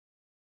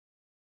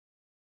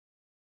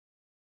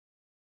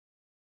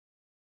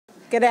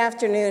Good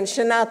afternoon,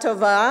 Shana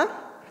Tova.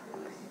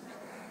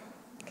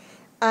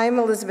 I'm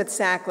Elizabeth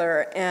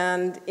Sackler,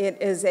 and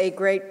it is a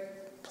great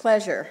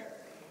pleasure,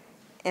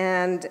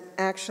 and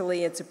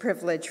actually it's a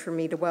privilege for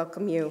me to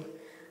welcome you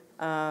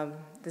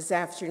this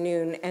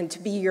afternoon and to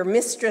be your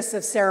mistress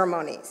of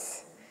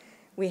ceremonies.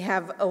 We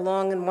have a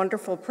long and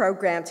wonderful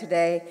program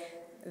today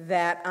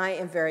that I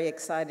am very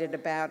excited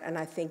about, and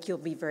I think you'll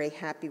be very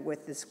happy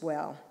with as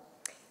well.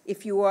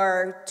 If you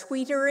are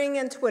tweetering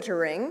and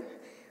twittering,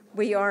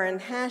 we are in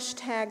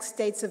hashtag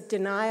States of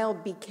Denial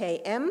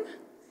BKM,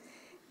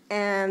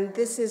 and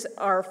this is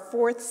our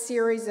 4th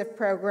series of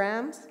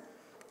programs,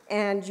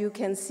 and you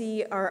can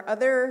see our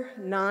other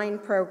 9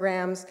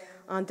 programs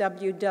on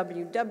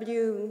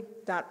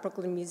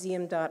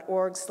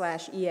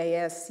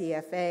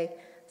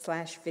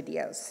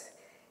www.brooklynmuseum.org/EASCFA/videos.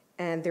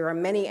 And there are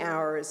many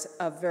hours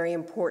of very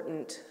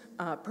important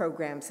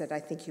programs that I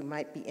think you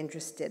might be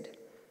interested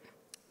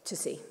to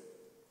see.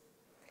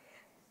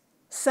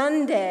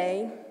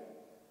 Sunday,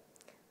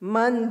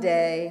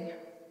 Monday,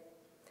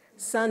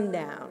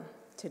 sundown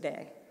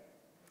today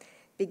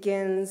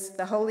begins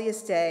the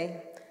holiest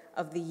day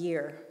of the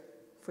year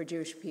for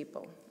Jewish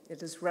people.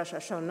 It is Rosh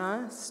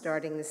Hashanah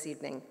starting this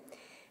evening.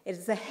 It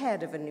is the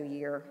head of a new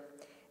year,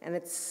 and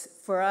it's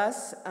for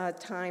us a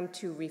time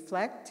to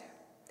reflect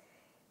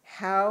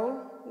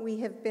how we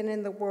have been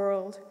in the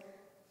world,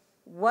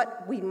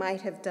 what we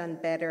might have done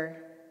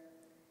better,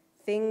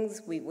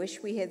 things we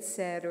wish we had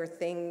said or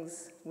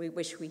things we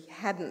wish we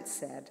hadn't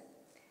said,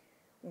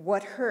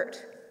 what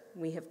hurt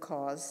we have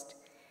caused,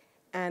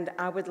 and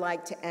I would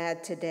like to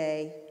add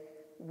today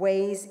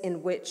ways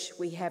in which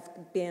we have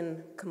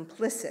been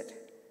complicit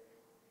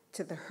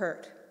to the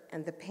hurt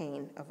and the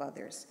pain of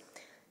others.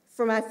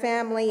 For my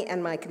family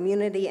and my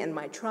community and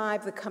my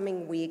tribe, the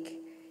coming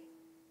week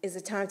is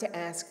a time to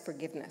ask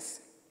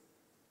forgiveness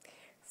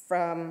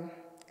from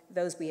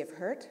those we have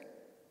hurt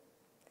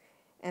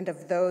and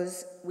of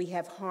those we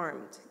have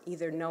harmed,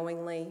 either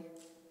knowingly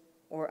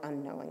or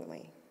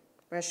unknowingly.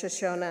 Rosh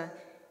Hashanah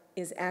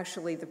is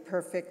actually the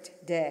perfect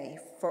day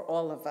for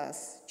all of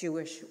us,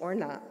 Jewish or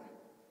not,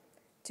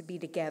 to be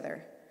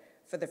together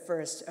for the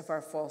first of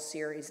our fall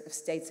series of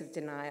States of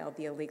Denial,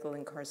 the illegal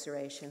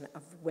incarceration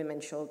of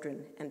women,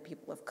 children, and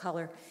people of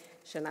color.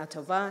 Shana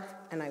Tova,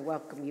 and I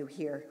welcome you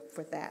here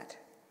for that.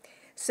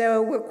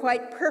 So we're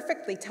quite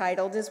perfectly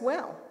titled as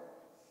well,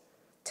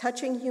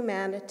 Touching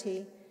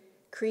Humanity,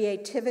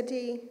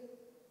 Creativity,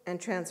 and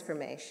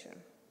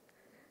Transformation.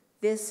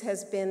 This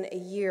has been a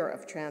year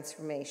of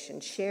transformation.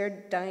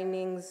 Shared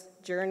Dining's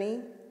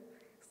journey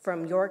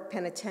from York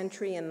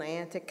Penitentiary in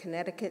Niantic,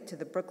 Connecticut to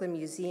the Brooklyn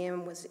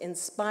Museum was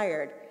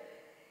inspired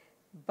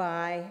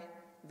by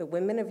the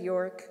women of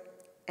York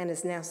and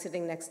is now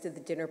sitting next to the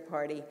dinner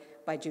party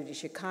by Judy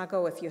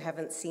Chicago. If you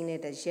haven't seen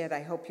it as yet,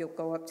 I hope you'll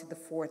go up to the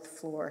 4th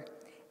floor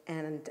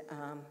and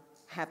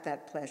have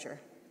that pleasure.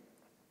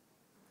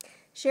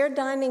 Shared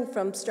Dining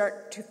from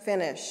start to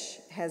finish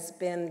has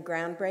been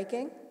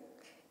groundbreaking.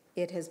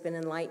 It has been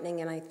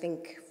enlightening, and I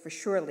think for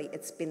surely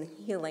it's been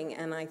healing,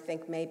 and I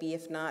think maybe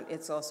if not,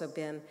 it's also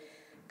been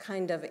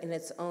kind of in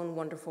its own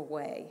wonderful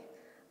way,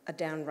 a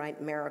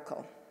downright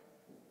miracle.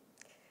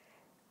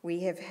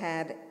 We have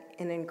had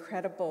an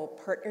incredible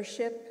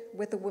partnership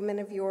with the women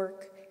of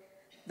York.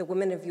 The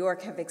women of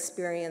York have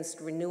experienced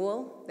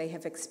renewal, they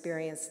have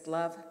experienced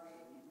love,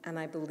 and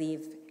I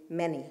believe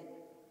many,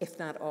 if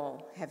not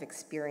all, have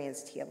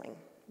experienced healing.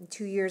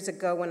 2 years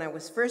ago, when I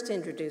was first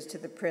introduced to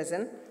the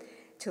prison,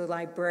 to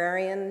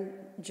librarian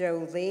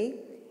Joe Lee,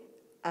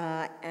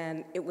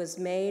 and it was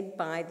made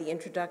by, the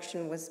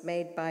introduction was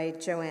made by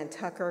Joanne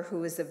Tucker,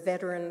 who is a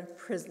veteran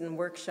prison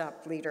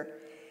workshop leader.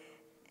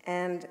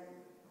 And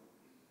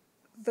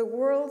the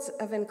worlds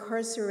of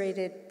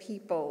incarcerated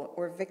people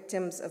or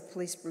victims of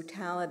police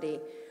brutality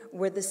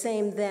were the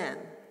same then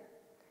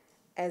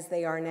as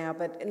they are now,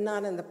 but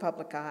not in the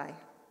public eye.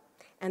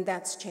 And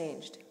that's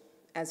changed,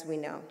 as we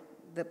know.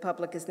 The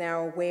public is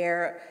now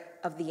aware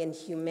of the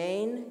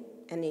inhumane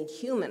and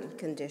inhuman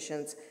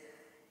conditions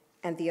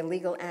and the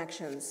illegal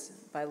actions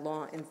by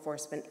law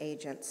enforcement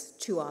agents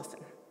too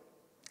often.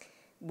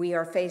 We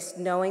are faced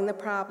knowing the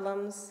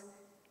problems,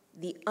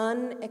 the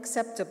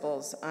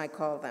unacceptables, I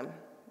call them.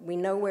 We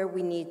know where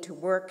we need to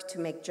work to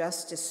make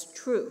justice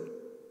true,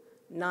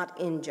 not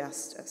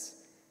injustice.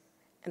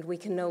 And we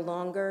can no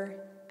longer,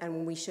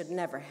 and we should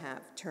never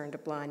have, turned a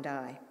blind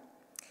eye.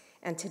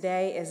 And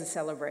today is a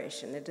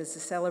celebration. It is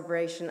a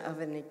celebration of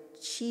an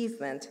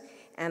achievement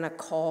and a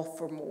call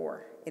for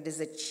more. It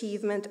is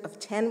achievement of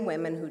 10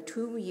 women who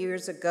 2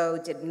 years ago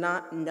did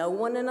not know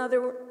one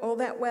another all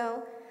that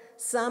well.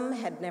 Some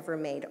had never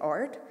made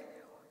art.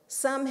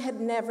 Some had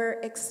never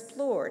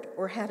explored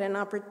or had an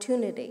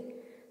opportunity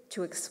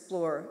to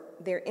explore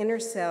their inner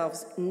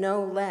selves,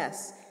 no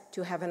less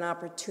to have an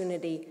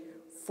opportunity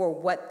for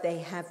what they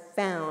have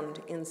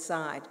found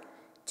inside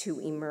to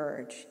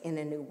emerge in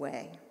a new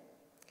way.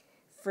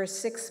 For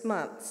 6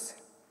 months,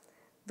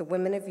 the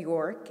women of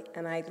York,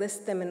 and I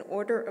list them in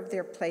order of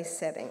their place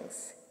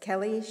settings,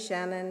 Kelly,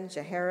 Shannon,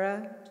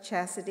 Jahara,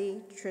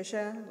 Chastity,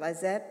 Trisha,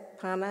 Lisette,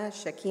 Pana,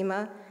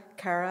 Shakima,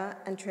 Cara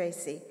and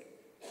Tracy,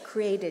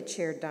 created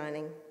shared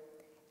dining.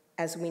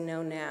 As we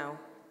know now,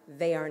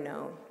 they are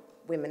known,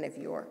 women of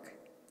York.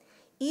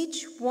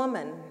 Each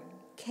woman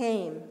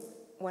came,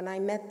 when I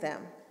met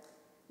them,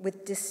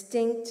 with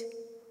distinct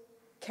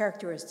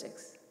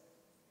characteristics.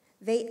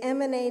 They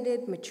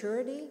emanated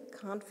maturity,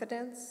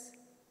 confidence,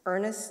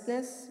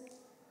 earnestness,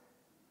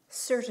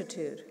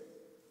 certitude,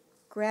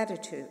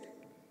 gratitude,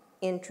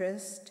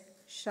 interest,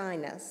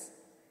 shyness,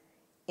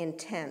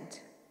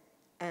 intent,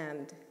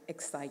 and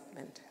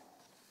excitement.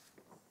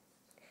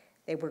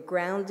 They were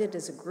grounded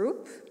as a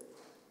group,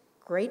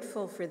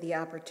 grateful for the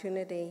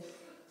opportunity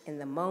in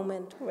the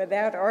moment,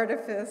 without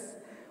artifice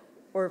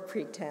or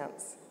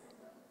pretense.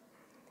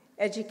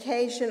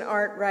 Education,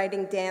 art,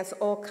 writing, dance,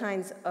 all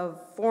kinds of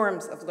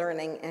forms of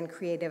learning and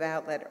creative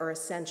outlet are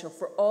essential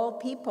for all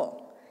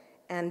people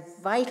and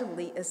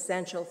vitally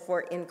essential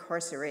for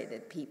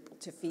incarcerated people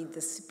to feed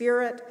the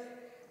spirit,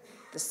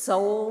 the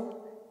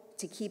soul,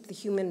 to keep the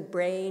human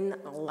brain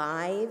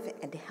alive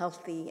and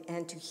healthy,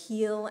 and to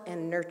heal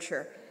and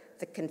nurture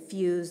the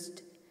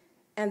confused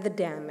and the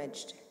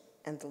damaged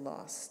and the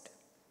lost.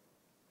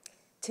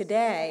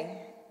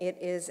 Today, it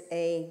is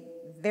a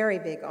very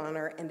big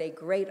honor and a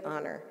great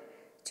honor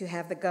to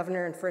have the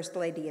Governor and First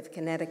Lady of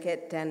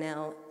Connecticut,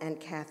 Dannel and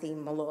Cathy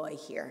Malloy,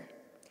 here.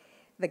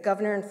 The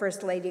Governor and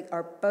First Lady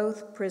are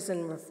both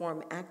prison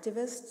reform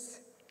activists.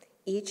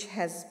 Each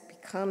has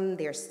become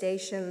their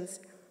stations,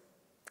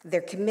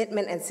 their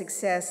commitment and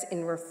success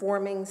in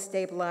reforming,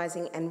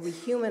 stabilizing, and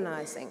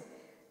rehumanizing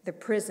the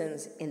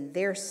prisons in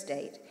their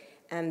state.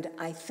 And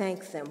I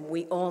thank them,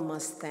 we all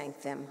must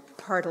thank them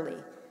heartily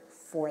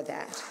for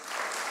that.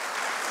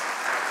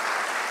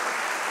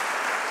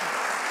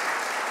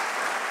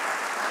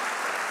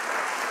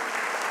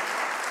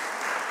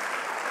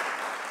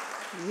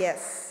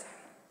 Yes,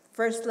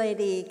 First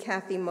Lady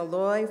Cathy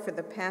Malloy, for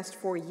the past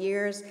 4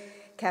 years,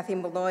 Cathy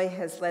Malloy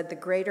has led the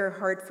Greater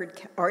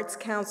Hartford Arts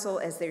Council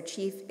as their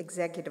Chief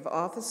Executive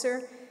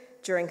Officer.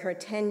 During her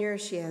tenure,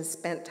 she has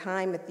spent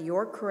time at the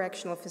York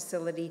Correctional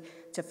Facility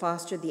to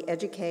foster the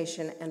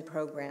education and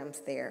programs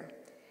there.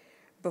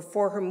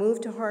 Before her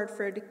move to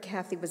Hartford,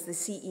 Cathy was the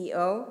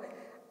CEO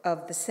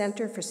of the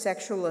Center for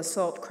Sexual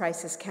Assault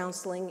Crisis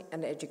Counseling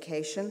and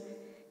Education.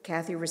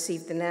 Cathy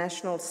received the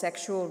National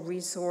Sexual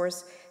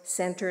Resource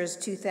Center's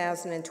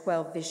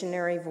 2012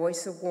 Visionary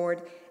Voice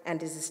Award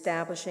and is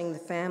establishing the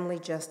Family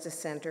Justice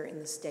Center in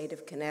the state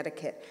of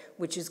Connecticut,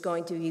 which is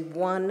going to be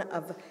one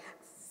of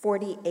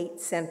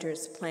 48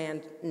 centers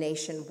planned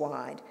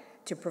nationwide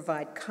to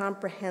provide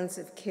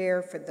comprehensive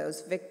care for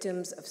those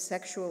victims of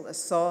sexual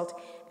assault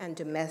and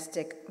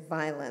domestic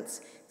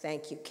violence.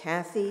 Thank you,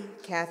 Cathy.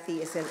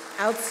 Cathy is an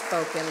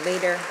outspoken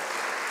leader.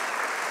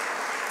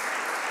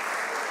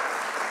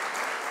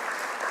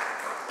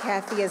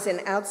 Cathy is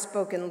an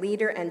outspoken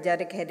leader and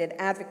dedicated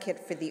advocate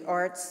for the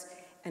arts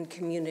and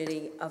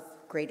community of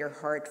Greater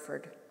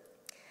Hartford.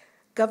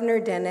 Governor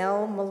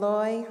Dannel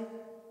Malloy,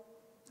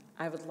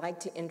 I would like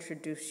to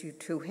introduce you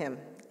to him,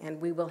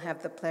 and we will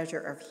have the pleasure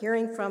of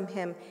hearing from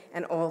him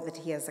and all that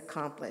he has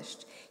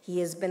accomplished. He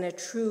has been a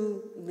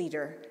true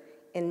leader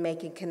in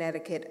making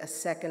Connecticut a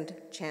second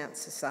chance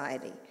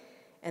society,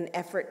 an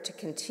effort to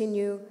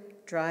continue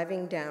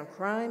driving down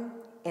crime,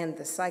 end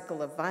the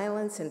cycle of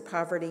violence and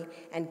poverty,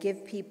 and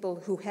give people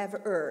who have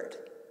erred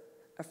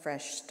a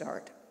fresh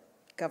start.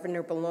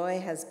 Governor Malloy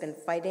has been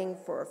fighting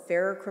for a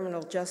fairer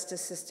criminal justice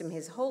system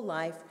his whole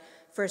life,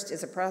 first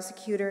as a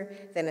prosecutor,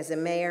 then as a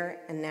mayor,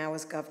 and now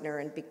as governor,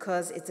 and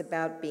because it's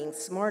about being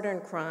smart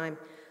on crime,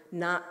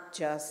 not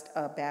just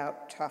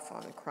about tough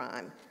on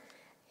crime.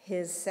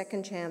 His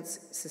Second Chance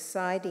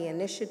Society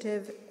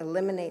initiative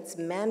eliminates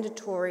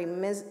mandatory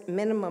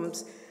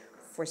minimums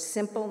for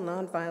simple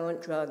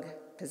nonviolent drug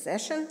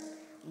possession,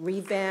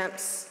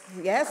 revamps,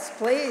 yes,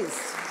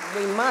 please,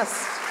 we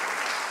must,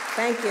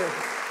 thank you.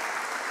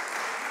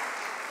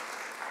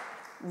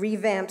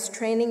 Revamps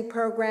training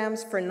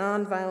programs for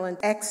nonviolent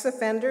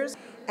ex-offenders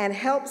and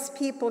helps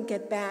people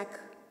get back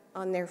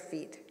on their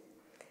feet.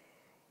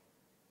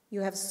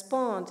 You have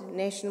spawned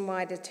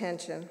nationwide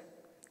attention,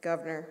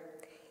 Governor.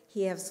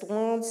 He has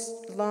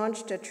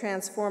launched a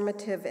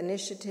transformative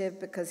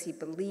initiative because he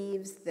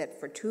believes that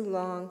for too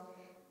long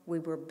we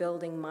were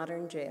building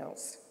modern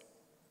jails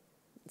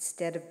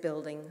instead of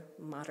building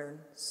modern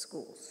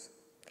schools.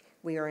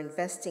 We are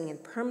investing in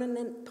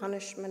permanent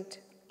punishment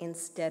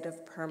instead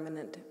of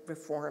permanent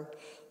reform.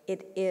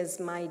 It is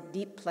my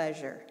deep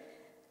pleasure,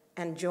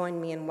 and join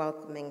me in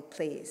welcoming,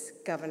 please,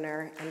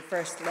 Governor and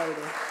First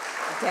Lady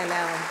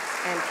Dannel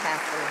and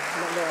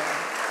Cathy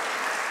Malloy.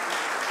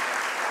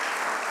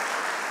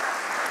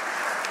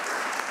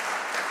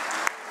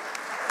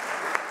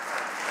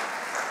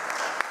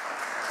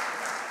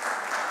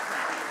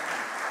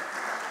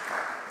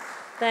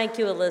 Thank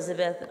you,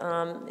 Elizabeth.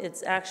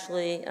 It's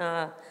actually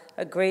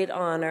a great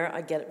honor.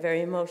 I get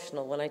very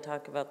emotional when I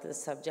talk about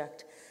this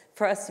subject.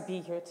 For us to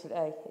be here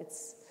today,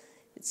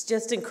 it's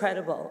just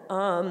incredible.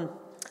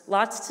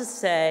 Lots to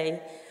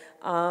say.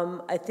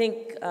 I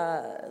think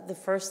the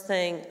first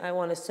thing I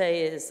want to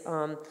say is,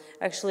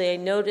 actually I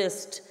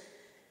noticed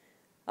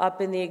up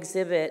in the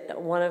exhibit,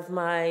 one of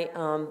my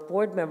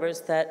board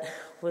members that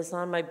was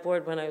on my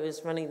board when I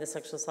was running the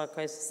Sexual Assault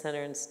Crisis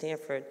Center in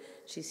Stanford,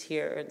 she's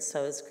here, and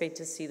so it's great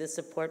to see the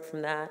support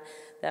from that.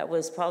 That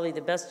was probably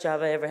the best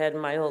job I ever had in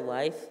my whole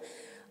life.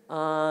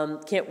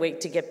 Can't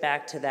wait to get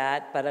back to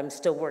that, but I'm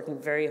still working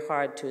very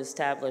hard to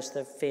establish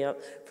the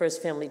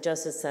first Family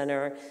Justice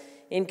Center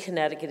in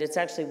Connecticut. It's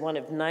actually one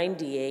of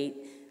 98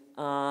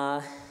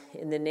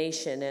 in the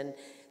nation, and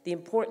the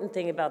important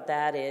thing about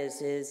that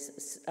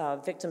is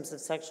victims of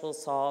sexual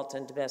assault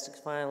and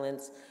domestic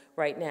violence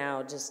right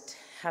now just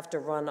have to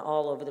run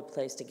all over the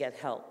place to get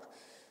help.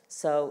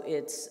 So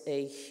it's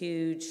a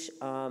huge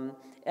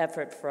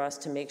effort for us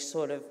to make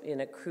sort of,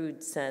 in a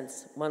crude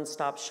sense,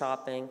 one-stop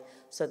shopping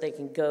so they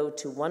can go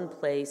to one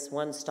place,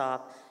 one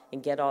stop,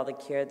 and get all the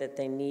care that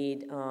they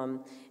need.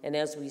 And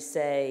as we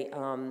say,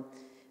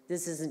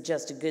 this isn't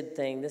just a good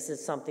thing. This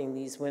is something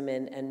these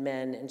women and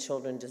men and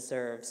children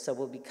deserve. So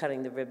we'll be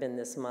cutting the ribbon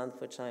this month,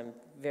 which I'm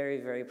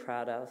very, very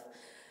proud of.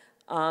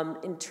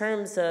 In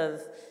terms of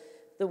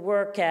the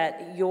work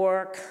at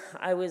York,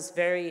 I was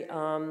very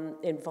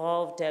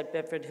involved at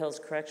Bedford Hills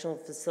Correctional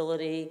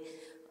Facility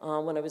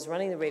when I was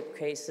running the Rape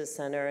Crisis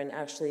Center, and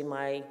actually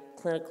my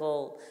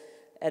clinical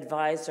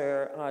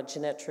advisor,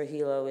 Jeanette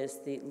Trujillo, is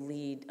the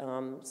lead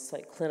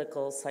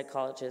clinical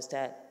psychologist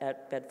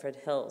at Bedford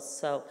Hills.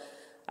 So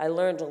I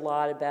learned a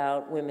lot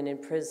about women in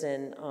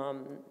prison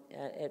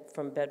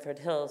from Bedford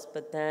Hills,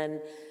 but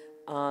then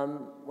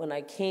when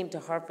I came to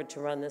Hartford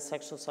to run the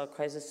Sexual Assault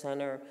Crisis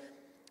Center,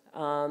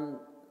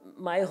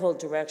 my whole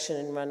direction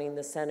in running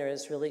the center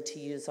is really to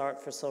use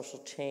art for social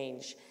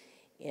change,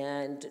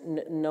 and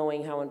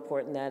knowing how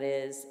important that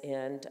is.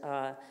 And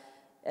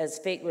as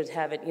fate would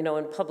have it, you know,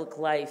 in public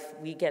life,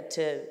 we get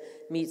to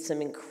meet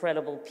some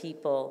incredible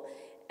people,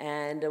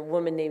 and a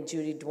woman named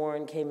Judy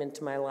Dwarren came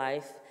into my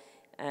life,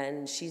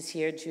 and she's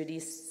here. Judy,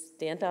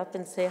 stand up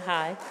and say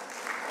hi.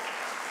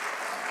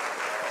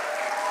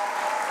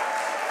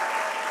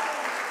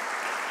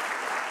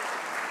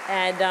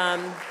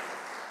 And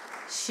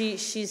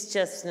she's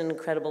just an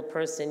incredible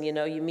person. You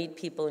know, you meet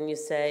people and you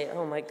say,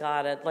 oh my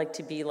God, I'd like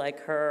to be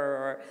like her,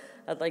 or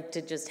I'd like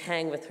to just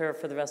hang with her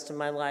for the rest of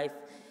my life.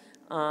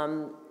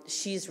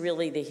 She's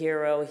really the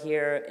hero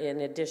here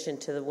in addition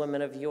to the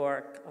women of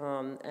York,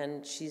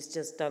 and she's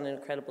just done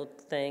incredible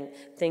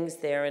things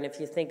there. And if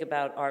you think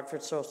about art for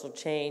social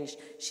change,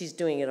 she's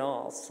doing it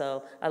all.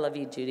 So I love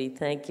you, Judy.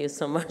 Thank you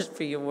so much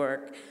for your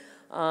work.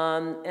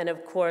 And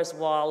of course,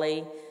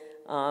 Wally,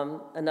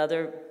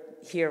 another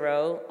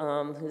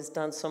hero who's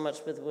done so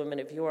much with women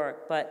of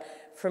York. But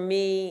for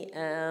me,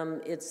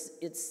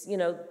 it's you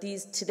know,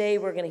 today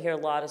we're going to hear a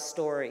lot of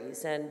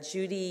stories, and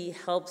Judy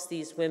helps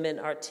these women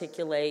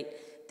articulate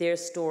their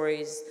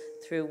stories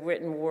through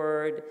written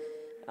word,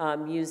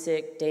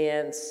 music,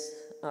 dance,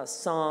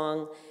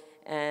 song,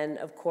 and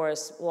of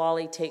course,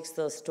 Wally takes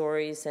those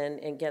stories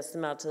and gets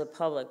them out to the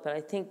public. But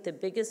I think the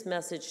biggest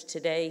message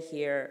today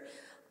here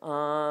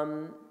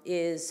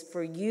is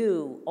for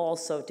you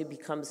also to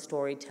become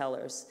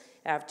storytellers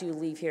after you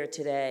leave here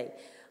today.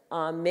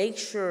 Make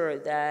sure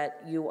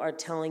that you are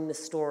telling the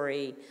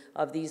story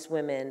of these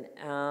women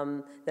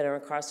that are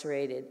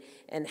incarcerated,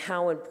 and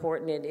how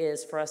important it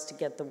is for us to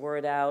get the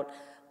word out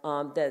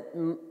that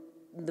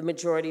the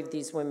majority of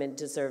these women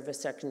deserve a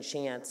second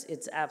chance.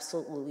 It's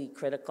absolutely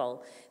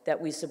critical that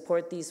we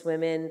support these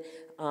women.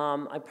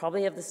 I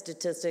probably have the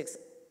statistics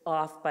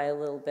off by a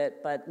little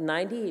bit, but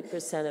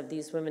 98% of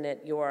these women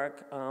at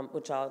York,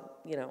 which I'll,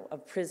 you know,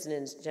 of prison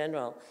in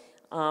general,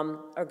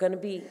 are going to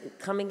be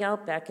coming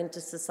out back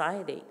into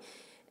society.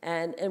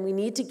 And we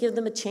need to give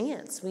them a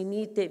chance.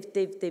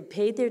 They've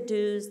paid their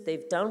dues,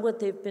 they've done what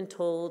they've been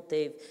told,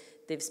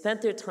 they've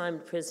spent their time in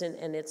prison,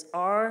 and it's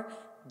our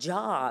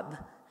job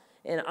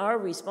and our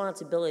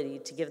responsibility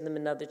to give them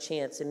another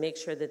chance and make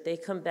sure that they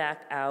come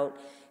back out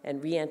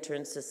and re-enter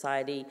in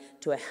society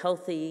to a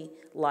healthy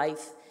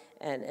life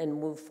and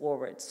move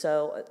forward.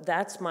 So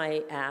that's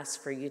my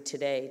ask for you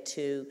today,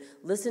 to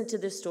listen to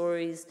the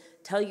stories,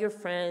 tell your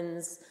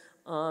friends.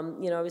 You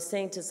know, I was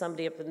saying to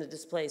somebody up in the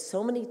display,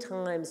 so many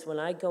times when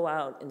I go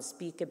out and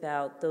speak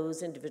about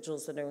those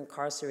individuals that are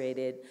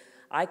incarcerated,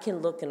 I can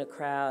look in a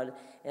crowd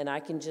and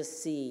I can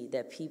just see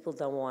that people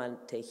don't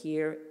want to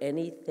hear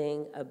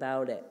anything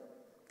about it.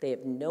 They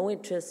have no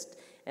interest,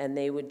 and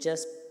they would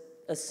just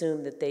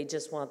assume that they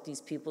just want these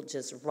people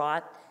just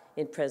rot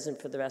in prison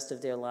for the rest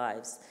of their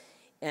lives.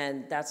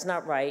 And that's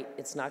not right.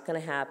 It's not going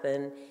to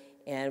happen,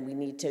 and we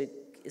need to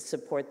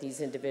support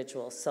these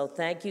individuals. So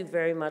thank you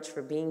very much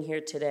for being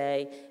here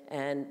today,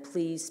 and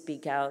please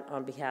speak out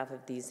on behalf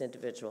of these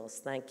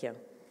individuals. Thank you.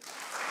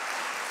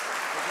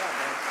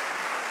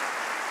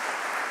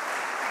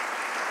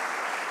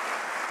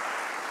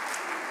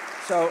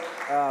 So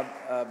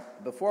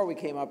before we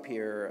came up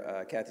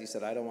here, Cathy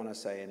said, I don't want to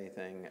say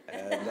anything.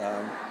 And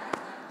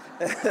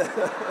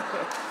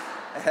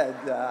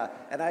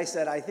I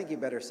said, I think you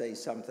better say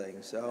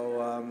something.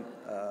 So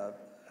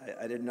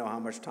I didn't know how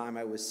much time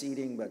I was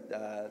ceding, but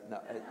no,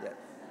 yeah.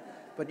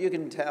 But you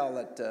can tell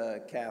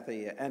that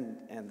Cathy and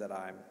that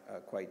I'm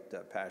quite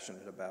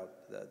passionate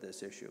about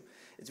this issue.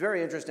 It's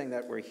very interesting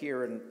that we're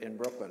here in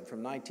Brooklyn.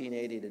 From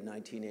 1980 to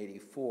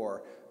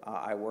 1984,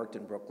 I worked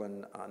in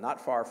Brooklyn,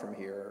 not far from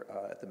here,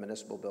 at the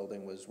municipal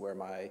building was where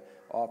my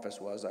office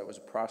was. I was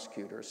a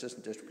prosecutor,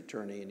 assistant district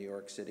attorney in New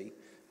York City,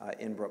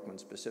 in Brooklyn,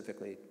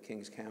 specifically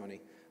Kings County,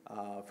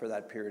 for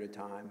that period of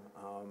time.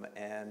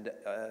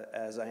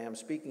 As I am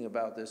speaking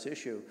about this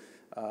issue,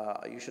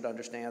 you should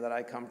understand that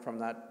I come from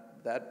that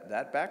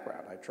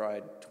background. I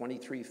tried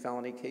 23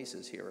 felony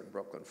cases here in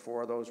Brooklyn.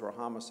 4 of those were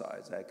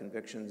homicides. I had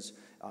convictions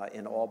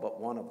in all but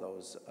one of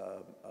those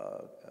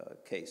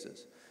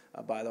cases.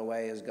 By the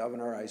way, as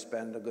governor, I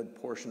spend a good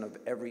portion of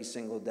every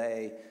single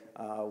day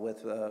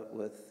with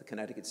the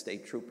Connecticut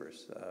State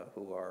Troopers,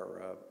 who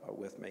are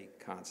with me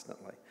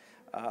constantly.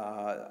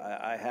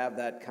 I have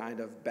that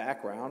kind of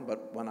background,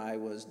 but when I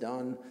was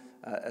done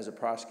as a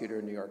prosecutor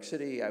in New York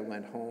City, I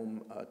went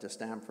home to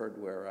Stamford,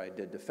 where I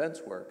did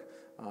defense work,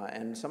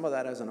 and some of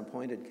that as an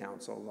appointed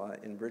counsel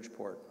in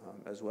Bridgeport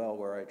as well,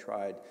 where I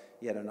tried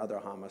yet another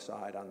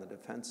homicide on the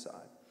defense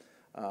side.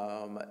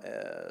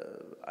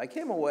 I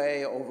came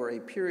away over a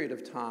period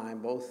of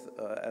time, both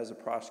as a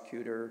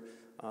prosecutor,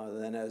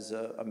 then as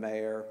a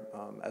mayor,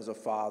 as a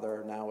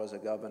father, now as a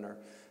governor,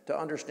 to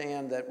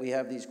understand that we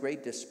have these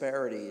great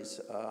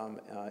disparities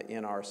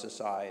in our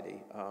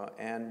society,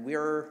 and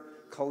we're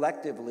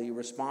collectively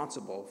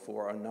responsible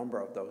for a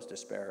number of those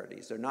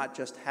disparities. They're not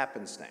just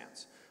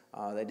happenstance.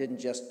 They didn't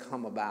just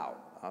come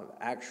about.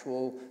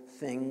 Actual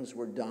things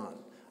were done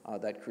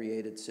that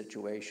created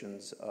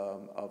situations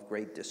of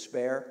great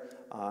despair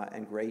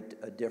and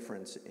great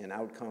difference in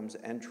outcomes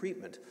and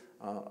treatment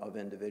of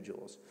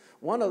individuals.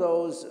 One of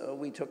those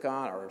we took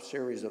on, or a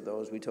series of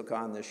those we took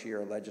on this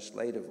year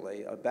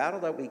legislatively, a battle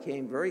that we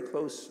came very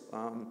close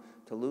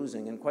to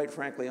losing, and quite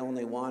frankly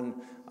only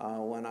won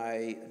when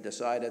I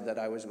decided that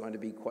I was going to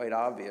be quite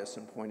obvious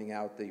in pointing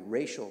out the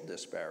racial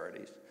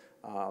disparities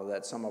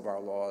that some of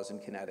our laws in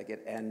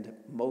Connecticut and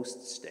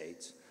most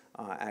states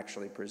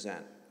actually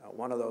present.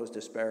 One of those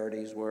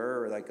disparities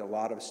were, like a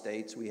lot of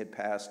states, we had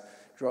passed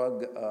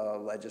drug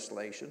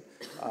legislation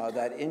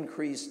that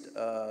increased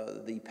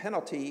the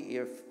penalty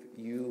if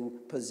you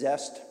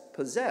possessed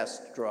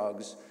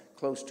drugs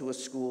close to a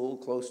school,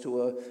 close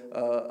to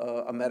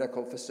a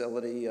medical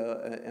facility,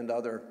 and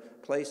other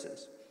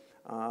places.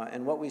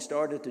 And what we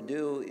started to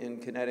do in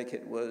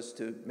Connecticut was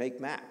to make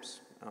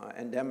maps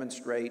and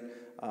demonstrate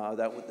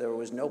that there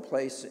was no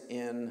place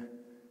in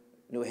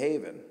New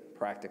Haven,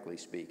 practically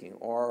speaking,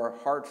 or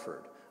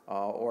Hartford,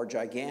 or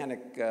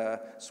gigantic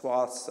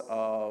swaths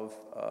of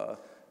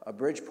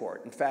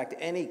Bridgeport. In fact,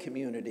 any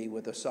community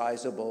with a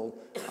sizable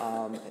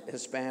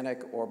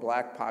Hispanic or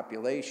black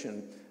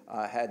population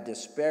had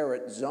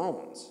disparate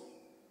zones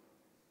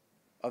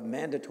of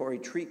mandatory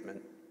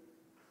treatment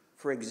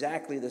for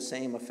exactly the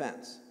same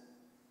offense.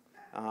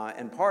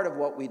 And part of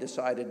what we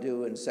decided to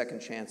do in Second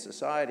Chance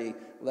Society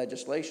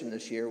legislation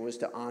this year was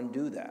to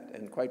undo that,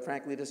 and quite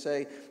frankly to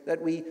say that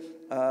we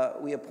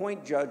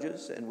appoint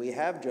judges, and we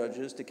have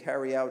judges to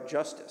carry out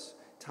justice,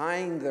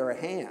 tying their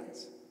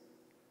hands,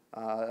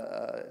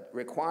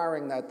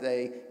 requiring that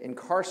they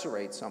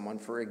incarcerate someone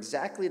for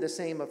exactly the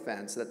same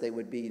offense, that they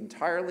would be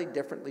entirely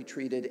differently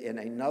treated in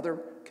another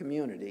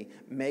community,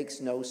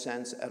 makes no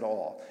sense at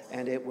all.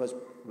 And it was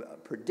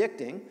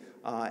predicting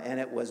and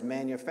it was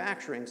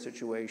manufacturing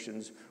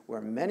situations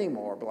where many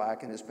more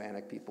black and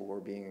Hispanic people were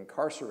being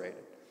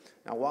incarcerated.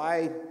 Now,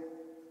 why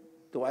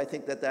do I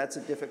think that that's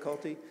a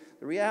difficulty?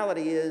 The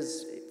reality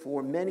is,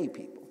 for many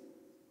people,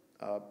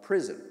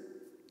 prison,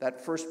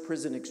 that first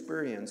prison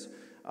experience,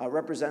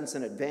 represents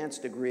an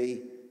advanced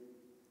degree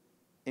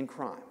in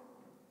crime.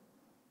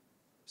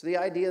 So the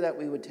idea that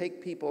we would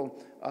take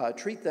people,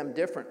 treat them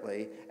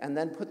differently, and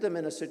then put them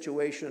in a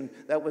situation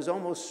that was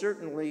almost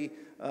certainly,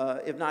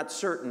 if not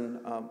certain,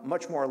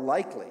 much more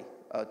likely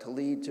to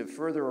lead to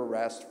further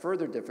arrest,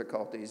 further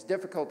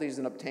difficulties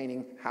in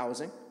obtaining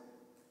housing,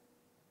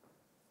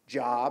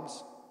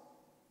 jobs,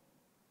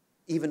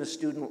 even a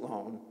student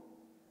loan,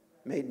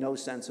 made no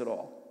sense at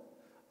all.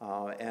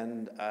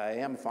 And I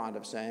am fond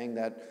of saying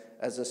that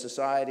as a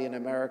society in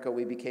America,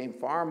 we became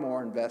far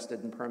more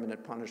invested in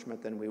permanent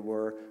punishment than we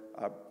were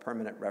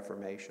permanent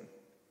reformation.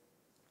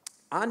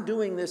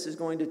 Undoing this is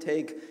going to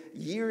take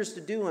years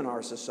to do in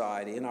our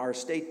society, in our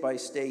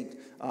state-by-state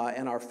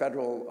and our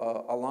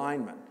federal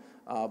alignment.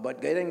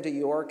 But getting to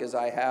York, as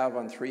I have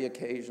on 3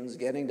 occasions,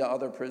 getting to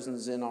other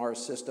prisons in our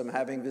system,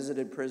 having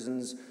visited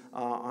prisons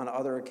on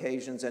other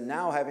occasions, and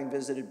now having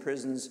visited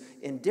prisons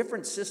in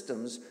different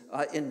systems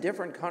in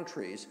different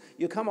countries,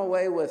 you come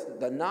away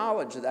with the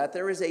knowledge that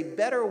there is a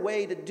better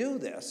way to do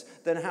this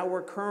than how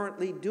we're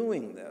currently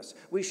doing this.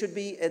 We should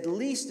be at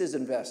least as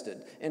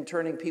invested in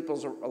turning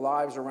people's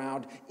lives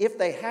around if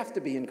they have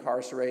to be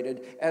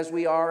incarcerated as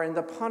we are in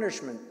the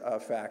punishment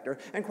factor.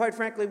 And quite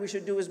frankly, we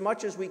should do as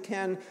much as we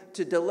can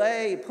to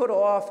delay, put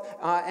off,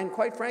 and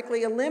quite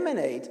frankly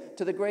eliminate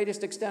to the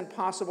greatest extent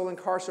possible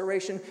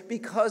incarceration,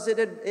 because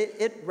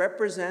it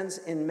represents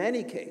in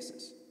many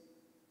cases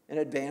an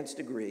advanced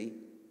degree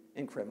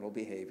in criminal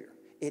behavior.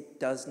 It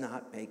does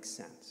not make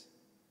sense.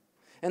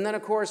 And then,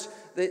 of course,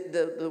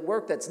 the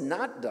work that's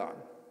not done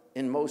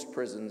in most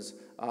prisons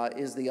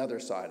is the other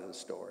side of the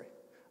story.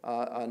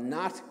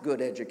 Not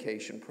good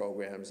education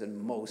programs in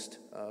most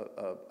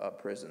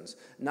prisons,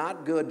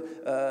 not good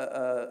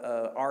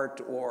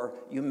art or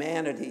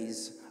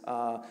humanities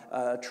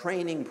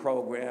training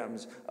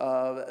programs.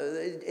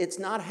 It's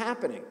not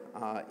happening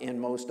in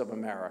most of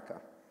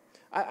America.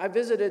 I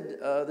visited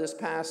this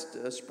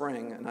past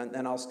spring, and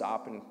then I'll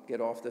stop and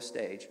get off the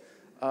stage,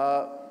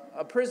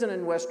 a prison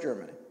in West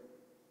Germany,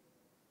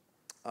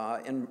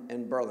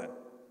 in Berlin.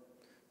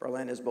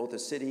 Berlin is both a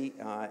city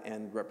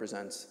and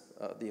represents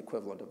the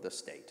equivalent of the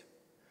state.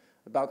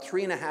 About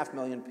 3.5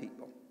 million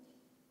people,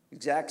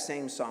 exact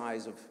same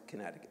size of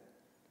Connecticut.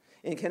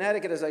 In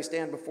Connecticut, as I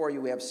stand before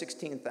you, we have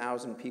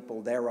 16,000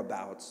 people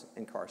thereabouts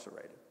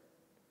incarcerated.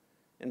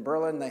 In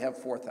Berlin, they have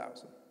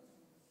 4,000.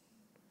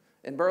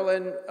 In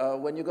Berlin,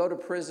 when you go to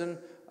prison,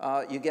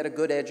 you get a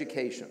good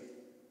education.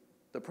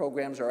 The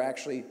programs are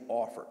actually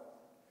offered.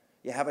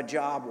 You have a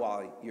job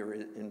while you're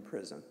in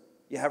prison.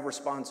 You have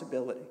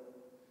responsibility.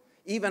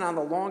 Even on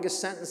the longest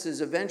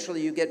sentences,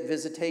 eventually you get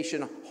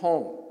visitation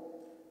home.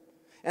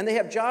 And they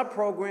have job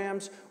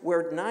programs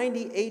where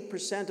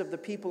 98% of the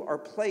people are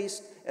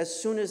placed as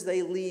soon as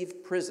they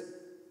leave prison.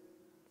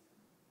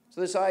 So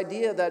this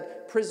idea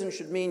that prison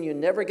should mean you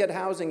never get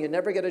housing, you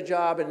never get a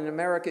job, and in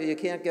America you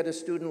can't get a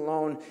student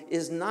loan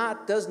does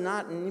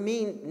not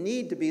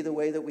need to be the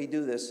way that we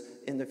do this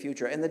in the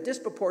future. And the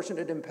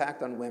disproportionate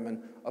impact on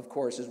women, of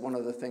course, is one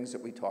of the things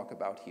that we talk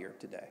about here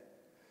today.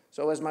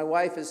 So as my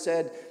wife has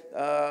said,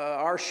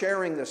 our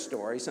sharing this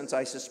story, since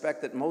I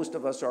suspect that most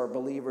of us are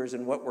believers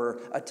in what we're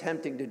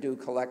attempting to do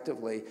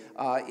collectively,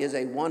 is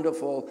a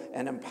wonderful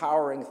and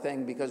empowering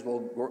thing because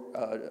we'll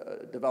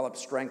develop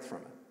strength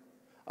from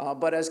it.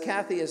 But as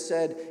Cathy has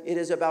said, it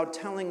is about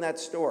telling that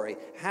story,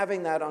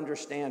 having that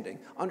understanding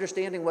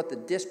what the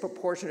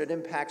disproportionate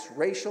impacts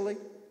racially,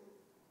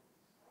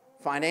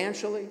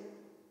 financially,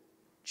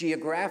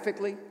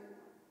 geographically,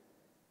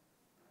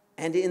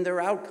 and in their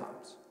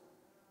outcomes.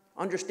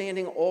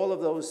 Understanding all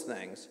of those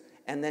things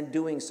and then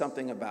doing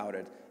something about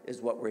it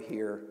is what we're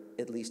here,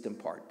 at least in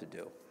part, to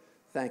do.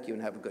 Thank you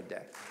and have a good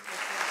day.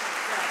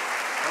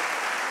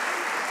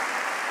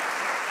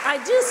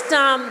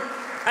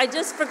 I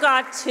just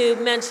forgot to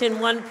mention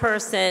one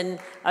person,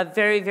 a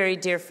very, very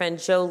dear friend,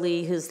 Joe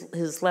Lee,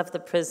 who's left the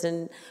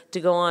prison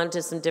to go on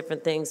to some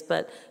different things.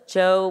 But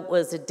Joe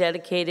was a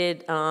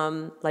dedicated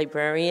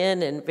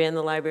librarian and ran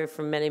the library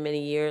for many,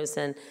 many years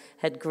and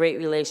had great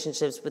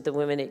relationships with the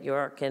women at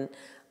York. And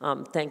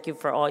thank you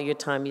for all your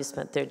time you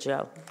spent there,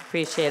 Joe.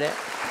 Appreciate it.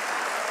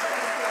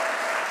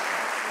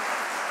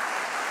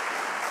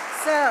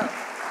 So,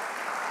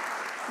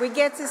 we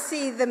get to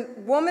see the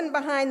woman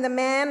behind the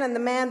man and the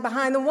man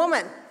behind the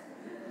woman.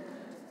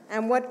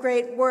 And what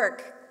great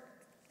work,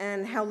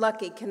 and how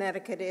lucky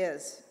Connecticut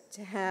is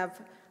to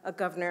have a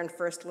governor and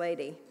first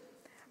lady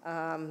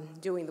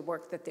doing the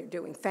work that they're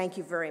doing. Thank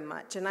you very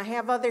much. And I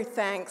have other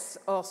thanks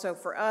also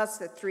for us,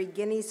 the Three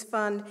Guineas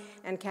Fund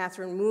and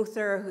Catherine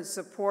Muther, who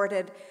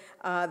supported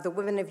the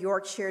Women of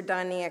Yorkshire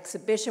Dining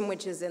Exhibition,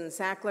 which is in the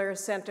Sackler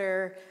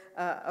Center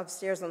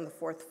upstairs on the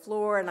 4th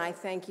floor. And I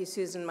thank you,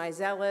 Susan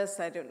Meiselas,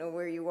 I don't know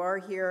where you are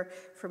here,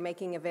 for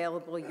making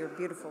available your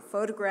beautiful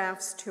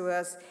photographs to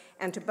us,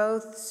 and to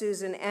both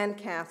Susan and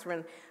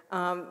Catherine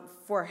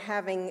for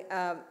having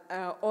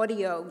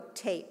audio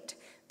taped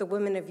the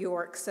Women of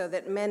York so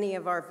that many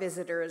of our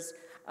visitors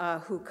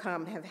who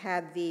come have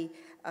had the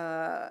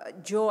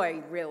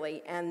joy,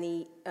 really, and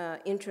the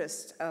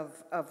interest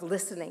of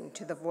listening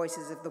to the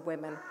voices of the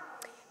women.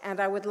 And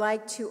I would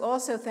like to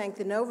also thank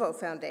the Novo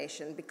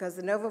Foundation, because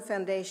the Novo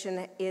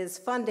Foundation is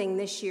funding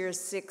this year's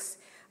 6th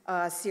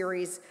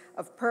series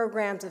of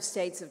programs of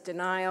States of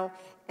Denial,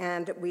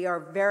 and we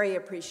are very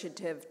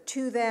appreciative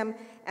to them,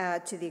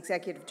 to the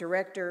Executive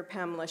Director,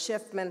 Pamela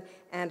Schiffman,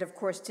 and of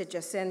course to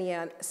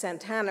Jasenia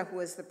Santana,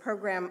 who is the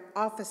Program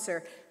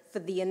Officer for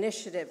the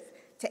initiative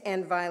to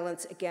end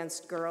violence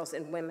against girls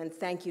and women.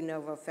 Thank you,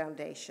 Novo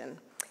Foundation.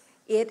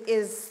 It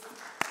is,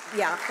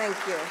 thank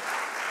you.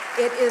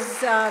 It is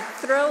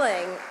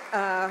thrilling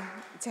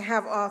to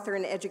have author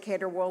and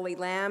educator Wally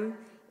Lamb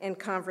in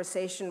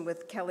conversation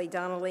with Kelly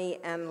Donnelly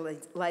and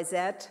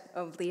Lisette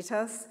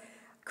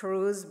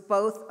Oblitas-Cruz,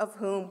 both of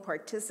whom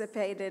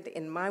participated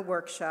in my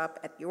workshop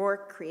at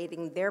York,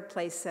 creating their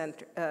place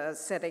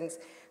settings,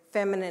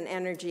 Feminine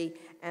Energy,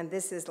 and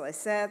this is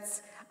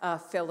Lisette's,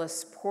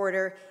 Phyllis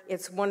Porter.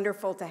 It's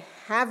wonderful to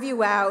have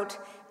you out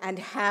and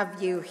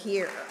have you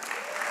here.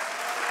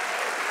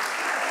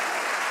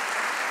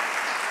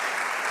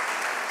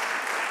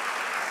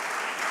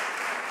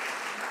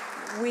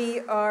 We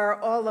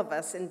are, all of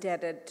us,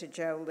 indebted to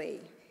Joe Lee,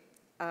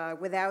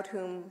 without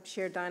whom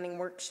Shared Dining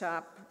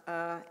Workshop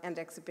and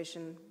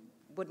exhibition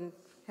wouldn't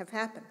have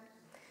happened.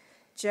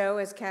 Joe,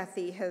 as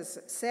Cathy has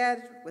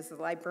said, was the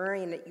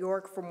librarian at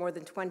York for more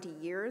than 20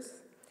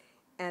 years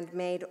and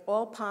made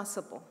all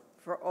possible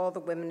for all the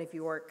women of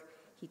York.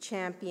 He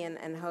championed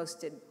and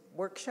hosted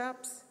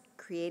workshops,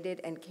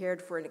 created and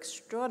cared for an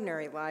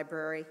extraordinary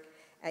library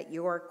at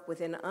York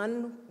with an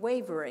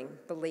unwavering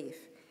belief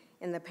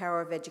in the power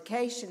of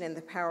education, in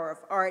the power of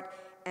art,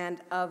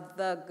 and of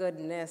the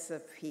goodness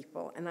of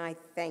people. And I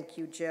thank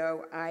you,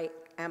 Joe.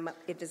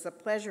 It is a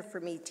pleasure for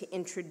me to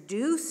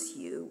introduce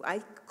you. I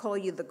call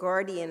you the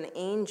guardian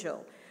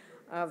angel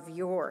of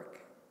York.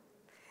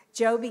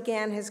 Joe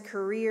began his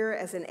career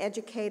as an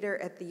educator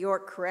at the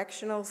York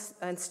Correctional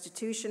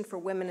Institution for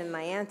Women in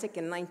Niantic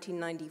in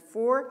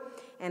 1994,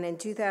 and in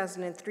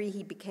 2003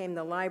 he became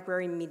the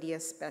library media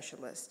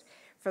specialist.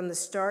 From the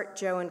start,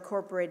 Joe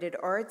incorporated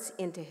arts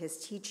into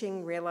his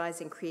teaching,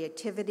 realizing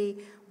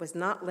creativity was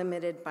not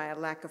limited by a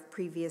lack of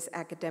previous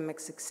academic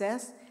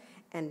success,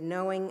 and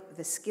knowing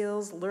the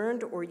skills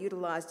learned or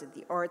utilized at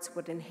the arts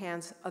would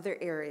enhance other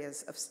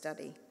areas of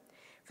study.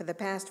 For the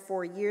past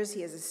 4 years,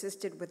 he has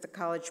assisted with the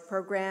college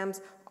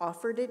programs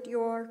offered at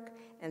York,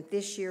 and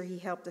this year he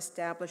helped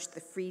establish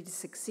the Free to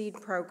Succeed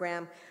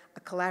program, a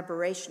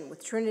collaboration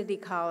with Trinity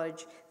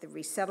College, the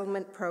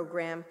Resettlement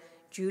Program,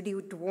 Judy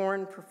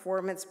Dwarn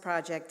Performance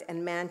Project,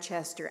 and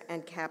Manchester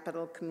and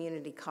Capital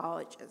Community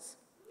Colleges.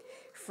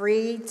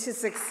 Free to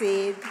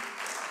Succeed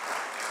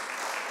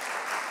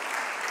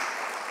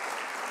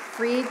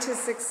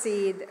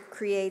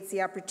creates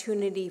the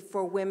opportunity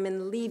for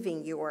women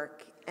leaving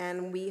York,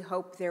 and we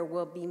hope there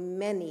will be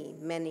many,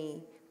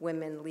 many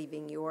women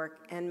leaving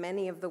York, and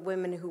many of the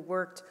women who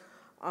worked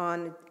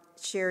on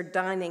shared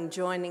dining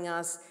joining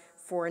us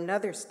for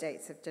another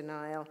States of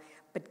Denial,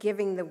 but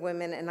giving the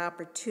women an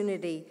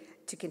opportunity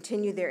to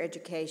continue their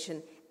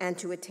education and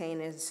to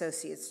attain an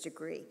associate's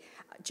degree.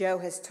 Joe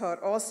has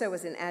taught also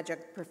as an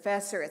adjunct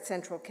professor at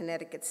Central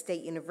Connecticut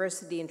State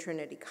University and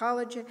Trinity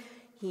College.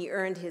 He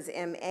earned his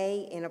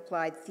MA in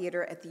Applied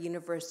Theater at the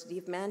University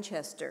of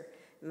Manchester,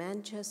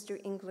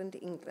 England,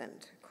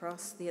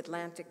 across the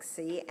Atlantic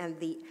Sea. And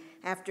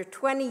after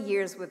 20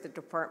 years with the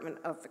Department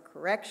of the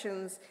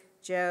Corrections,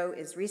 Joe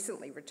is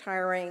recently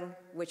retiring,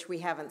 which we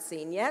haven't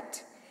seen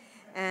yet,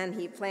 and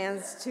he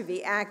plans to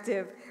be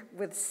active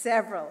with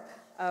several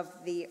of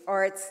the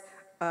arts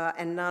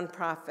and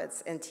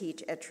nonprofits and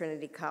teach at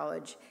Trinity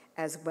College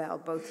as well,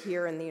 both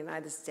here in the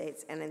United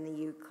States and in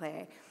the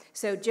UK.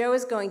 So Joe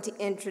is going to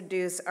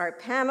introduce our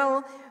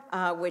panel,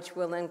 which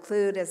will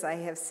include, as I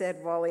have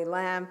said, Wally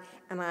Lamb,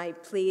 and I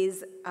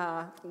please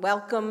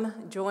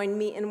join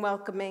me in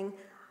welcoming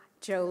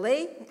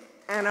Jolie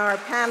and our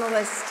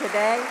panelists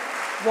today,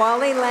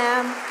 Wally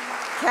Lamb,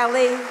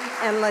 Kelly,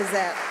 and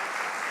Lisette.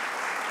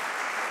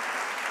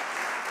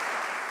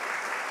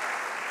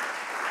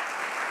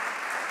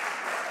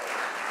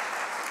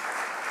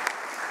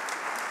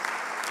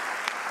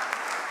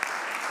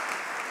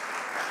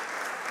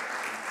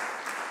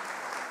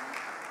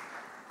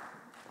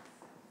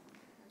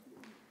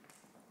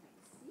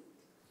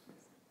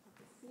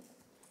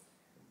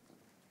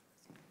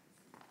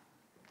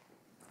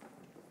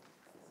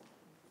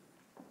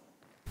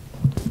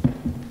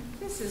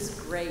 This is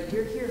great.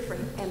 You're here for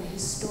an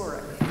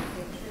historic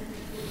occasion.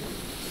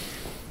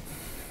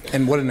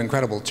 And what an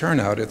incredible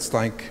turnout. It's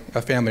like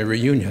a family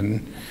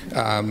reunion.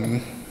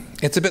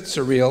 It's a bit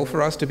surreal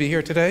for us to be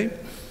here today.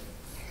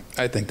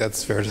 I think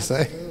that's fair to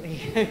say.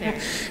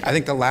 I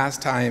think the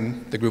last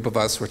time the group of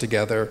us were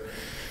together,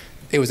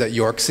 it was at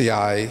York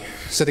CI,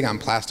 sitting on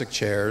plastic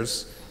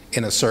chairs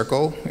in a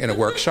circle in a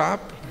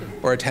workshop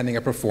or attending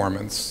a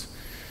performance.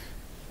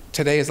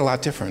 Today is a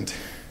lot different,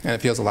 and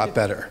it feels a lot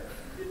better.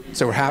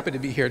 So we're happy to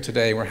be here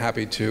today. We're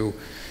happy to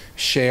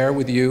share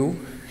with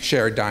you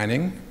shared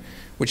dining,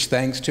 which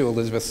thanks to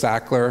Elizabeth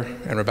Sackler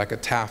and Rebecca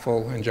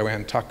Taffel and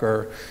Joanne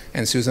Tucker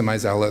and Susan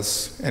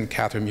Meiselas and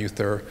Catherine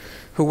Muther,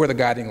 who were the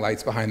guiding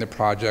lights behind the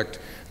project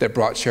that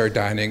brought shared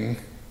dining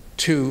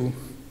to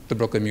the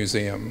Brooklyn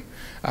Museum.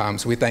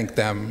 So we thank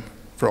them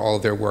for all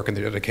of their work and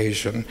their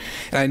dedication.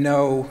 And I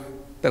know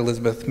that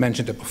Elizabeth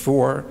mentioned it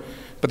before,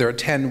 but there are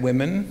 10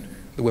 women,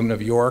 the women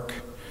of York,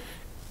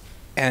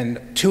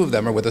 and 2 of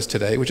them are with us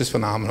today, which is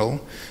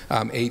phenomenal.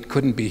 8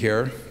 couldn't be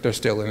here. They're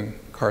still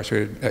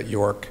incarcerated at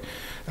York.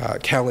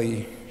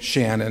 Kelly,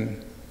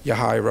 Shannon,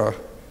 Yahira,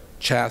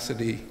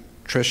 Chastity,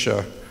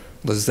 Tricia,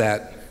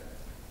 Lisette,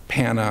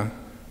 Panna,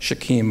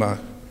 Shakima,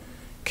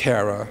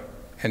 Kara,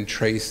 and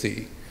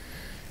Tracy.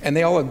 And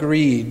they all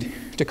agreed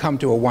to come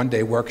to a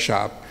one-day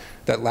workshop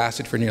that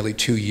lasted for nearly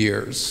 2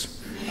 years.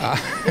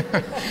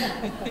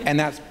 And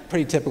that's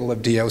pretty typical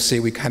of DOC.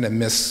 We kind of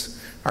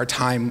miss our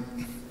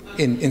time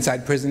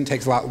inside prison.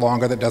 Takes a lot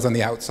longer than it does on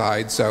the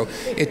outside. So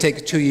it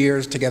takes 2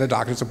 years to get a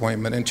doctor's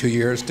appointment, and 2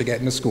 years to get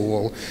into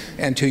school,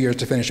 and 2 years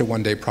to finish a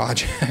one-day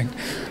project.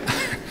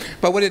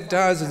 But what it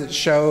does is it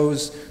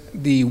shows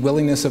the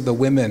willingness of the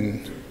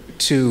women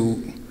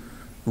to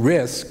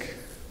risk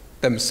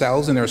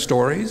themselves and their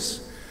stories,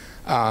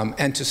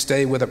 and to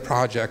stay with a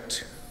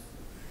project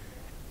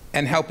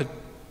and help it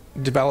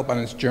develop on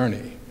its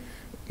journey.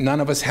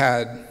 None of us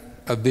had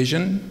a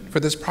vision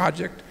for this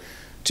project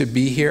to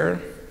be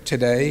here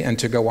today and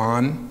to go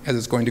on as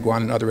it's going to go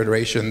on in other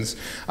iterations.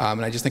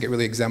 And I just think it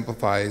really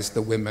exemplifies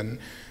the women.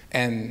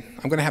 And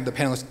I'm going to have the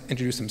panelists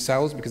introduce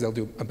themselves because they'll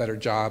do a better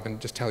job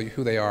and just tell you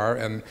who they are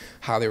and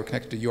how they were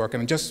connected to York.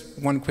 And just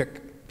one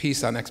quick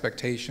piece on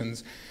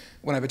expectations.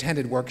 When I've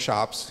attended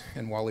workshops,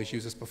 and Wally's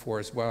used this before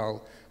as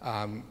well,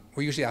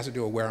 we're usually asked to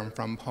do a where I'm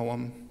from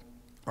poem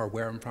or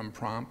where I'm from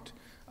prompt.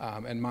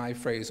 And my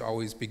phrase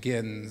always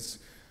begins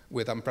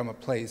with I'm from a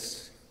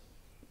place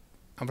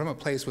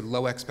with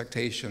low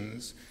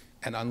expectations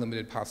and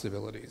unlimited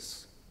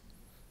possibilities.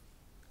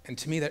 And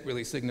to me that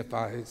really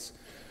signifies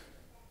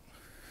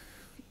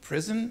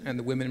prison and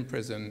the women in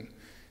prison,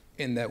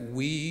 in that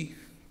we,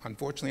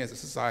 unfortunately as a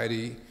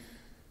society,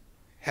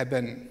 have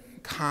been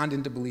conned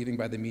into believing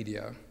by the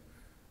media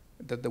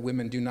that the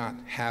women do not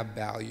have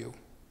value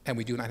and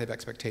we do not have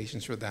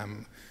expectations for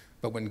them.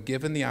 But when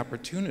given the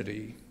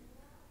opportunity,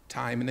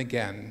 time and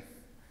again,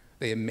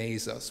 they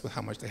amaze us with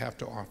how much they have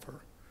to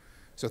offer.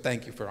 So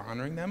thank you for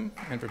honoring them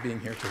and for being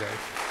here today.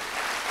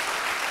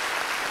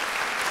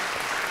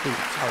 Ooh,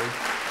 sorry.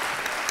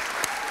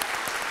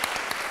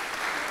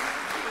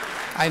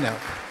 I know.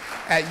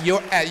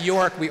 At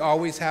York, we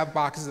always have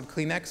boxes of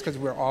Kleenex because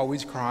we're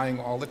always crying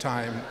all the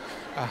time.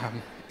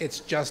 It's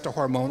just a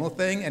hormonal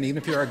thing, and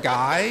even if you're a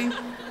guy,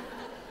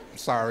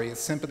 sorry, it's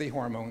sympathy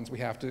hormones. We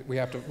have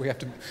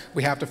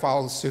to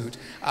follow suit.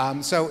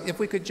 So if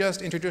we could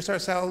just introduce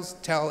ourselves,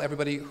 tell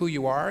everybody who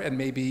you are, and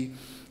maybe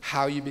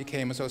how you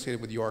became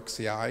associated with York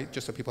CI,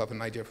 just so people have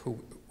an idea of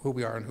who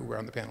we are and who we're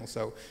on the panel.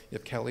 So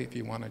if Kelly, if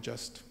you want to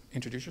just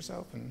introduce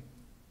yourself. And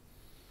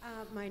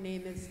my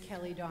name is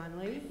Kelly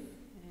Donnelly,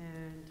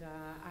 and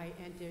I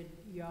entered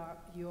York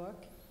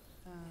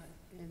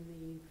in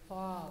the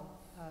fall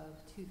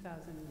of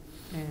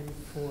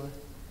 2004.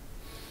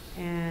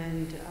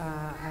 And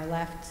I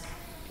left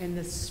in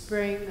the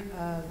spring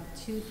of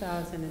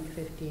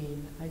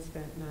 2015. I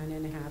spent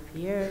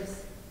 9.5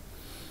 years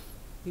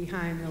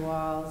behind the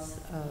walls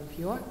of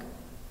York,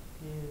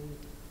 and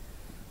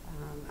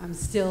I'm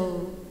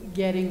still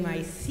getting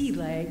my sea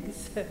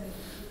legs,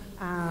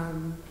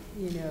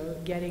 you know,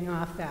 getting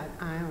off that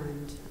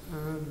island.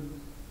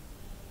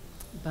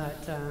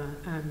 But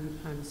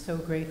I'm so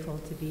grateful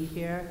to be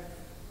here,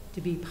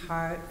 to be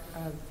part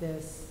of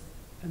this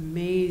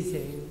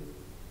amazing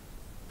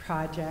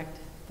project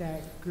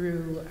that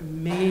grew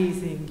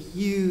amazing,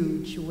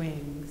 huge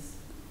wings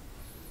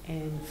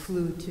and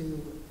flew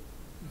to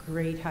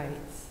great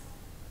heights.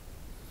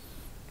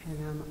 And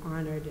I'm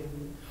honored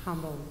and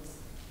humbled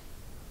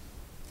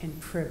and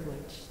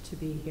privileged to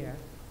be here.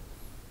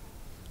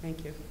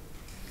 Thank you.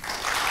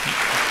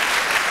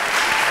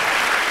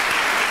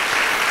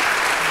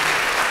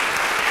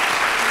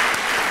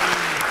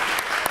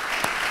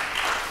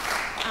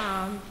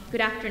 Good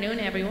afternoon,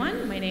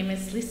 everyone. My name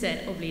is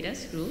Lisette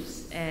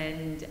Oblitas-Cruz,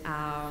 and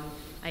I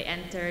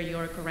entered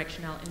York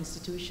Correctional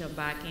Institution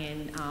back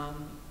in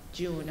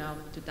June of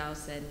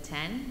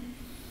 2010,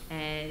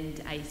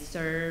 and I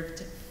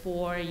served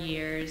 4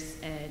 years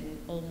and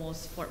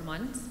almost 4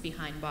 months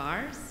behind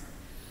bars.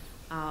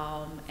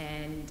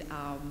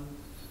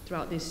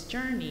 Throughout this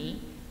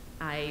journey,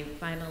 I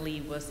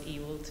finally was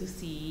able to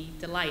see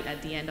the light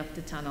at the end of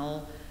the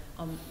tunnel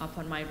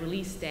upon my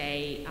release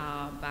day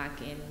back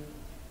in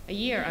a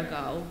year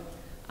ago.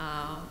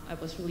 I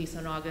was released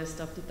in August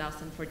of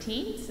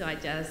 2014, so I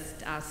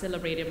just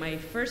celebrated my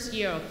first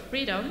year of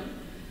freedom,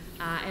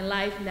 and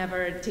life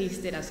never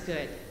tasted as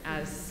good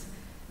as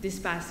this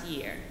past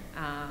year.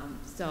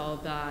 So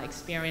the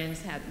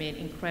experience had been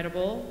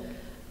incredible,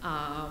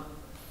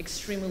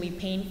 extremely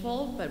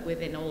painful, but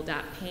within all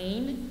that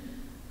pain,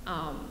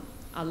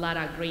 a lot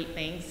of great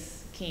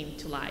things came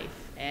to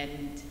life,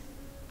 and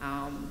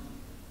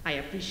I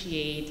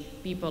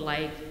appreciate people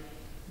like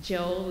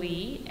Joe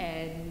Lee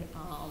and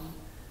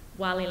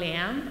Wally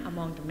Lamb,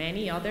 among the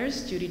many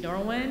others, Judy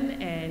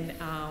Norwin and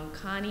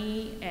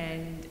Connie,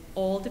 and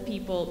all the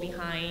people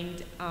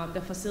behind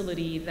the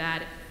facility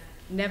that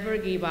never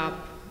gave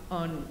up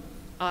on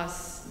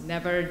us,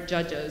 never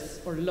judged us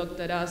or looked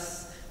at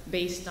us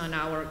based on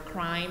our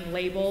crime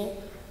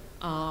label,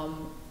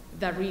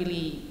 that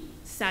really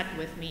sat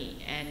with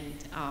me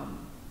and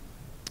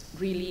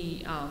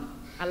really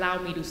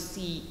allowed me to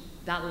see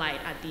that light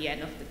at the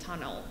end of the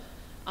tunnel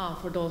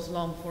for those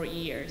long 4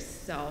 years.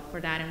 So for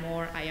that and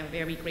more, I am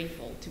very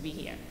grateful to be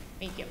here.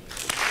 Thank you.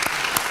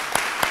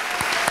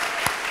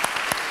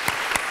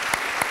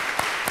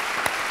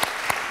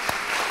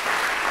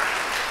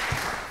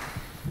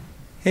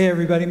 Hey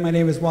everybody, my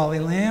name is Wally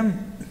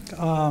Lamb.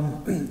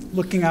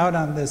 Looking out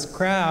on this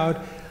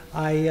crowd,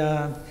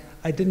 I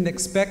didn't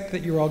expect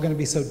that you were all going to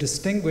be so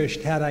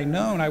distinguished. Had I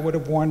known, I would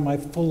have worn my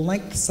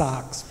full-length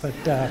socks, but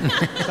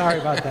sorry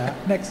about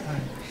that. Next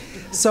time.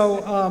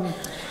 So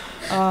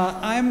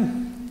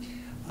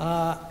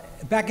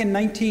back in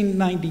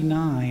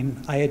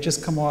 1999, I had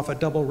just come off a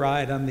double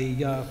ride on the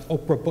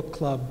Oprah Book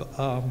Club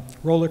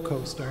roller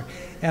coaster,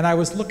 and I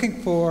was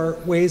looking for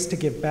ways to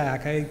give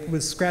back. I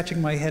was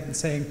scratching my head and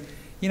saying,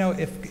 you know,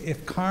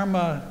 if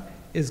karma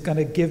is going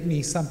to give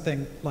me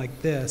something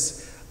like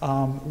this,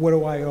 what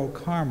do I owe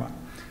karma?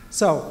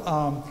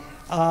 So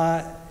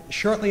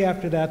Shortly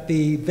after that,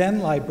 the then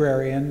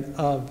librarian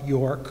of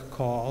York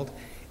called,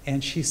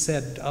 and she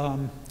said,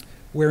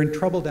 we're in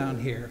trouble down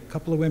here. A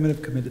couple of women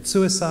have committed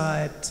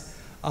suicide.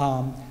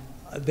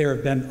 There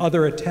have been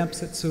other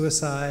attempts at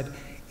suicide,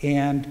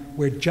 and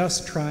we're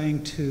just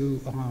trying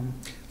to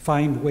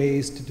find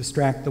ways to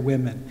distract the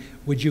women.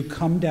 Would you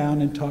come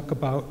down and talk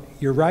about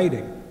your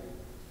writing?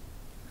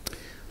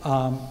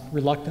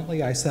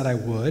 Reluctantly, I said I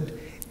would,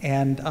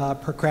 and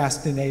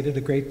procrastinated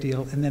a great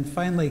deal. And then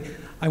finally,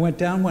 I went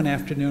down one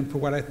afternoon for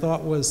what I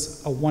thought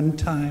was a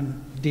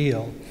one-time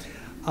deal.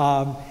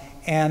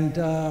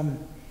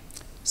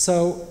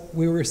 So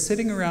we were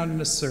sitting around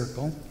in a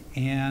circle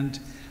and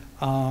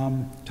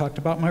talked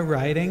about my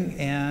writing,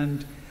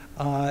 and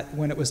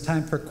when it was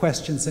time for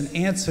questions and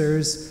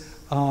answers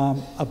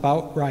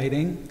about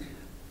writing,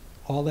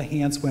 all the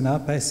hands went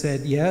up. I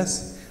said,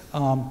 yes.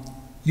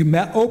 You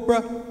met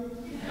Oprah?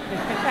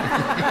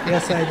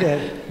 Yes, I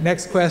did.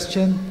 Next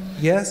question.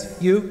 Yes,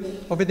 you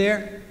over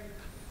there?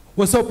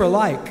 What's Oprah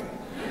like?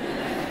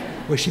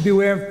 Will she be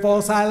wearing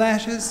false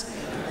eyelashes?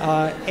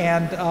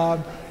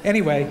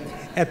 Anyway,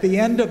 at the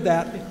end of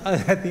that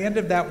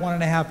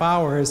 1.5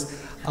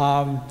 hours,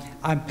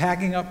 I'm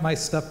packing up my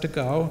stuff to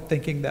go,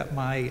 thinking that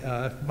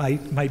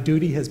my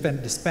duty has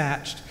been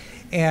dispatched.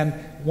 And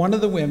one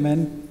of the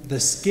women, the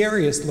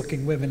scariest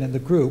looking women in the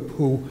group,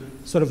 who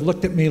sort of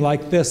looked at me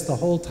like this the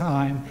whole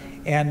time,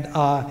 and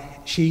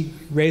she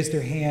raised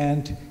her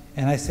hand,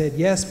 and I said,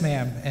 yes,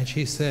 ma'am. And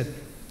she said,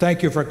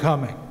 thank you for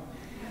coming.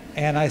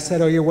 And I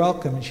said, oh, you're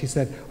welcome. And she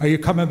said, are you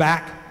coming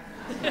back?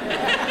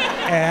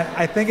 And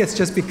I think it's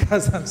just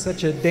because I'm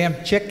such a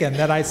damn chicken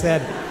that I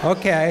said,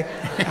 okay.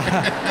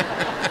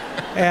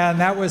 And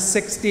that was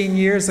 16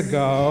 years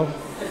ago,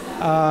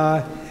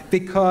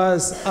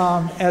 because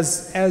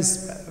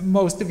as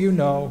most of you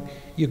know,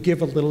 you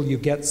give a little, you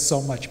get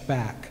so much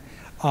back.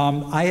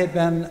 I had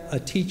been a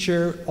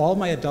teacher all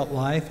my adult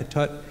life. I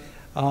taught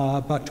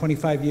about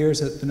 25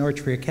 years at the Norwich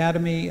Free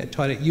Academy. I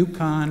taught at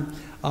UConn,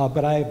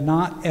 but I have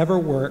not ever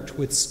worked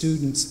with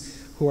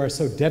students who are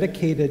so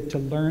dedicated to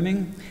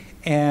learning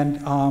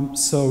and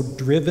so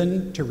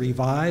driven to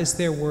revise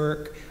their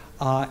work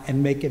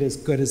and make it as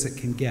good as it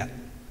can get.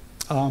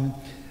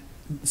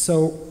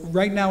 So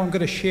right now I'm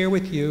going to share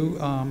with you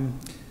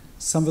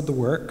some of the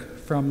work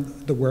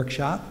from the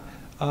workshop,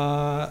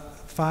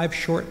 5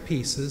 short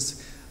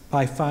pieces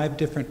by 5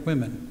 different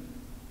women.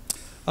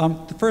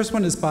 The first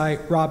one is by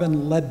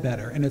Robin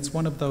Ledbetter, and it's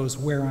one of those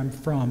Where I'm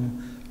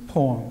From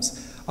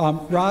poems.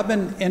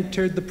 Robin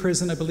entered the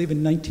prison, I believe,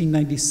 in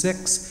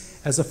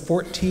 1996 as a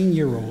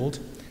 14-year-old.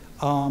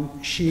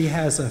 She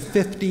has a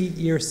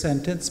 50-year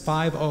sentence,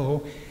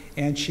 5-0,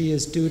 and she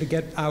is due to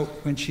get out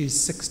when she's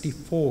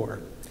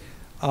 64.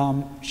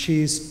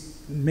 She's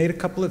made a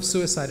couple of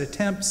suicide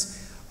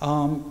attempts.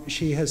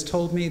 She has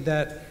told me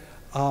that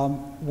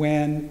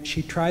when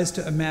she tries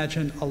to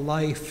imagine a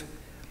life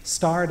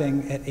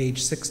starting at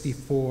age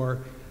 64,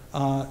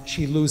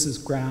 she loses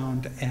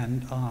ground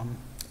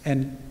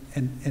and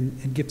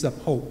gives up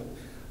hope.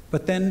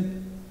 But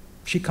then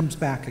she comes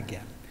back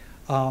again.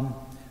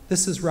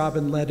 This is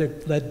Robin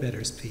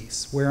Ledbetter's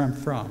piece, Where I'm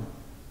From.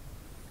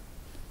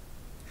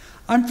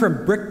 I'm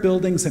from brick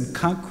buildings and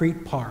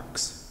concrete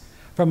parks,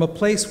 from a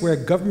place where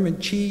government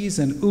cheese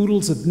and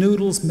oodles of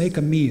noodles make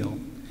a meal,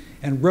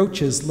 and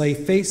roaches lay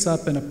face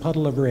up in a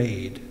puddle of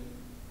raid.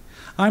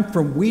 I'm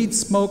from weed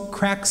smoke,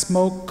 crack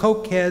smoke,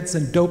 coke heads,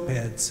 and dope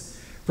heads,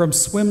 from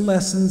swim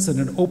lessons and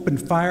an open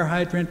fire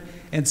hydrant,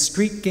 and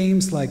street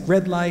games like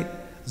Red Light,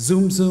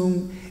 Zoom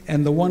Zoom,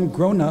 and the one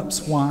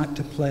grown-ups want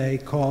to play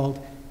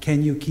called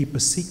Can You Keep a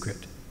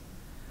Secret?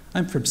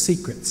 I'm from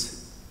secrets.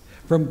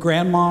 From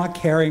grandma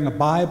carrying a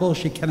Bible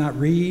she cannot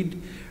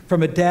read,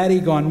 from a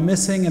daddy gone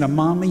missing and a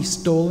mommy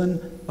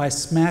stolen by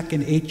smack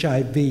and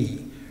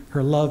HIV,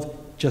 her love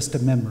just a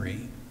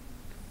memory.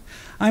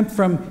 I'm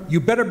from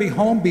you better be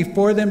home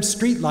before them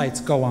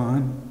streetlights go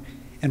on,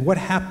 and what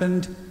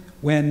happened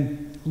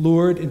when,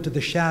 lured into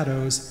the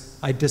shadows,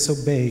 I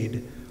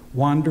disobeyed,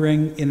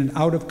 wandering in and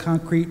out of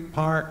concrete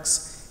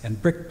parks and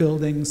brick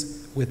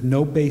buildings with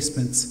no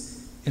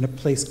basements in a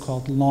place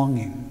called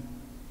Longing.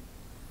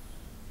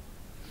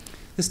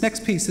 This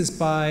next piece is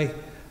by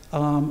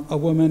a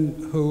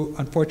woman who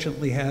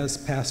unfortunately has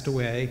passed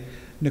away.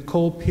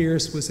 Nicole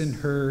Pierce was in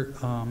her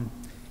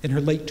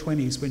late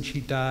 20s when she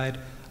died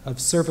of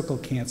cervical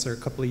cancer a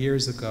couple of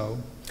years ago.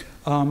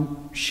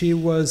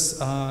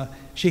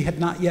 She had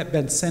not yet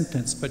been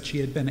sentenced, but she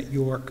had been at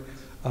York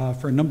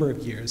for a number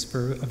of years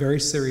for a very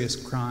serious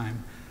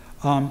crime.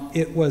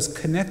 It was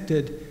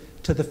connected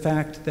to the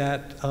fact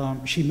that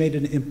she made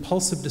an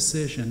impulsive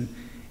decision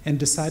and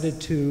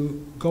decided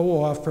to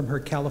go off from her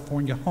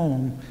California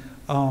home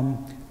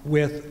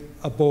with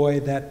a boy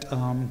that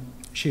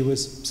she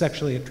was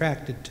sexually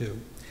attracted to.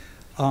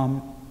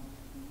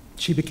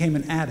 She became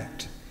an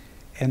addict,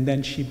 and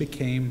then she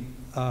became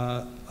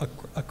a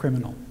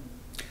criminal.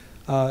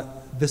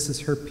 This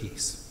is her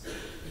piece.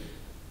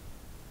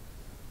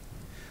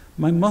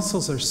 My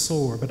muscles are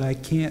sore, but I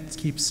can't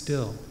keep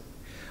still.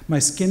 My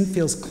skin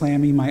feels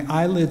clammy, my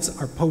eyelids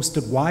are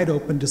posted wide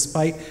open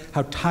despite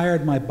how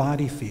tired my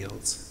body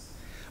feels.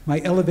 My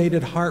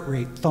elevated heart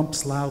rate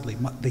thumps loudly,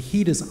 the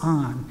heat is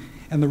on,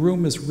 and the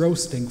room is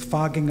roasting,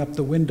 fogging up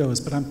the windows,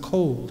 but I'm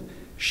cold,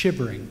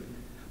 shivering.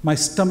 My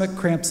stomach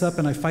cramps up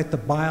and I fight the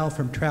bile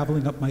from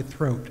traveling up my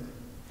throat.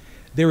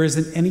 There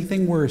isn't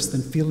anything worse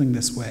than feeling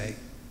this way.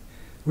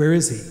 Where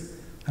is he?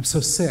 I'm so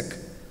sick.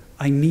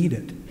 I need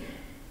it.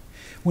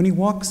 When he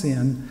walks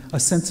in, a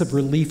sense of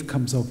relief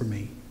comes over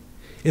me.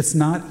 It's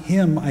not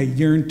him I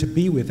yearn to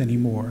be with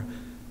anymore,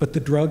 but the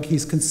drug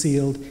he's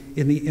concealed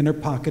in the inner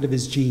pocket of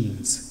his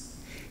jeans.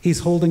 He's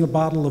holding a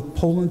bottle of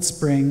Poland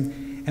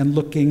Spring and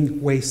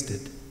looking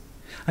wasted.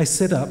 I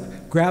sit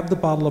up, grab the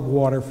bottle of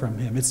water from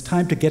him. It's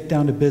time to get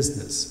down to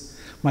business.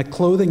 My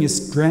clothing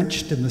is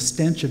drenched in the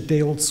stench of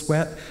day-old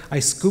sweat. I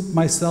scoop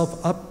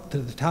myself up to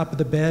the top of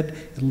the bed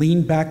and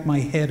lean back my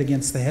head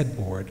against the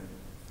headboard.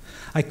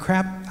 I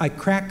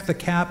crack the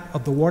cap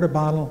of the water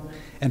bottle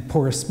and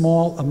pour a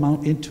small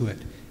amount into it.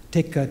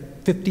 Take a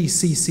 50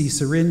 cc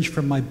syringe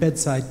from my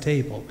bedside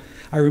table.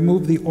 I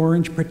remove the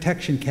orange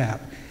protection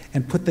cap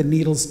and put the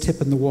needle's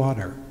tip in the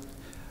water.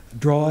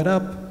 Draw it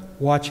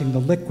up, watching the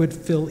liquid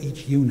fill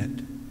each unit.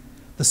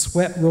 The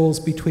sweat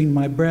rolls between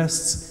my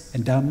breasts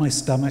and down my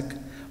stomach.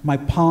 My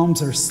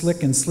palms are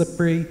slick and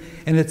slippery,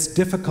 and it's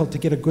difficult to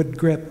get a good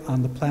grip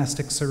on the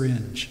plastic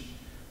syringe.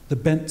 The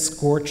bent,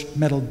 scorched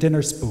metal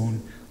dinner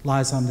spoon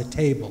lies on the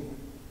table.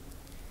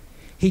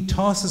 He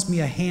tosses me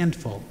a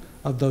handful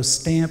of those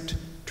stamped,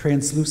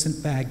 translucent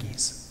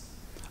baggies.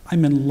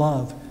 I'm in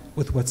love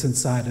with what's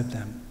inside of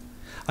them.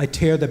 I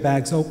tear the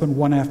bags open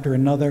one after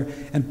another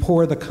and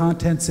pour the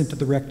contents into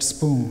the wrecked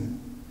spoon.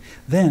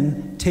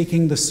 Then,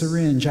 taking the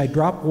syringe, I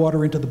drop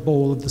water into the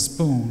bowl of the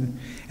spoon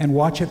and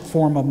watch it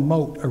form a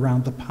moat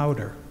around the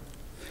powder.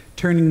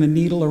 Turning the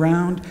needle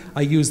around,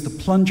 I use the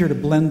plunger to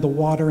blend the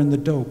water and the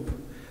dope.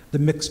 The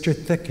mixture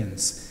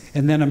thickens,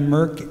 and then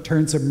it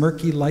turns a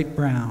murky light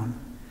brown.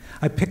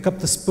 I pick up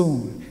the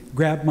spoon,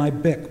 grab my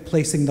bic,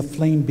 placing the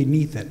flame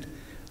beneath it.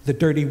 The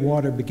dirty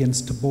water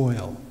begins to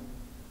boil.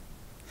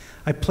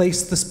 I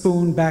place the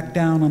spoon back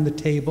down on the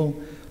table,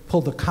 pull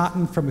the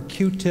cotton from a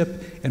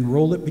Q-tip and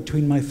roll it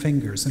between my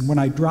fingers. And when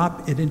I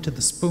drop it into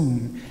the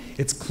spoon,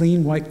 its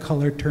clean white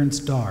color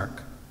turns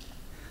dark.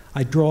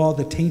 I draw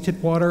the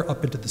tainted water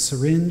up into the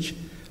syringe,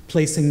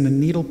 placing the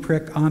needle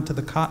prick onto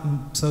the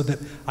cotton so that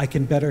I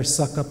can better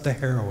suck up the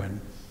heroin.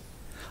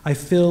 I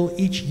fill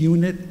each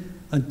unit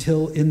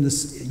in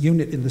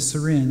the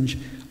syringe,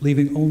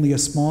 leaving only a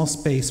small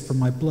space for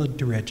my blood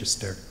to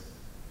register.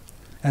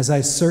 As I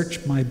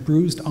search my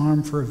bruised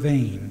arm for a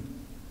vein,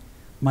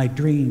 my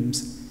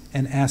dreams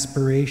and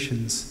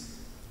aspirations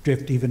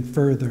drift even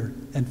further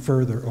and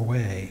further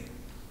away.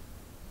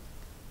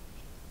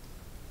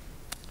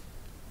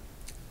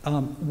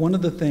 One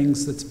of the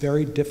things that's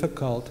very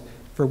difficult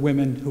for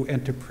women who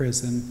enter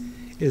prison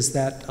is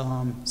that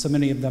so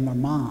many of them are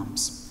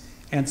moms.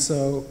 And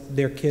so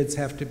their kids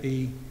have to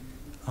be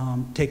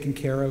taken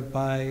care of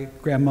by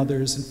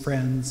grandmothers and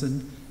friends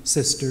and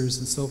sisters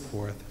and so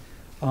forth.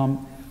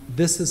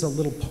 This is a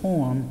little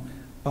poem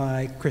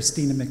by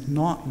Christina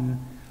McNaughton,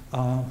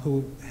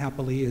 who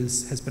happily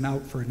has been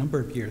out for a number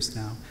of years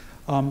now.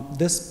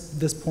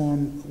 This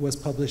poem was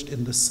published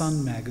in The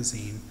Sun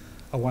magazine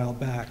a while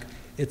back.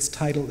 Its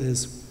title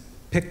is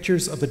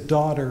Pictures of a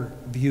Daughter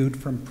Viewed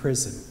from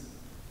Prison.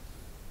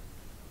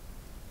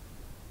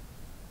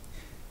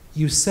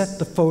 You set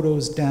the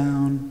photos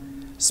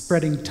down,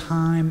 spreading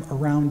time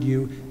around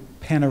you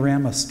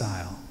panorama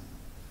style.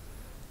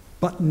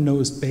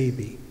 Button-nosed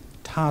baby,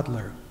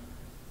 toddler,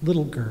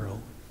 little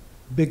girl,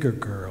 bigger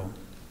girl.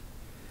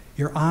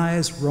 Your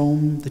eyes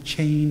roam the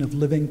chain of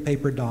living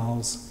paper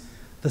dolls,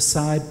 the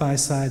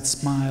side-by-side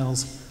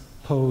smiles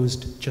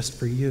posed just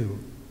for you.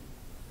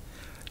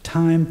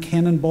 Time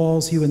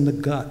cannonballs you in the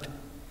gut,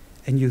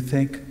 and you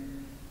think,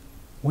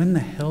 when the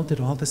hell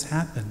did all this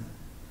happen?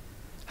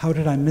 How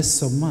did I miss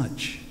so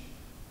much?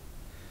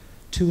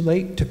 Too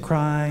late to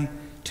cry,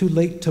 too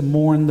late to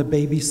mourn the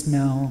baby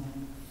smell,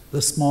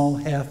 the small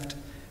heft,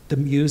 the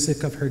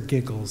music of her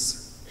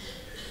giggles.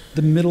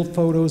 The middle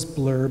photos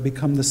blur,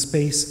 become the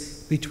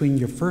space between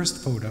your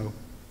first photo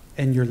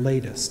and your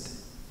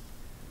latest.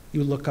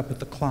 You look up at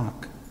the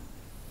clock.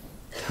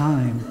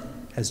 Time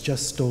has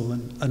just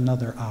stolen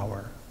another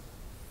hour.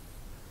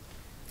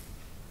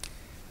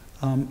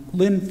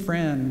 Lynn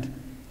Friend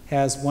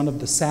has one of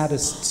the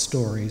saddest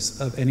stories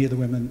of any of the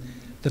women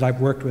that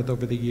I've worked with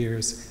over the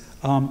years.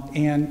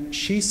 And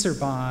she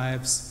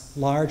survives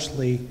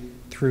largely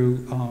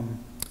through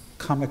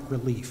comic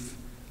relief.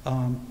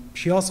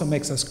 She also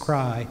makes us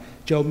cry.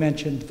 Joe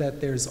mentioned that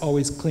there's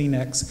always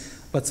Kleenex,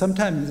 but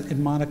sometimes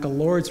in Monica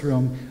Lord's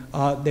room,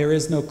 there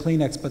is no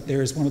Kleenex, but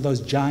there is one of those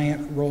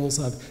giant rolls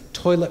of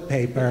toilet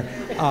paper.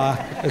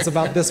 It's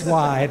about this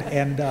wide,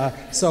 and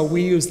so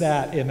we use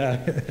that in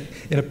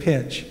a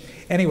pinch.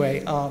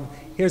 Anyway,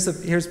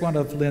 here's one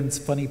of Lynn's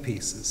funny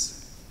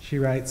pieces. She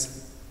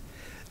writes,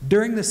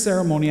 "During the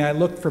ceremony, I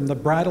looked from the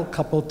bridal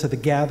couple to the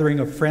gathering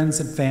of friends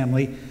and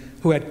family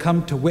who had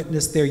come to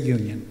witness their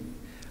union.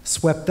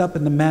 Swept up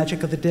in the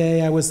magic of the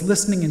day, I was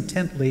listening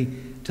intently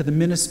to the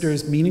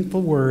minister's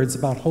meaningful words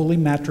about holy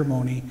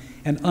matrimony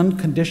and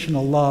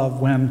unconditional love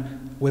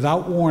when,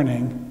 without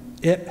warning,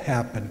 it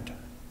happened.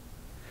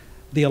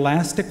 The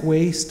elastic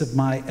waist of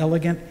my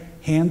elegant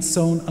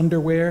hand-sewn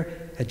underwear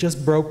had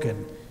just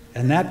broken,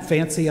 and that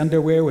fancy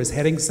underwear was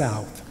heading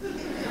south.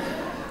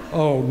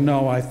 Oh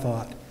no, I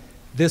thought,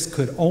 this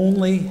could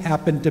only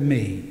happen to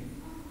me.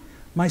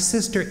 My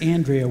sister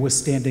Andrea was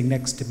standing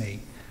next to me.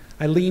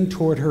 I leaned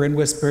toward her and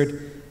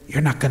whispered,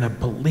 "You're not gonna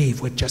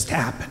believe what just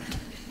happened."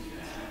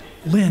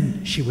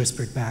 "Lynn," she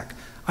whispered back,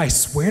 "I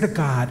swear to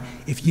God,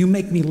 if you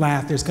make me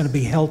laugh, there's gonna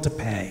be hell to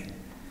pay."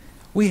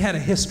 We had a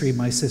history,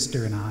 my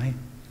sister and I.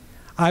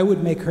 I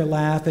would make her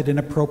laugh at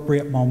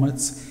inappropriate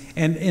moments,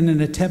 and in an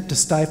attempt to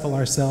stifle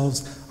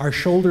ourselves, our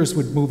shoulders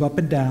would move up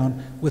and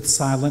down with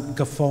silent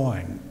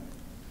guffawing.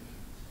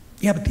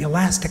 "Yeah, but the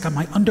elastic on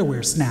my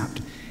underwear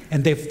snapped,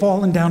 and they've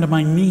fallen down to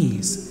my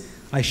knees."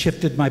 I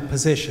shifted my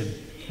position.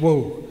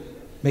 "Whoa,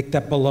 make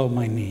that below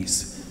my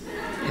knees."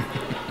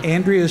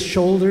 Andrea's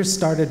shoulders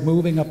started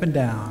moving up and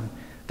down.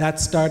 That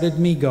started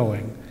me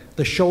going.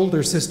 The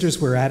shoulder sisters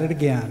were at it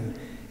again.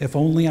 If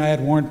only I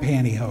had worn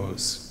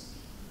pantyhose.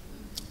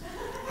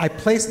 I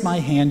placed my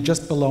hand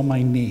just below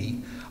my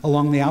knee,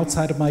 along the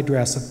outside of my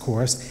dress, of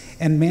course,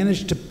 and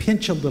managed to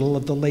pinch a little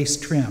of the lace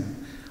trim.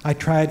 I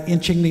tried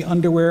inching the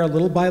underwear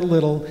little by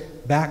little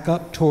back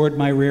up toward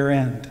my rear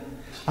end.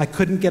 I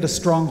couldn't get a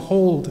strong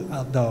hold,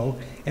 though,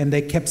 and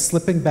they kept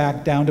slipping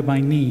back down to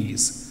my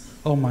knees.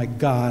 Oh my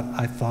God,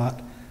 I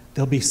thought,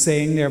 they'll be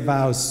saying their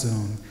vows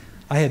soon.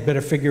 I had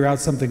better figure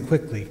out something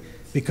quickly,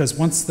 because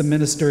once the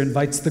minister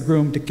invites the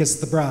groom to kiss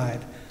the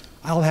bride,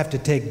 I'll have to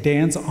take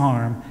Dan's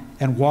arm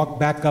and walk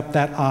back up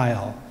that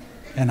aisle.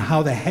 And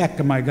how the heck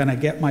am I gonna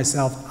get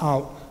myself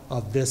out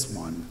of this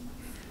one?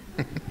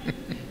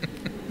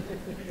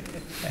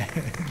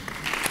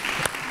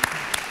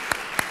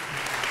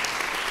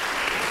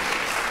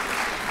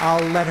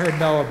 I'll let her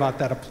know about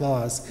that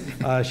applause.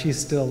 She's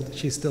still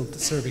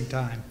serving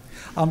time.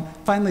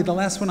 Finally, the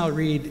last one I'll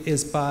read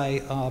is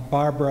by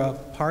Barbara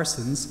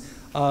Parsons.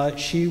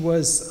 She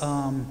was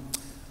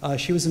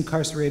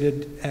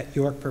incarcerated at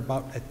York for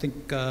about, I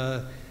think,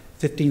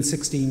 15,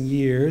 16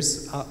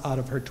 years out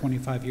of her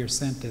 25-year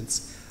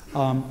sentence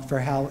for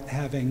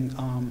having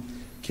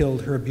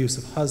killed her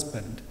abusive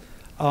husband.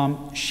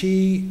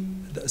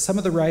 Some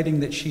of the writing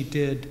that she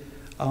did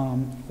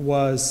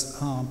was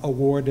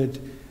awarded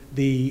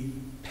the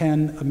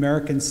Penn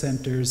American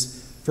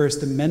Center's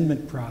First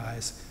Amendment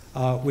Prize,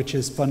 which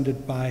is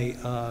funded by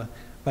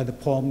the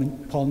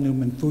Paul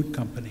Newman Food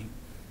Company.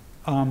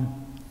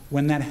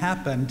 When that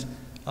happened,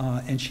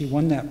 and she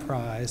won that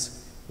prize,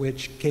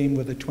 which came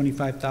with a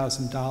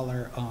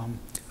 $25,000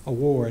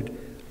 award,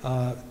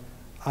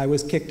 I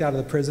was kicked out of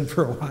the prison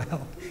for a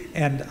while,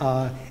 and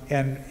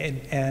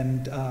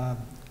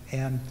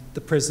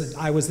the prison,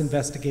 I was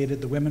investigated,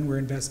 the women were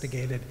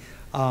investigated,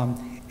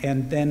 and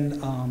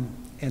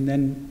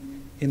then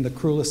in the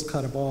cruelest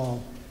cut of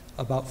all,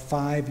 about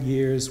 5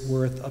 years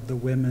worth of the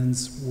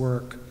women's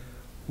work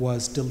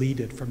was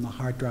deleted from the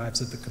hard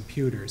drives of the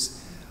computers.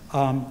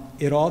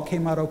 It all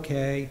came out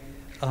okay.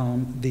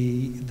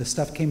 The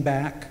stuff came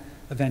back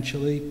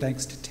eventually,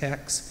 thanks to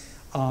techs.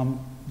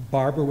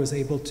 Barbara was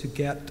able to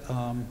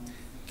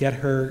get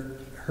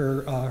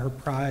her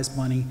prize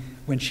money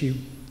when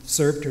she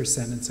served her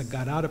sentence and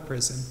got out of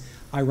prison.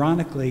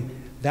 Ironically,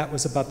 that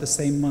was about the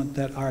same month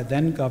that our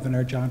then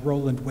governor, John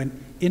Rowland, went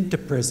into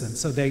prison,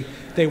 so they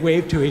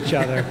waved to each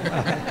other.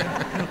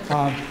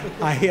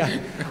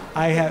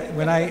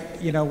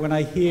 When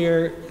I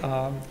hear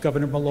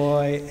Governor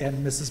Malloy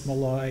and Mrs.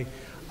 Malloy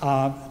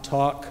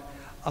talk,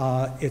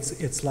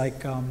 it's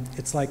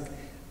like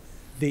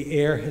the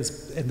air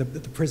has, and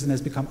the prison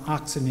has become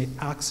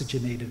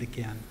oxygenated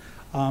again.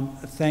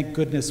 Thank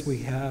goodness we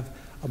have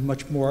a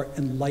much more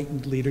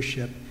enlightened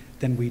leadership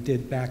than we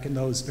did back in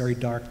those very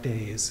dark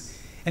days.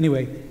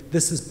 Anyway,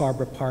 this is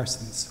Barbara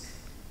Parsons.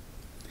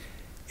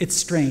 It's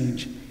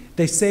strange.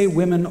 They say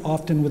women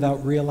often,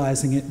 without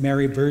realizing it,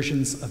 marry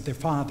versions of their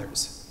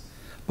fathers.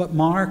 But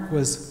Mark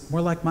was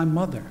more like my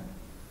mother,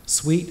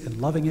 sweet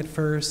and loving at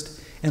first,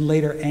 and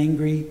later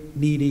angry,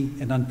 needy,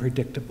 and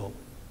unpredictable.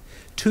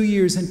 2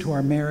 years into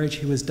our marriage,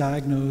 he was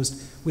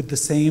diagnosed with the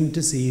same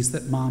disease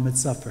that Mom had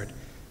suffered,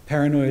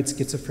 paranoid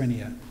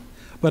schizophrenia.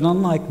 But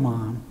unlike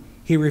Mom,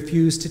 he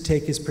refused to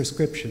take his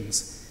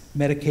prescriptions,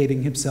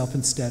 medicating himself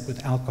instead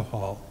with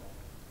alcohol.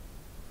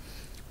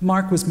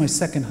 Mark was my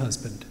second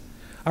husband.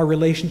 Our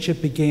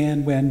relationship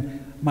began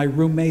when my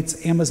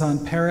roommate's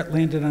Amazon parrot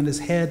landed on his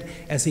head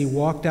as he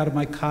walked out of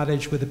my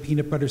cottage with a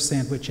peanut butter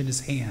sandwich in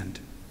his hand.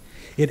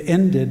 It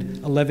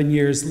ended 11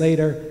 years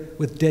later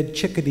with dead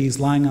chickadees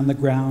lying on the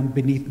ground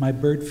beneath my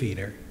bird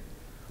feeder.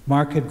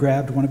 Mark had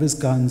grabbed one of his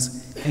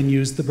guns and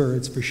used the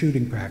birds for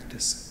shooting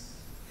practice.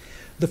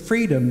 The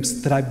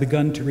freedoms that I've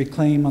begun to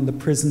reclaim on the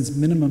prison's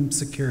minimum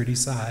security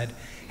side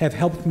have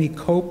helped me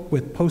cope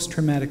with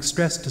post-traumatic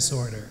stress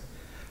disorder.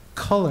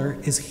 Color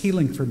is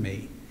healing for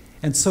me,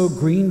 and so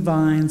green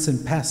vines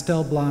and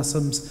pastel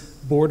blossoms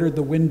bordered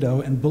the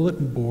window and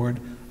bulletin board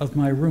of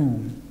my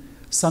room.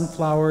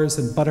 Sunflowers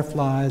and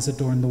butterflies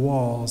adorned the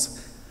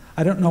walls.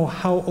 I don't know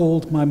how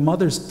old my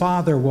mother's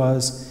father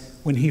was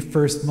when he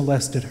first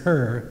molested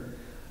her,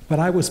 but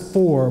I was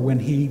 4 when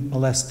he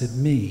molested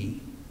me.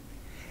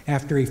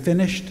 After he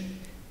finished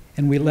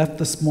and we left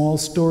the small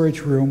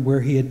storage room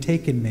where he had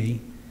taken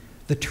me,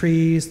 the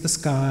trees, the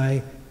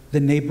sky, the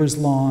neighbors'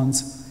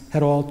 lawns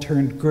had all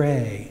turned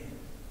gray.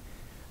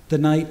 The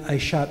night I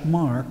shot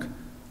Mark,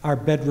 our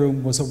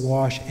bedroom was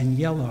awash in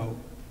yellow.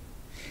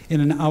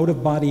 In an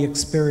out-of-body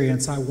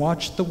experience, I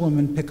watched the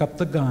woman pick up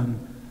the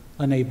gun,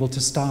 unable to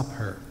stop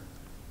her.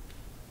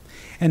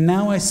 And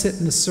now I sit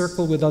in a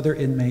circle with other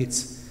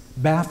inmates,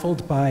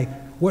 baffled by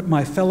what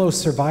my fellow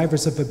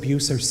survivors of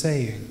abuse are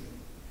saying.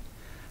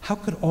 How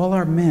could all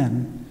our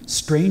men,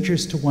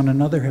 strangers to one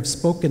another, have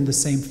spoken the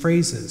same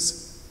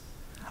phrases?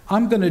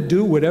 I'm going to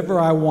do whatever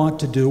I want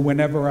to do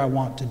whenever I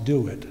want to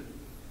do it.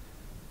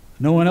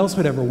 No one else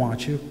would ever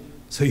want you,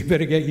 so you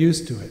better get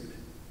used to it.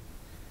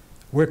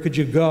 Where could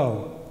you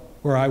go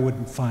where I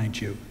wouldn't find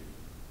you?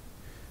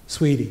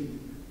 Sweetie,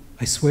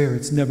 I swear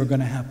it's never going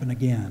to happen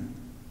again.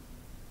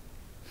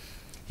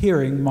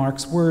 Hearing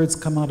Mark's words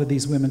come out of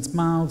these women's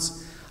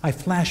mouths, I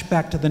flash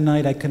back to the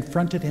night I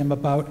confronted him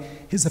about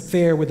his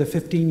affair with a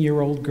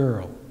 15-year-old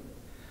girl.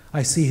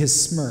 I see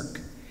his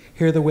smirk,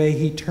 hear the way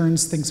he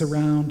turns things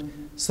around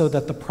so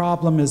that the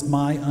problem is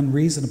my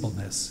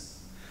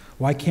unreasonableness.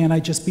 Why can't I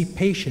just be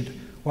patient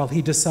while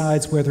he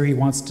decides whether he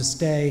wants to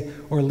stay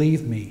or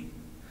leave me?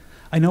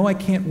 I know I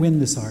can't win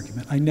this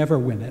argument. I never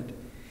win it.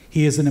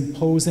 He is an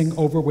imposing,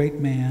 overweight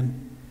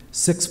man,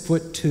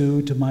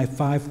 6'2" to my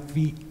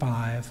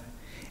 5'5",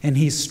 and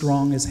he's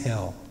strong as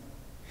hell.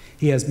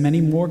 He has many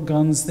more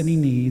guns than he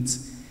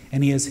needs,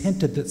 and he has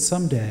hinted that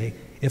someday,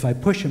 if I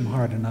push him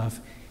hard enough,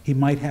 he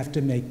might have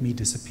to make me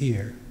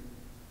disappear.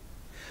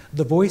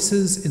 The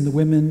voices of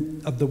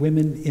the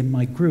women in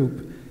my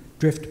group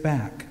drift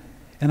back,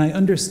 and I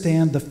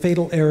understand the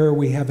fatal error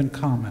we have in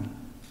common.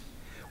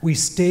 We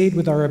stayed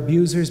with our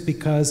abusers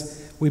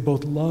because we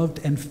both loved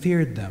and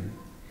feared them,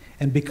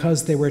 and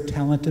because they were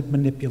talented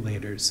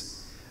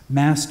manipulators,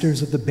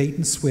 masters of the bait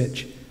and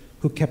switch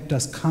who kept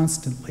us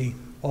constantly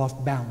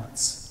off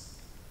balance.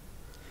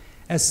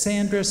 As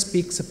Sandra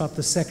speaks about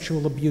the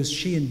sexual abuse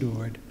she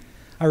endured,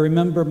 I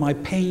remember my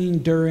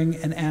pain during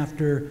and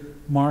after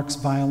Mark's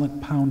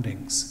violent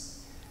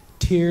poundings.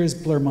 Tears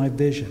blur my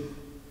vision.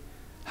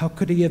 How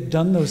could he have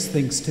done those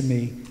things to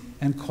me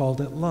and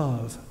called it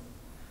love?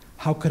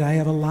 How could I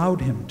have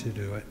allowed him to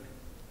do it?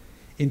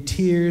 In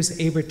tears,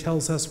 Ava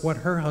tells us what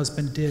her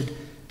husband did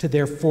to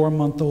their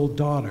 4-month-old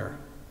daughter.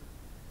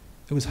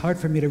 It was hard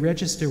for me to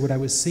register what I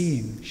was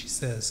seeing, she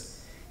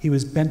says. He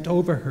was bent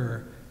over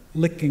her,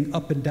 licking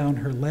up and down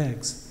her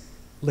legs,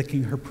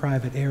 licking her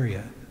private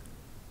area.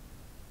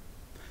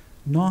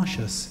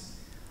 Nauseous,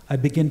 I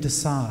begin to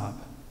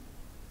sob.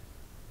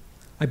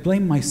 I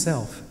blame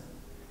myself,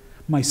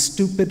 my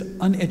stupid,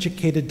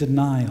 uneducated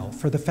denial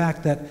for the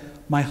fact that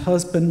my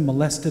husband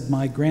molested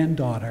my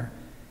granddaughter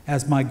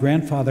as my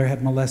grandfather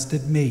had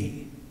molested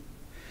me.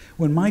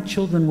 When my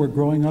children were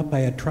growing up,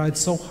 I had tried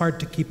so hard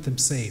to keep them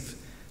safe,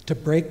 to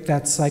break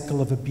that cycle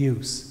of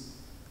abuse.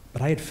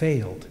 But I had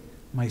failed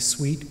my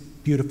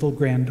sweet, beautiful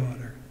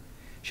granddaughter.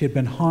 She had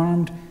been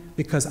harmed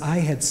because I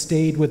had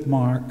stayed with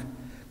Mark,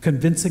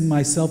 convincing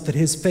myself that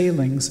his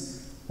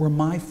failings were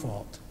my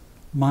fault,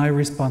 my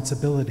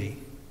responsibility.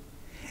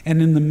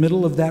 And in the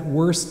middle of that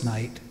worst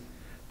night,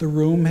 the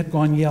room had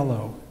gone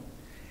yellow,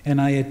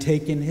 and I had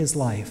taken his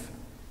life,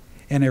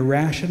 an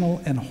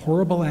irrational and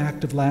horrible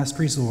act of last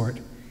resort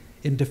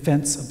in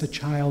defense of the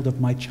child of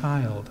my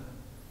child.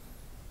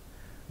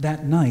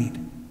 That night,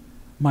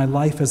 my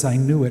life as I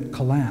knew it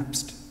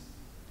collapsed.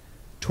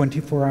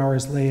 24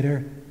 hours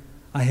later,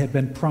 I had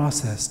been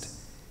processed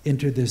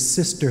into this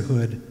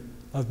sisterhood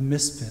of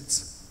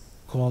misfits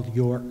called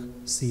York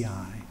CI.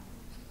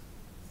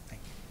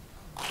 Thank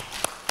you.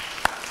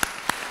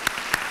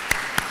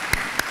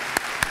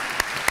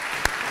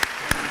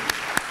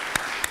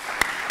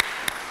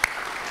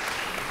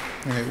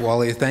 All right,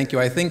 Wally, thank you.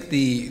 I think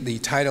the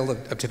title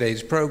of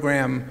today's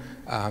program,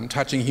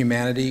 Touching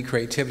Humanity,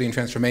 Creativity, and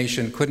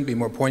Transformation, couldn't be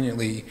more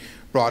poignantly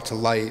brought to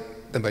light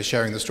than by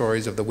sharing the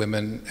stories of the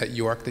women at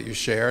York that you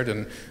shared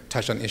and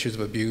touched on issues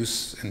of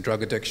abuse and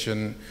drug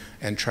addiction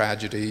and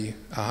tragedy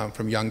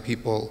from young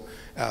people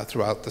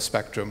throughout the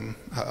spectrum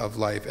of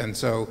life. And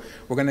so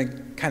we're going to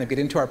kind of get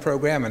into our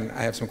program, and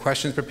I have some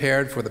questions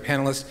prepared for the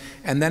panelists,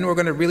 and then we're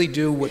going to really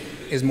do what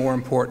is more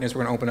important is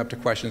we're going to open up to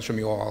questions from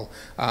you all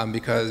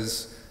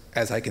because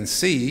as I can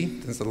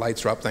see, since the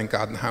lights are up, thank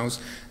God, in the house,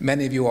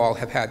 many of you all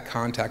have had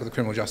contact with the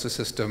criminal justice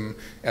system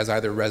as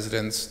either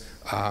residents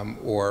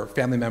or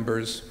family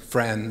members,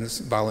 friends,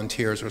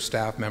 volunteers, or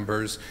staff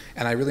members.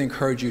 And I really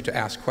encourage you to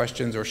ask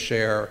questions or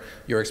share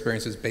your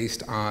experiences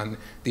based on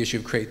the issue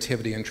of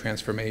creativity and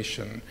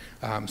transformation.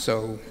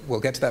 So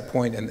we'll get to that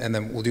point, and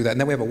then we'll do that. And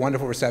then we have a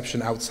wonderful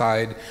reception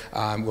outside.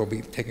 We'll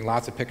be taking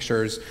lots of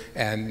pictures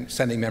and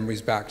sending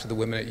memories back to the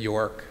women at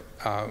York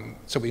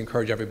So we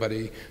encourage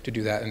everybody to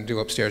do that and do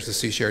upstairs to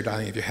see shared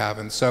dining if you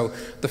haven't. So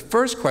the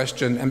first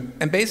question,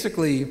 and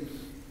basically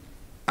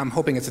I'm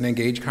hoping it's an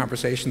engaged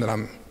conversation that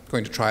I'm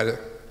going to try to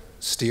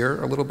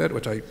steer a little bit,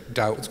 which I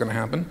doubt is going to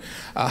happen,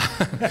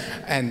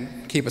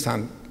 and keep us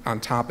on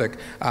topic.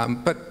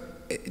 But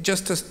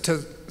just to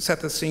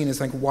set the scene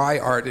is like, why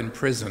art in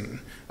prison?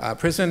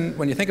 Prison,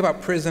 when you think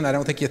about prison, I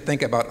don't think you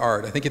think about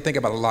art. I think you think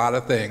about a lot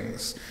of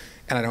things,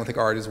 and I don't think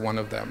art is one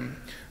of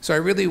them. So I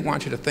really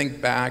want you to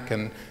think back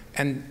and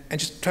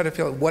just try to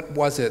feel what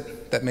was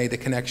it that made the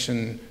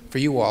connection for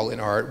you all in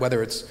art,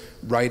 whether it's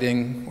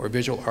writing or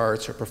visual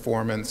arts or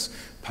performance,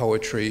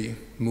 poetry,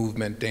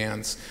 movement,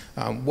 dance.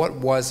 What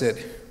was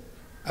it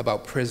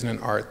about prison and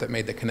art that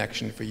made the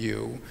connection for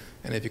you?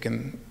 And if you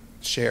can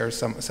share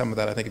some of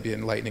that, I think it'd be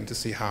enlightening to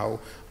see how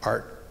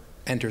art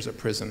enters a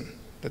prison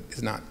that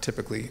is not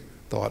typically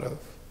thought of.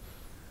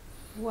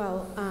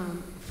 Well,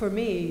 for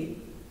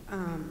me,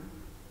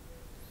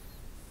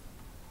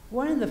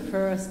 one of the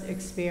first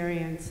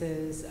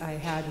experiences I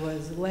had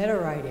was letter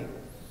writing,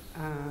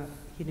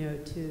 you know,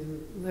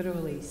 to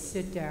literally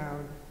sit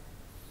down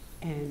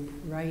and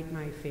write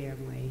my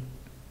family.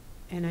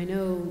 And I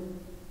know,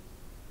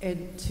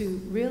 and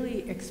to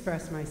really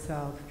express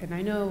myself. And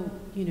I know,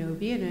 you know,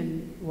 being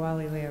in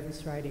Wally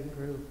Lamb's writing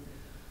group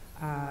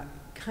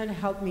kind of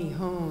helped me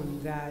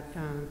hone that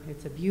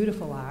it's a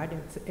beautiful art,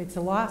 it's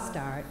a lost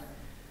art,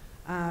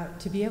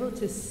 to be able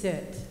to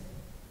sit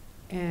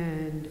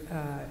and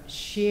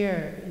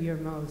share your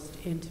most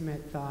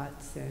intimate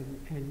thoughts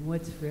and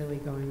what's really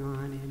going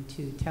on, and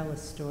to tell a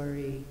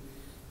story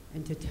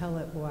and to tell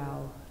it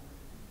well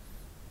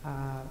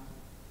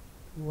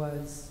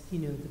was, you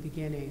know, the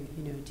beginning,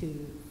 you know,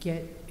 to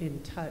get in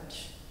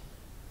touch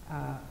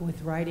with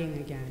writing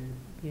again,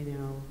 you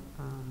know.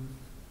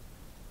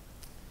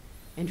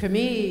 And for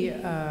me,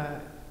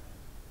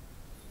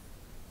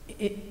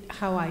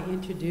 how I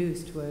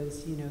introduced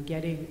was, you know,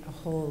 getting a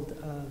hold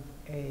of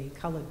a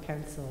colored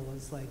pencil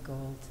was like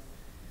gold,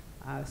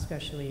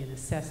 especially in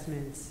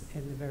assessments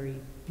in the very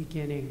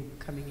beginning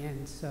coming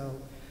in. So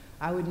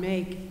I would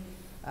make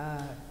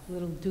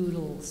little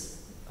doodles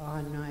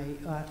on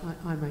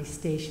my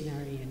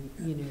stationery, and,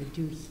 you know,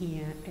 do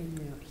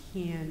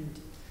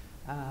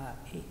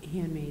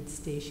handmade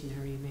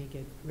stationery, make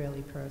it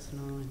really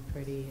personal and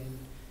pretty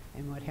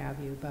and what have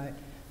you. But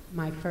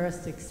my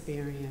first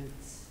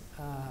experience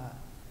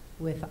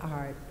with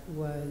art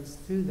was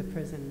through the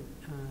prison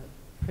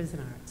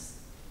arts.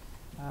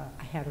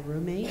 I had a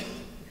roommate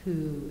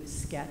who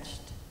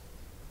sketched,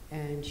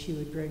 and she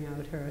would bring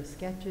out her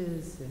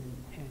sketches and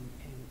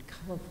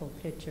colorful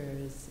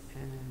pictures,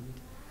 and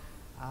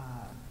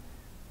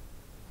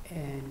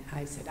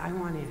I said, I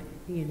want in,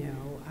 you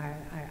know,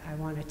 I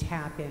want to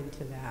tap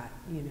into that,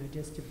 you know,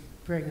 just to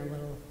bring a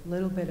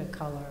little bit of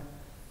color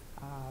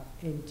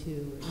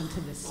into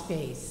the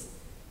space.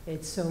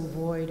 It's so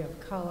void of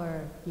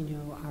color, you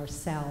know, our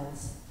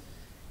cells.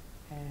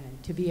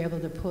 And to be able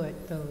to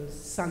put those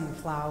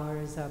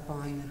sunflowers up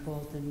on the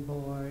bulletin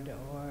board,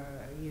 or,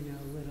 you know,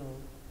 little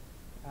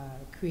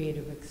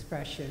creative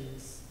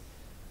expressions,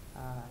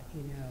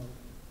 you know,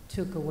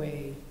 took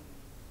away,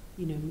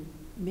 you know,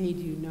 made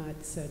you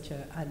not such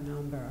a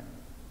number,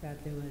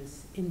 that there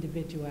was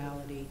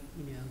individuality,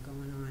 you know,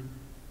 going on.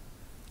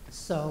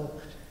 So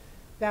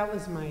that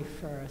was my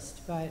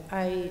first, but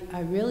I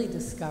really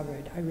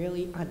discovered, I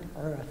really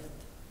unearthed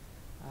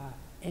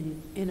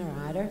an inner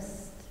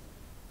artist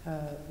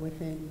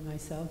within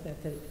myself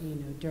at the, you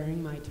know,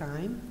 during my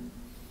time,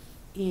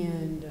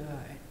 and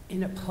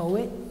in a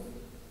poet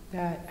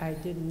that I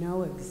didn't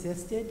know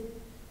existed,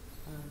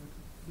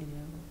 you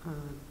know,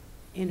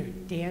 inner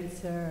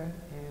dancer,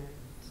 and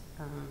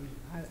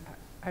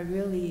I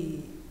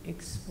really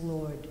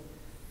explored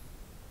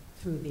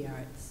through the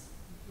arts.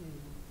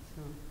 And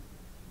so,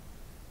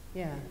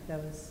 yeah,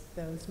 that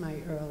was my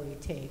early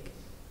take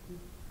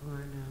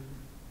on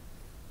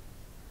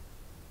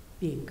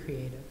being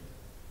creative.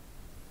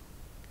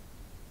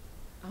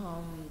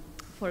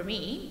 For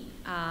me,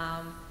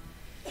 I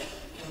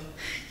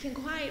can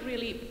quite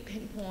really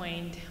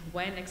pinpoint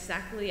when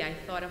exactly I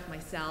thought of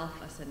myself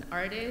as an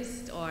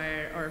artist,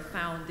 or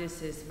found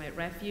this is my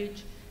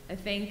refuge. I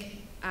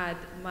think at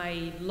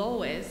my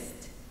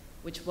lowest,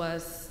 which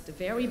was the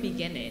very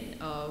beginning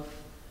of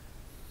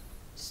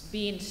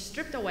being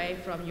stripped away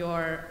from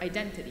your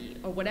identity,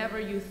 or whatever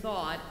you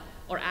thought,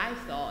 or I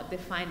thought,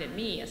 defined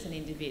me as an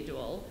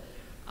individual.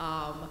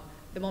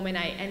 The moment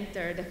I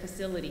entered the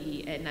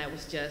facility and I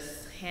was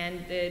just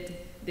handed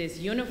this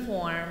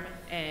uniform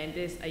and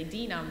this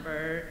ID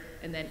number,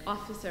 and then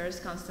officers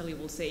constantly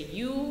will say,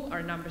 you,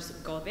 our numbers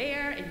go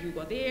there, and you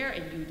go there,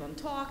 and you don't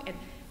talk,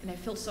 and I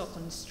feel so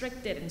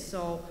constricted and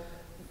so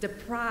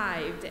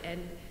deprived,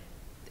 and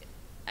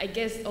I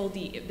guess all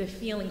the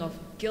feeling of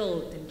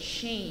guilt and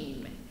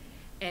shame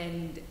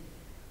and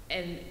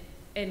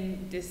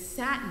this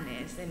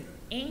sadness and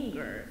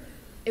anger.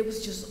 It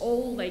was just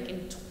all like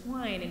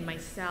entwined in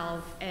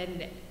myself,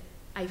 and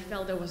I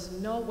felt there was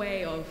no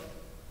way of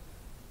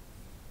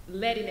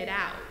letting it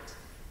out.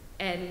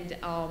 And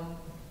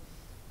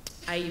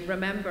I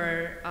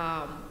remember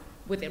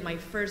within my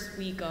first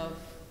week of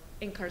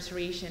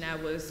incarceration, I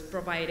was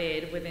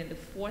provided within the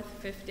 4th,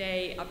 5th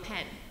day a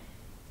pen.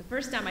 The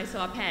first time I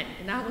saw a pen,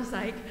 and I was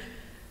like,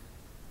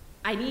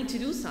 I need to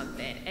do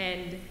something.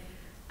 And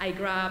I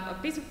grabbed a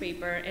piece of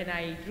paper and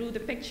I drew the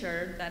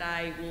picture that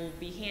I will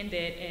be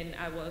handed and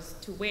I was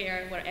to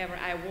wear wherever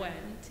I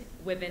went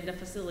within the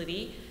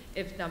facility.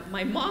 If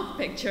my mock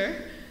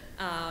picture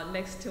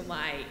next to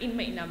my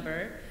inmate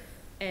number,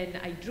 and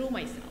I drew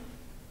myself.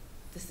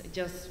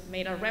 Just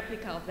made a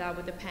replica of that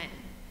with a pen.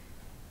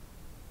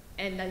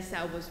 And as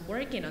I was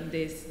working on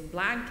this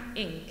blank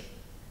ink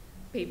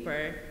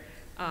paper,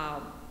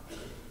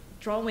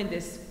 drawing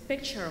this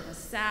picture of a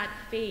sad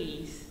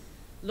face,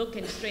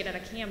 looking straight at a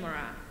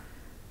camera,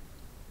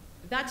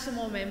 that's the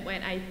moment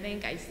when I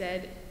think I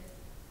said,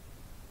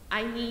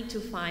 I need to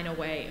find a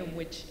way in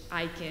which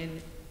I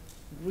can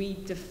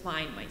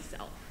redefine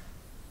myself.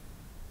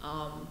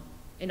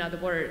 In other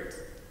words,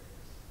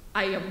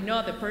 I am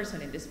not the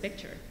person in this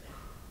picture.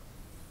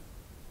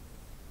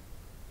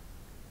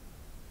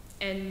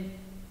 And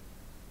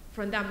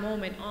from that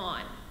moment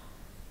on,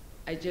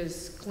 I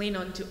just cling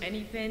on to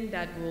anything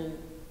that will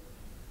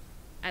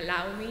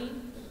allow me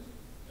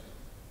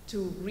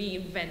to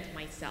reinvent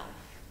myself,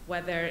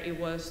 whether it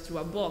was through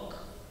a book,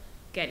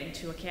 getting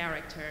to a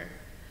character,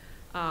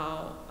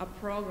 a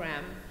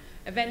program.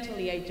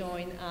 Eventually, I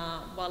joined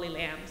Wally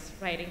Lamb's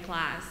writing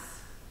class,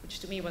 which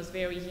to me was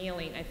very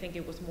healing. I think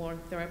it was more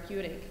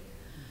therapeutic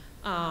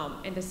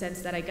in the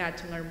sense that I got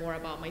to learn more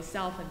about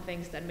myself and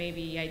things that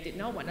maybe I did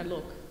not want to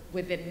look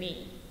within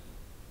me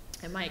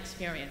and my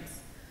experience.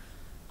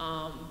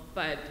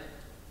 But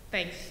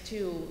thanks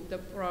to the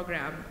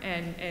program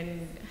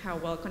and how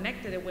well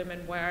connected the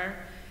women were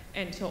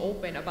and so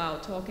open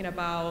about talking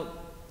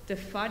about the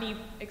funny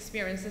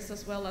experiences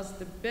as well as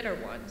the bitter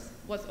ones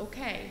was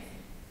okay.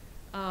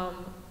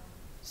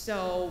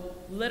 So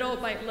little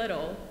by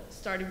little,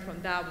 starting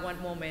from that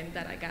one moment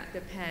that I got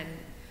the pen,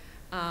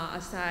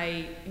 as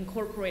I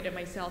incorporated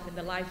myself in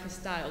the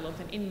lifestyle of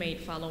an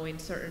inmate following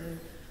certain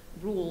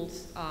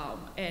rules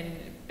and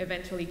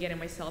eventually getting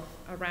myself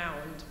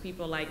around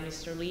people like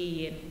Mr.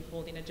 Lee and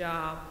holding a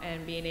job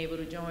and being able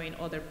to join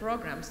other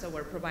programs that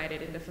were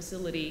provided in the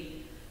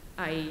facility,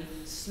 I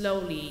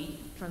slowly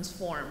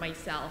transformed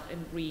myself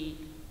and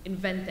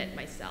reinvented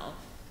myself,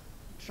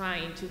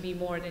 trying to be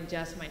more than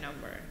just my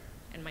number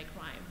and my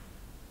crime.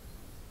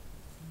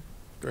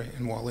 Great.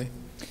 And Wally?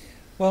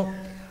 Well,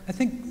 I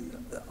think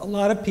a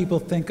lot of people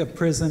think of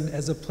prison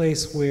as a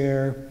place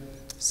where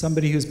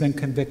somebody who's been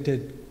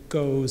convicted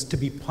goes to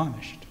be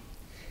punished.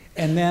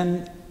 And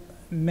then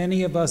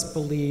many of us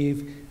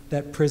believe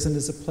that prison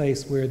is a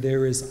place where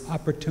there is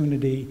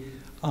opportunity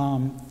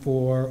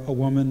for a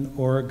woman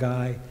or a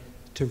guy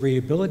to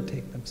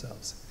rehabilitate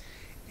themselves.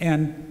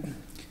 And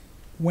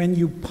when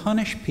you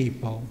punish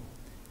people,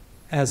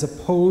 as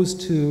opposed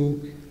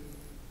to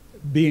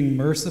being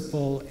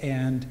merciful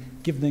and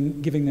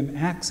giving them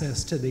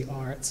access to the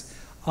arts,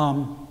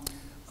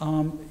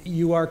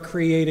 you are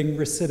creating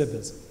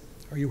recidivism,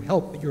 or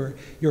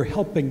you're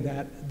helping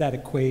that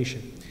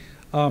equation.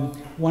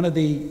 One of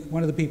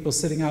the people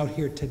sitting out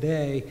here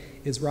today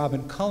is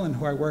Robin Cullen,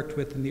 who I worked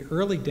with in the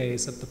early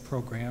days of the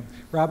program.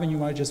 Robin, you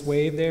want to just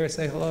wave there,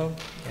 say hello?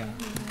 Yeah.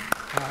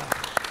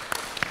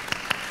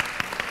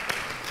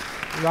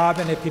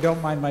 Robin, if you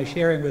don't mind my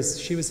sharing,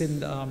 she was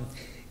in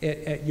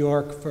at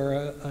York for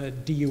a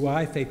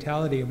DUI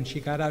fatality, and when she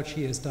got out,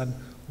 she has done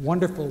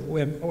wonderful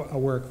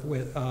work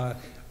with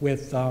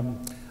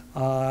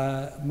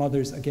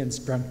Mothers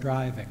Against Drunk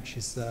Driving.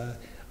 She's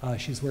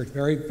worked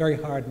very, very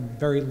hard and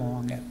very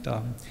long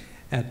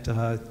at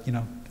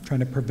trying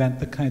to prevent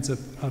the kinds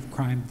of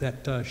crime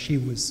that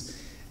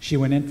she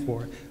went in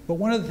for. But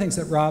one of the things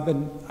that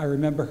Robin, I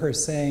remember her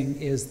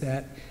saying, is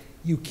that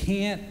you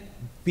can't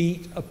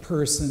beat a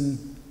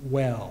person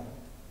well.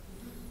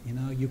 You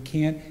know, you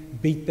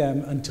can't beat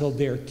them until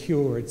they're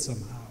cured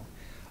somehow.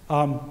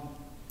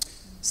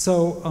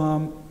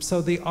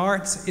 So the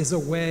arts is a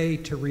way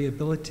to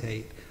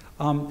rehabilitate.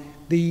 To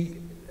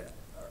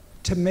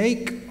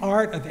make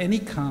art of any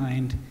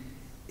kind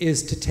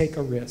is to take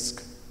a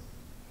risk.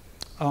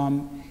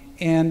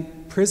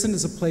 And prison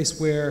is a place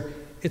where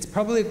it's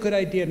probably a good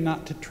idea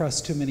not to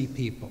trust too many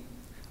people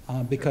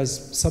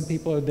because some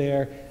people are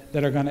there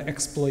that are going to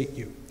exploit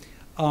you.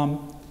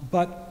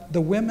 But the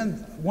women,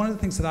 one of the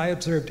things that I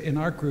observed in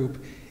our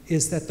group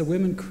is that the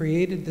women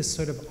created this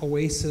sort of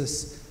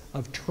oasis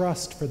of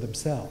trust for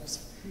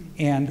themselves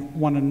and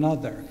one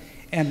another.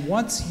 And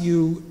once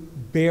you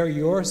bare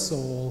your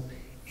soul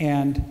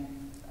and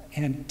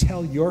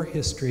tell your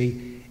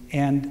history,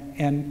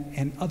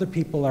 and other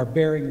people are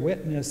bearing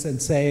witness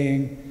and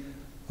saying,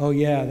 oh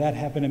yeah, that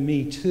happened to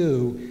me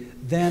too,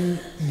 then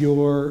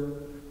your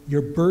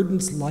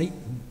burdens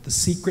lighten, the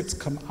secrets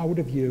come out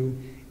of you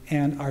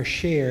and are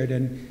shared.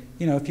 And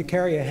you know, if you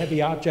carry a heavy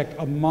object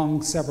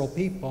among several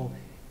people,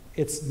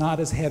 it's not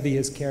as heavy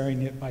as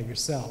carrying it by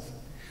yourself.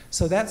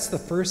 So that's the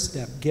first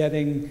step,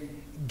 getting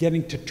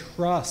to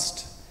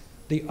trust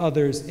the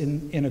others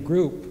in a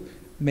group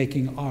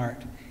making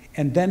art.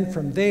 And then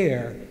from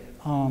there,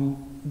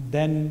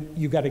 then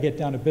you got to get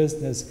down to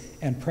business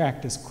and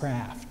practice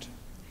craft.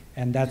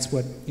 And that's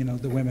what, you know,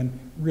 the women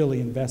really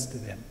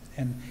invested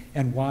in,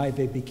 and why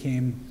they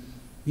became,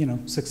 you know,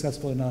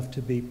 successful enough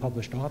to be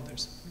published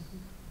authors.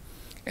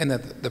 And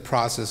that the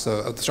process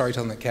of the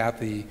storytelling that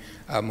Cathy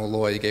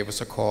Malloy gave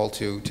us a call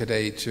to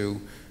today to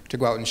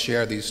go out and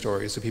share these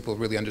stories so people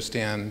really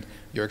understand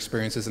your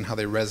experiences and how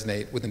they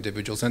resonate with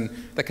individuals. And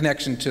the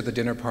connection to the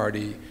dinner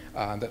party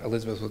that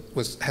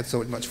Elizabeth had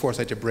so much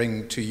foresight to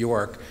bring to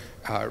York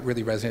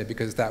really resonated,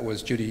 because that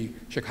was Judy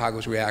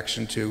Chicago's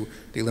reaction to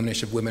the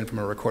elimination of women from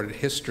a recorded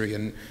history.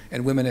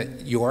 And women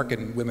at York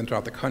and women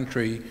throughout the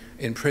country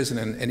in prison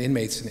and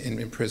inmates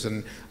in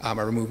prison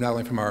are removed not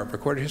only from our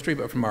recorded history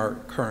but from our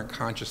current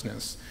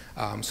consciousness.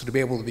 So to be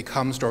able to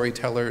become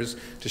storytellers,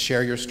 to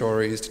share your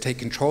stories, to take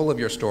control of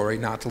your story,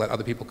 not to let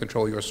other people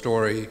control your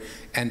story,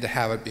 and to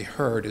have it be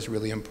heard is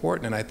really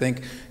important. And I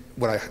think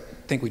what I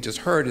think we just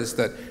heard is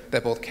that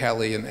both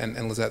Kelly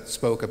and Lisette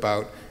spoke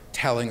about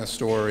telling a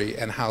story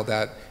and how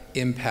that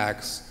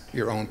impacts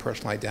your own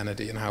personal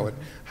identity and how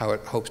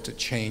it hopes to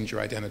change your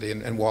identity.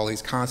 And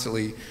Wally's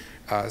constantly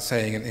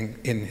saying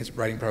in his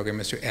writing program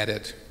is to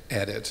edit,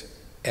 edit,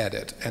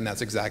 edit, and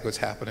that's exactly what's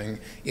happening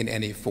in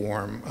any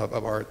form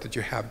of art that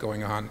you have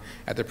going on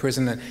at the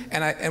prison.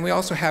 And we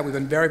also have, we've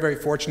been very, very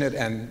fortunate,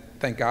 and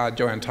thank God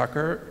Joanne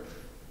Tucker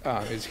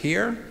is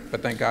here,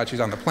 but thank God she's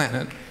on the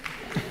planet.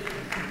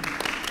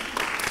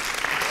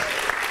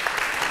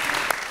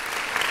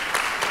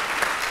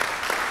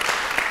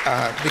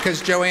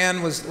 Because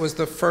Joanne was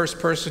the first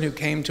person who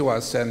came to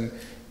us and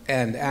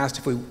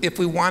asked if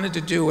we wanted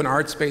to do an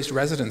arts-based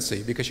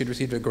residency, because she'd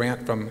received a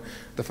grant from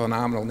the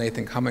phenomenal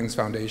Nathan Cummings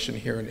Foundation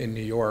here in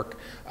New York.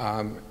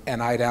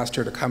 And I'd asked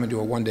her to come and do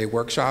a one-day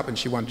workshop, and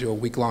she wanted to do a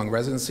week-long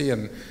residency,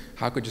 and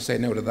how could you say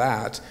no to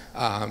that?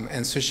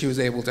 And so she was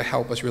able to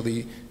help us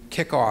really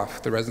kick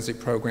off the residency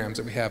programs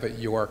that we have at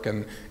York,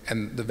 and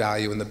the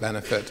value and the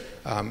benefit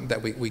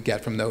that we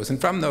get from those. And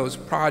from those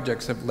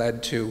projects have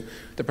led to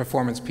the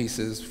performance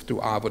pieces through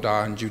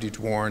Avodah and Judy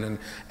Dworn.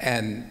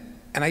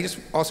 And I just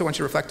also want you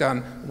to reflect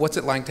on what's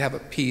it like to have a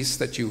piece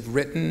that you've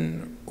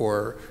written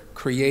or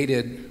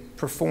created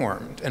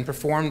performed. And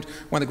performed,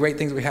 one of the great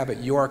things we have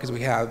at York is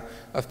we have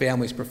a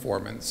families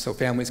performance. So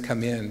families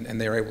come in and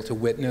they're able to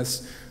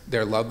witness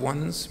their loved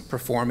ones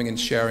performing and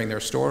sharing their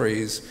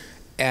stories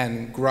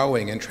and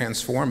growing and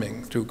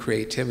transforming through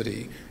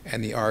creativity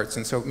and the arts.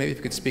 And so maybe if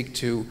you could speak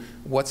to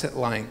what's it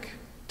like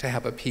to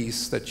have a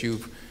piece that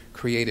you've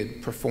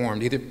created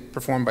performed, either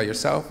performed by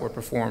yourself or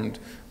performed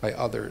by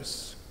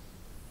others.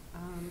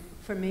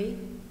 For me,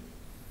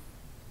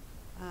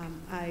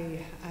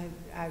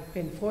 I've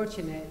been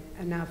fortunate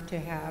enough to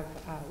have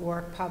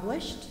work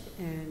published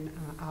in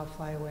I'll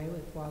Fly Away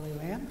with Wally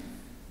Lamb.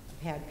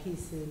 I've had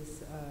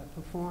pieces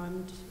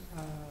performed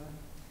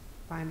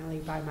finally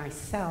by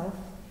myself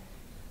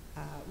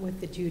with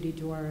the Judy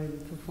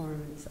Dworn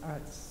Performance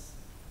Arts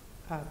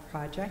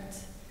Project,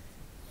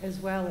 as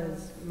well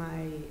as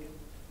my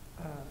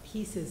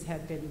pieces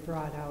have been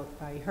brought out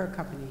by her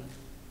company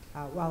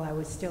while I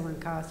was still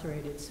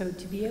incarcerated. So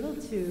to be able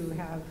to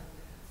have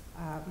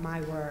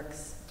my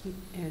works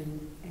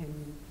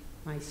and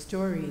my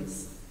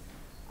stories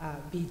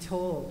be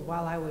told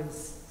while I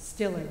was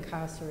still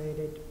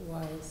incarcerated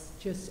was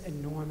just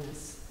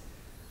enormous.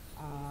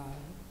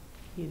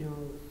 You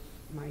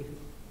know,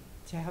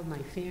 to have my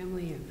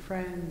family and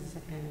friends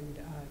and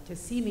to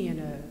see me in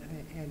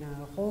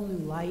a whole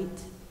new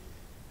light,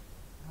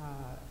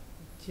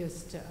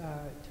 just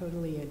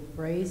totally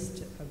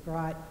embraced,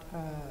 brought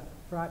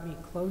me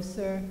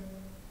closer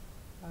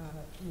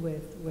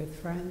with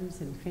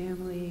friends and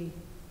family,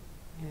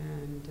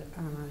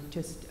 and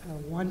just a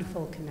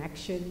wonderful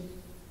connection.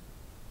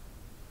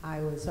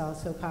 I was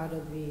also part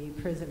of the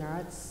prison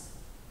arts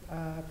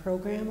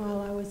program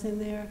while I was in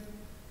there,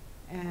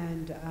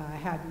 and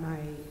had my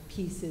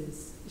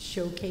pieces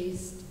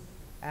showcased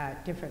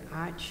at different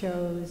art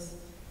shows.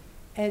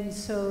 And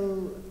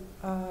so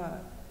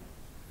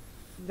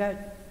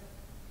that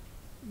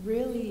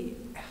really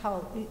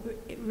helped,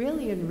 it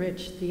really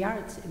enriched, the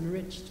arts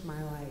enriched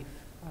my life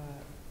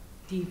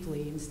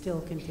deeply, and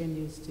still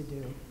continues to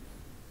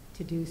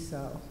do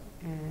so.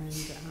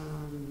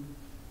 And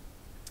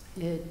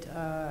it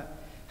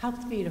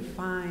helped me to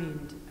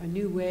find a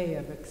new way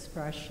of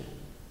expression,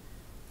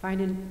 find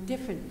a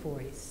different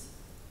voice,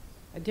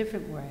 a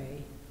different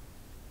way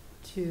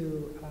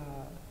to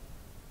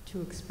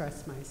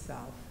express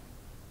myself.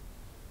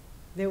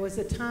 There was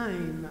a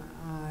time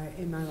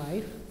in my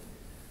life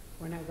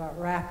when I got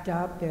wrapped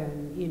up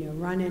in,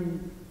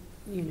 running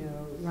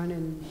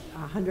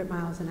 100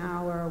 miles an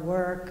hour,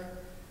 work,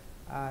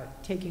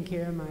 taking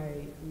care of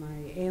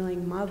my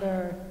ailing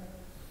mother,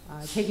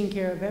 taking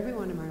care of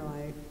everyone in my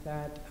life,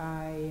 that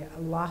I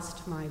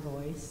lost my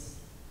voice.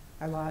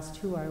 I lost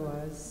who I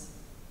was,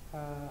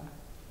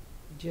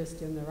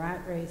 just in the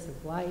rat race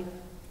of life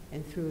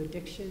and through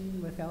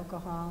addiction with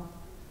alcohol.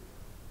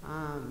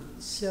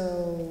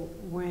 So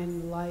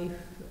when life,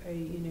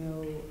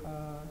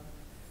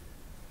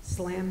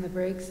 slammed the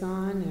brakes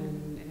on,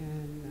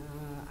 and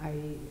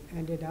I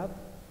ended up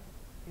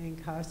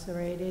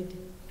incarcerated.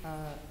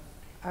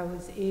 I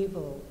was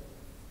able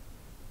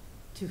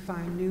to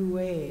find new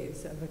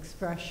ways of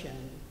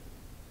expression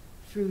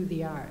through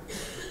the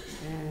arts.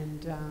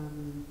 And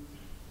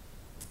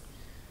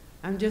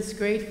I'm just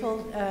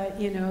grateful,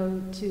 you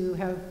know, to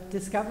have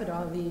discovered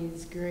all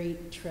these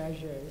great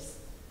treasures,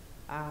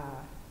 you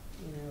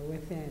know,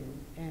 within.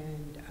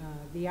 And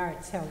the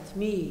arts helped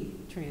me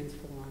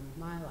transform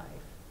my life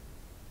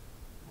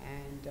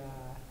and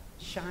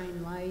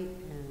shine light,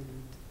 and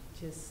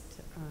just,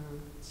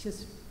 it's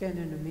just been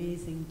an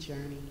amazing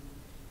journey.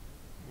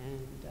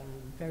 And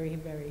I'm very,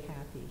 very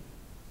happy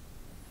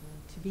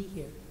to be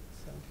here.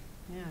 So,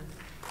 yeah.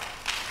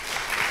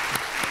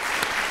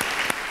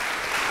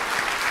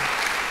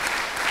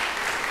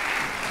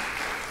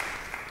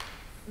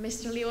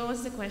 Mr. Lee, what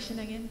was the question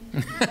again? I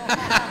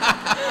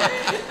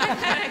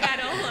got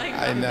all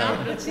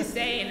like, what she's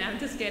saying. I'm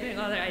just getting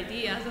other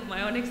ideas of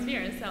my own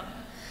experience. So,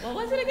 what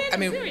was it again? I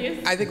mean,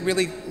 serious. I think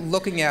really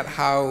looking at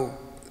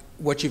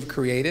what you've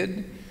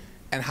created,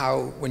 and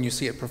how, when you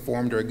see it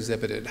performed or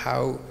exhibited,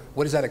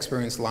 what is that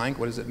experience like?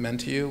 What has it meant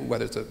to you?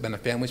 Whether it's been a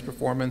family's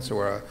performance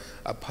or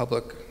a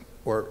public,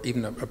 or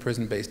even a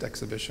prison-based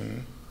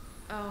exhibition.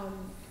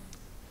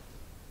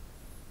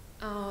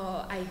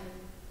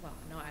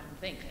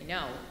 I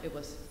know it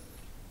was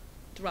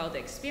throughout the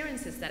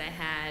experiences that I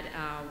had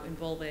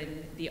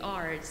involving the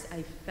arts.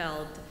 I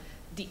felt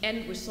the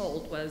end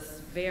result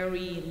was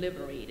very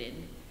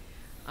liberating.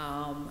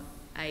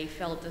 I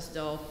felt as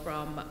though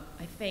from,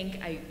 I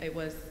think I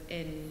was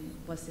in,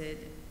 was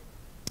it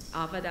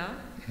Avada?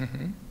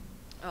 Mm-hmm.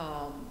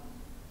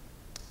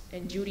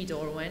 And Judy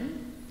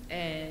Dorwin,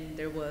 and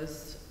there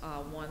was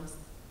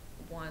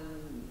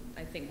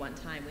I think one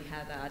time we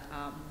had that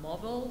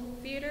mobile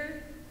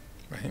theater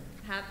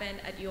happened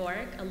at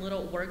York, a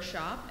little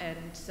workshop, and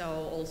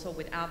so also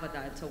with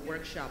Avada, it's a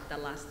workshop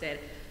that lasted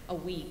a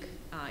week,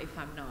 if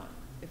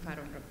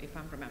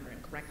I'm remembering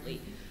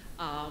correctly.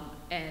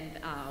 And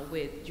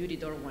with Judy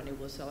Dorwin, it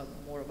was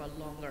more of a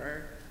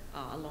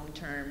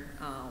long-term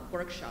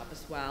workshop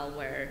as well,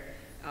 where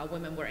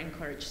women were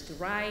encouraged to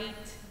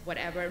write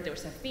whatever. There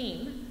was a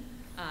theme.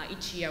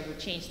 Each year would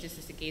change. This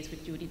is the case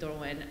with Judy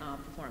Dorwin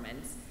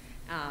performance.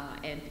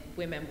 And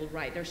women will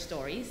write their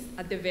stories.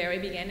 At the very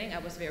beginning, I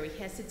was very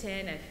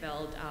hesitant. I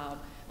felt,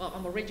 well,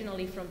 I'm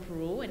originally from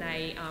Peru, and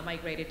I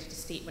migrated to the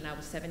state when I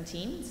was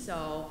 17.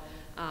 So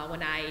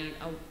when I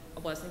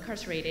was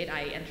incarcerated,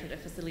 I entered a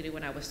facility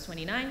when I was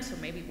 29, so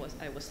maybe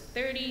I was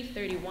 30,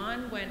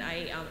 31 when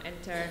I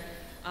entered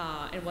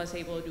and was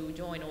able to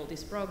join all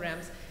these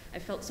programs. I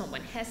felt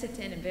somewhat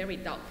hesitant and very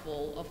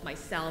doubtful of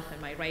myself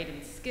and my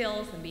writing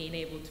skills and being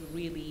able to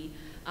really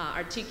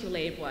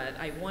articulate what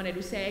I wanted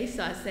to say.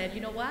 So I said,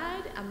 you know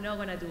what, I'm not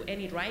gonna do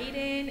any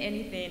writing,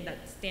 anything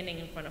that's standing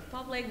in front of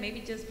public,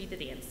 maybe just be the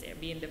dancer,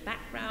 be in the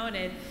background,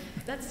 and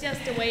that's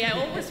just the way I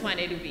always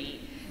wanted to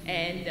be.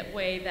 And the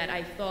way that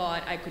I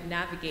thought I could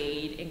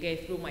navigate and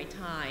get through my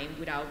time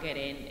without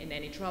getting in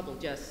any trouble,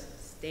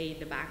 just stay in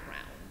the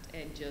background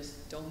and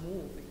just don't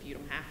move if you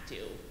don't have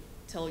to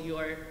till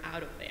you're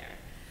out of there.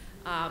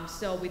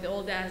 So with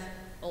all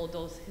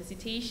those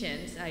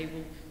hesitations, I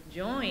will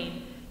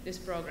join these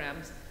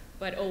programs,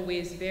 but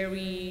always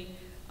very,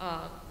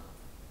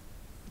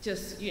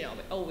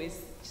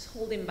 always just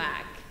holding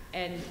back.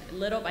 And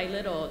little by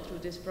little through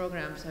these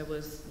programs, I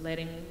was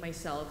letting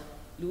myself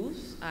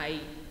loose.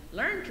 I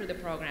learned through the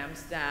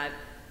programs that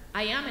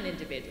I am an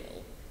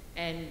individual,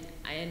 and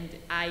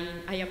I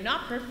am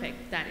not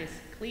perfect, that is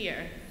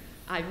clear.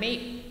 I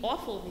make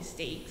awful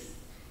mistakes,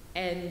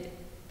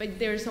 but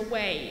there's a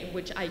way in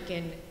which I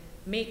can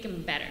make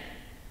them better.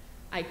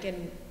 I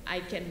can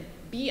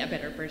be a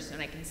better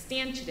person. I can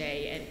stand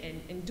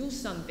today and do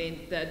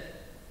something that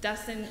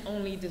doesn't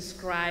only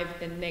describe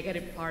the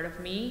negative part of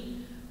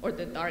me or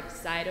the dark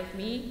side of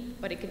me,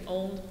 but it can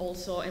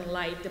also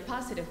enlighten the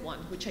positive one,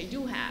 which I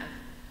do have.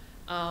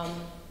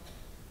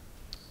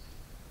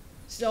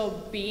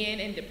 So being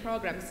in the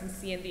programs and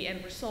seeing the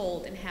end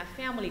result and have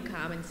family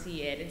come and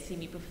see it and see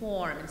me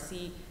perform and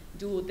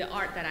do the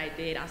art that I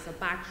did as a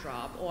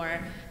backdrop, or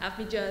have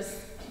me just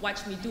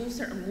watch me do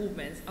certain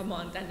movements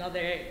among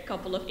another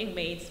couple of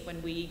inmates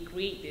when we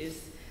create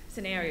these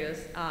scenarios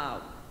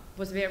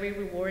was very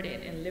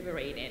rewarding and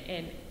liberating.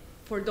 And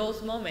for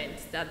those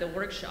moments that the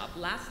workshop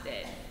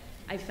lasted,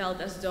 I felt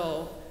as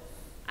though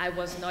I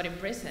was not in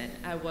prison.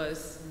 I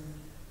was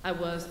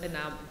in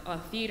a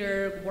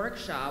theater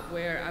workshop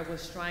where I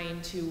was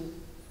trying to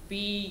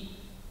be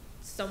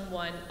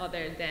someone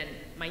other than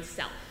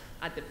myself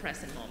at the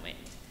present moment.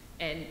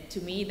 And to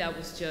me, that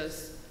was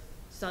just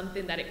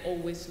something that I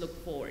always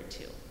look forward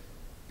to.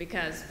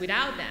 Because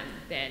without them,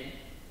 then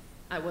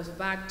I was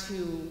back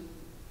to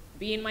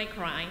being my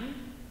crime.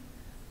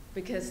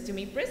 Because to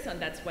me, prison,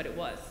 that's what it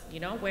was. You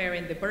know,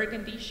 wearing the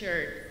burgundy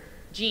shirt,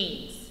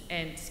 jeans,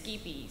 and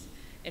skippies,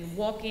 and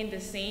walking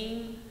the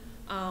same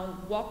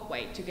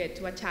walkway to get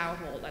to a chow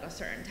hall at a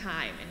certain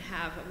time and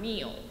have a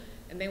meal.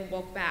 and then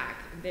walk back,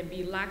 and then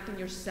be locked in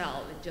your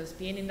cell and just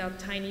being in that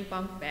tiny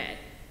bunk bed,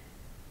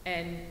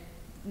 and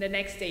the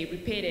next day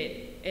repeat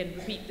it and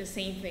repeat the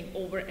same thing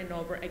over and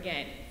over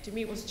again. To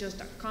me, it was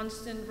just a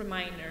constant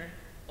reminder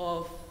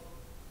of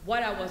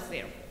what I was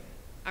there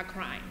for, a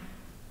crime.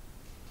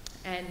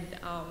 And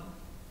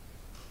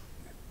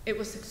it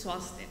was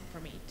exhausting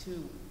for me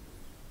to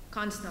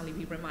constantly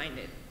be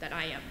reminded that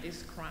I am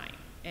this crime,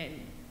 and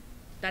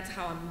that's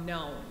how I'm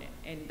known,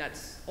 and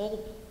that's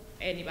all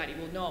anybody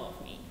will know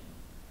of me.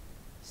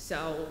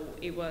 So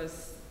it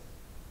was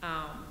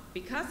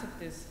because of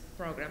these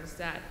programs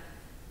that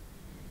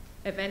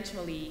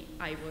eventually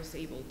I was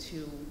able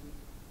to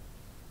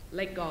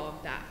let go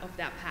of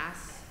that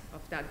past,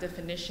 of that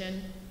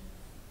definition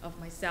of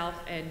myself,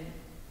 and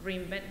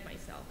reinvent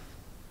myself.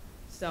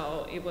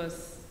 So it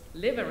was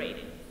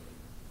liberating.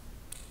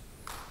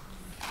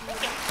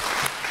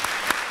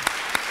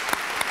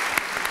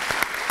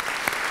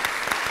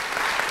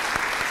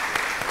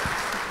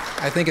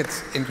 I think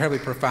it's incredibly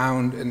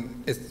profound,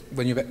 and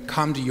when you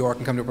come to York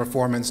and come to a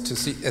performance, to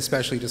see,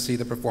 especially to see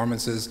the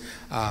performances,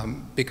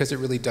 because it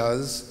really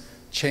does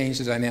change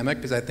the dynamic,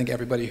 because I think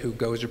everybody who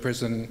goes to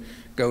prison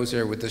goes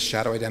there with this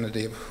shadow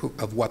identity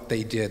of what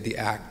they did, the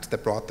act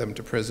that brought them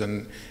to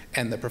prison,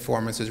 and the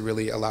performances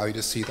really allow you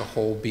to see the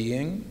whole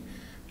being,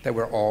 that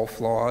we're all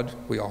flawed,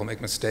 we all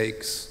make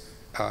mistakes,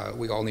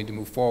 we all need to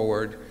move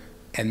forward,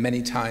 and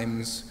many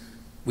times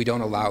we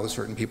don't allow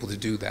certain people to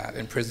do that.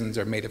 And prisons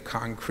are made of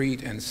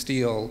concrete and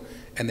steel,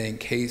 and they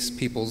encase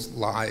people's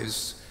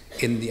lives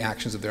in the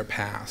actions of their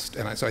past.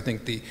 And so I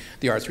think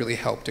the arts really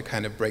help to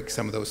kind of break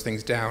some of those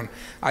things down.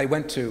 I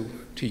went to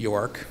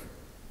York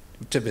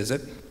to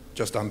visit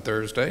just on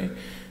Thursday,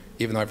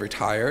 even though I've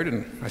retired,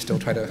 and I still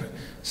try to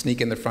sneak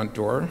in the front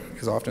door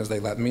as often as they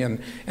let me. And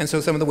so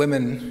some of the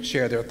women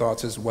share their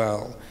thoughts as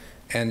well.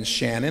 And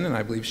Shannon, and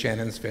I believe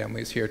Shannon's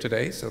family is here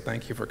today, so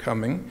thank you for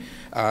coming.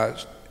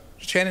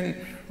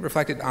 Shannon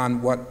reflected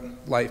on what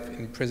life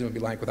in prison would be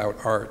like without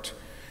art.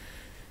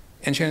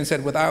 And Shannon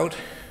said, without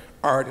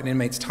art, an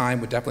inmate's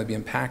time would definitely be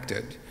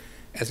impacted.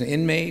 As an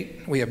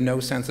inmate, we have no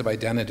sense of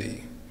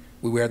identity.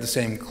 We wear the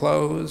same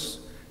clothes,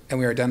 and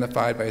we are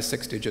identified by a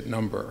 6-digit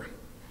number.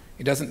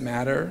 It doesn't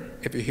matter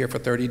if you're here for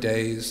 30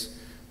 days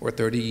or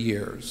 30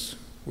 years,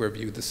 we're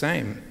viewed the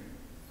same.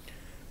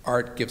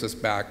 Art gives us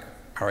back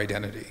our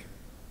identity.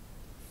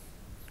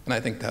 And I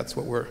think that's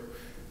what we're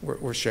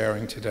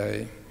sharing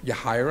today.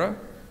 Yahaira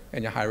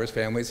and Yahaira's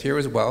family is here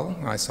as well.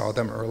 I saw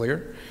them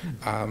earlier.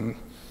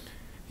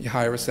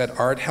 Yahaira said,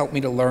 art helped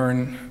me to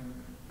learn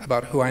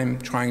about who I'm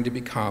trying to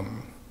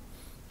become.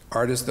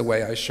 Art is the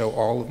way I show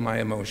all of my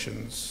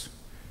emotions.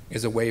 It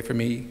is a way for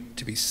me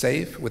to be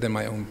safe within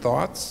my own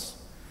thoughts.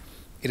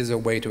 It is a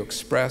way to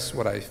express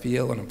what I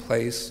feel in a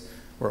place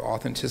where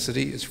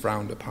authenticity is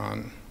frowned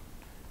upon.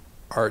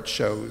 Art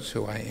shows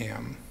who I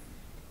am.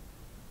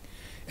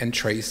 And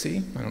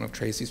Tracy, I don't know if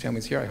Tracy's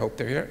family's here, I hope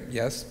they're here.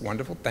 Yes,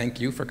 wonderful, thank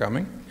you for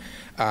coming.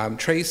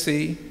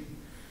 Tracy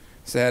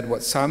said,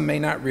 what some may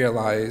not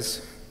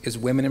realize is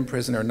women in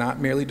prison are not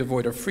merely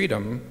devoid of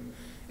freedom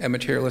and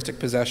materialistic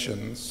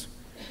possessions.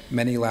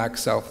 Many lack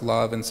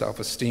self-love and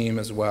self-esteem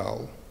as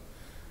well.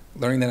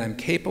 Learning that I'm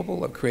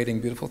capable of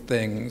creating beautiful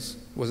things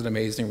was an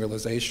amazing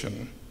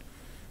realization.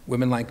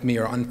 Women like me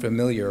are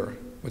unfamiliar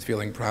with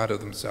feeling proud of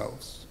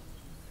themselves.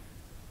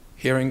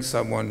 Hearing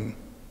someone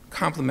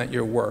compliment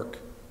your work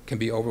can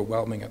be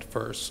overwhelming at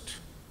first.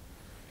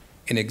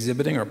 In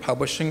exhibiting or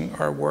publishing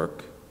our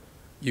work,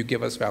 you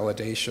give us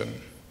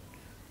validation.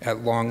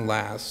 At long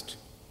last,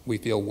 we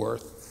feel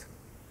worth.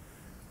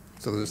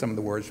 So those are some of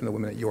the words from the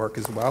women at York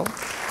as well.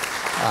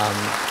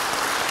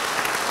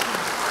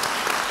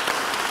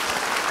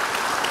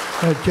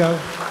 Joe,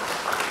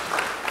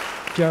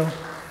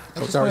 I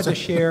just wanted to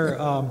share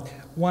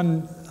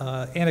one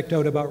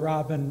anecdote about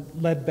Robin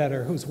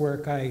Ledbetter, whose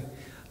work I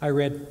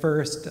read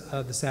first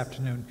this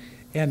afternoon.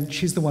 And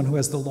she's the one who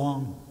has the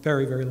long,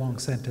 very, very long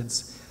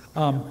sentence.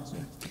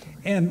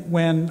 And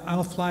when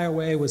I'll Fly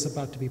Away was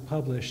about to be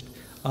published,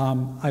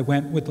 I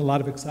went with a lot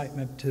of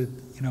excitement to,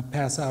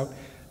 pass out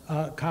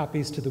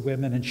copies to the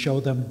women and show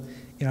them,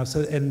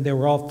 and they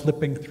were all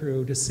flipping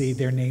through to see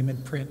their name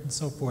in print and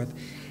so forth.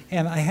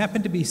 And I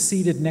happened to be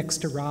seated next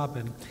to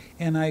Robin,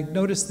 and I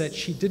noticed that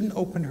she didn't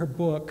open her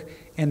book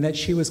and that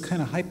she was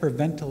kind of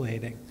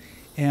hyperventilating.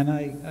 And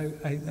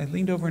I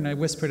leaned over and I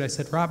whispered, I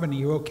said, Robin, are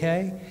you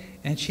okay?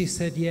 And she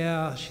said,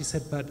 yeah. She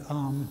said, but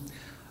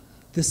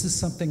this is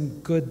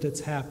something good that's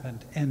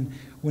happened. And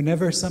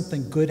whenever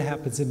something good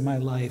happens in my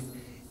life,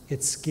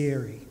 it's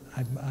scary.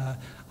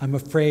 I'm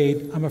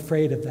afraid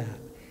of that.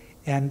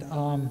 And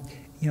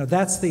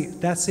that's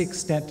the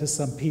extent to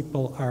some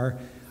people are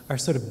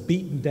sort of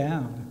beaten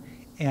down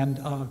and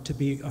to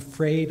be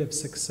afraid of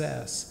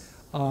success.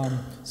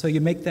 So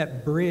you make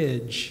that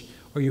bridge,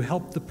 or you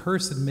help the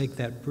person make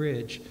that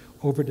bridge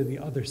over to the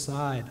other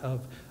side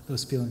of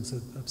those feelings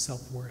of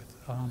self-worth.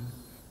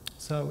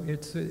 So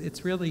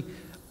it's really,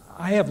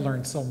 I have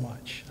learned so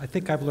much. I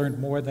think I've learned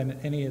more than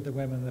any of the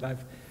women that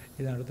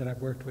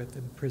I've worked with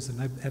in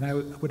prison. And I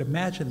would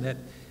imagine that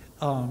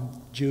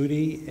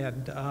Judy,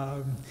 and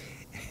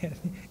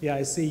yeah,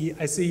 I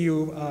see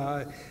you,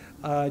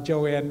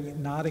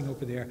 Joanne, nodding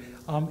over there.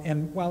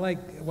 And while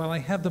I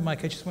have the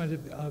mic, I just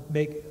wanted to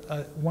make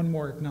one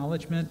more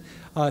acknowledgement.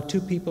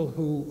 Two people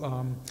who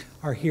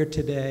are here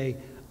today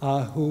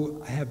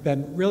who have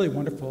been really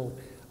wonderful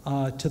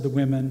to the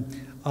women.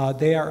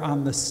 They are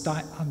on the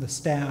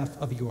staff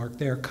of York.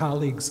 They are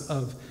colleagues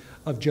of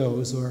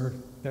Joe's, or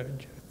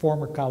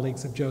former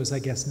colleagues of Joe's, I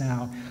guess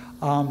now.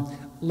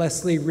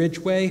 Leslie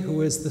Ridgway,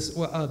 who is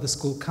the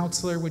school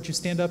counselor. Would you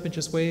stand up and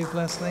just wave,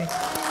 Leslie?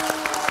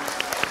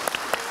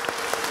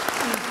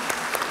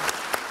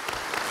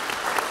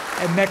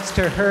 And next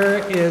to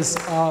her is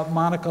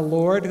Monica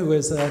Lord, who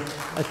is a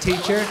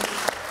teacher.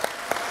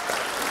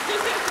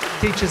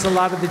 Teaches a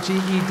lot of the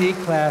GED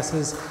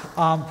classes.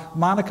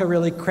 Monica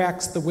really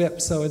cracks the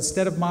whip, so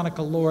instead of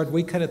Monica Lord,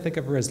 we kind of think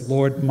of her as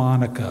Lord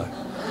Monica.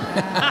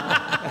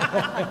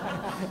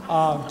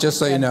 Just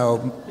so you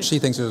know, she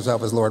thinks of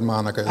herself as Lord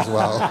Monica as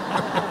well.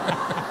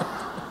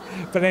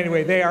 But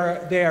anyway, they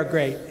are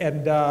great,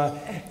 and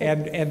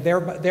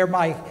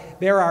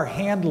they're our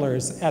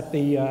handlers at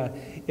the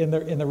in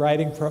the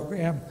writing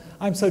program.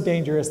 I'm so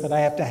dangerous that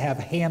I have to have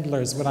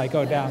handlers when I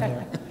go down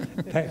there.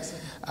 Thanks.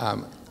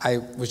 I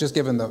was just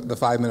given the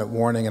 5-minute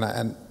warning,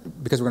 and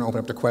because we're going to open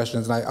up to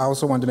questions, and I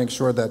also wanted to make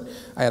sure that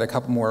I had a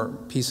couple more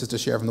pieces to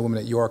share from the women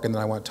at York, and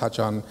then I want to touch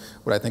on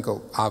what I think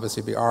will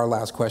obviously be our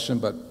last question,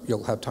 but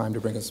you'll have time to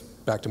bring us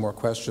back to more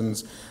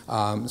questions.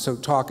 So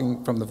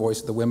talking from the voice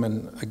of the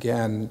women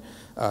again,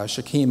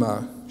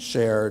 Shakima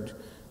shared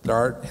that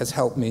art has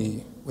helped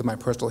me with my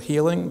personal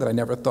healing that I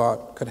never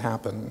thought could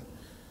happen.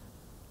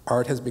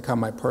 Art has become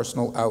my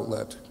personal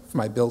outlet for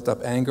my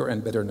built-up anger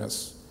and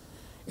bitterness.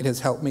 It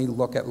has helped me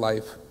look at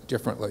life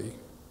differently.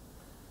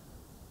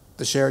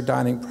 The shared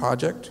dining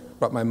project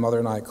brought my mother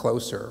and I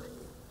closer.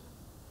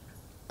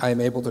 I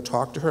am able to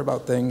talk to her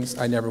about things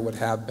I never would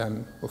have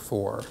been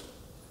before.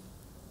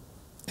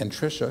 And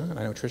Tricia, and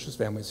I know Tricia's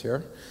family's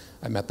here,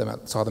 I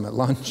saw them at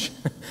lunch.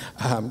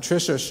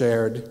 Tricia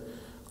shared,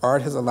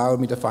 art has allowed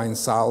me to find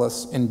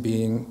solace in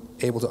being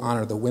able to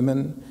honor the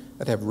women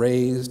that have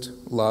raised,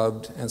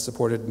 loved, and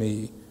supported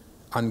me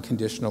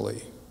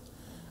unconditionally.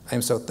 I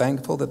am so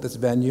thankful that this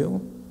venue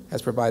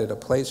has provided a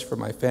place for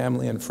my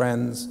family and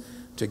friends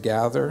to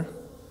gather.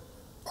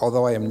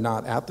 Although I am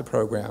not at the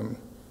program,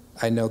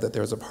 I know that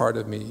there's a part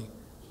of me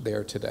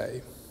there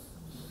today.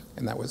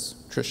 And that was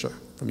Tricia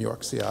from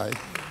York CI.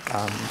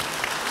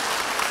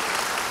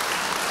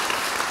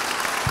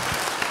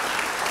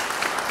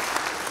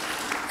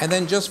 And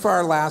then just for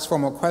our last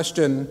formal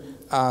question,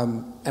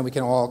 and we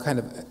can all kind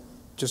of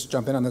just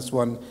jump in on this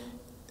one,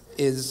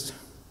 is,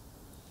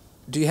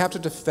 do you have to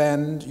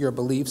defend your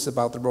beliefs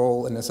about the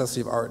role and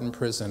necessity of art in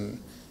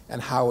prison,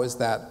 and how has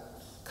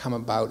that come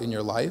about in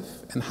your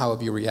life, and how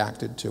have you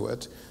reacted to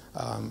it?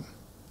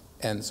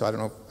 And so I don't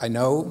know, I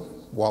know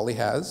Wally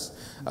has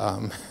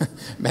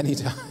many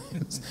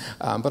times,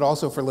 but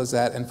also for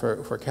Lisette and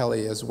for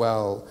Kelly as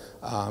well,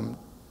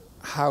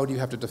 how do you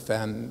have to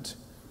defend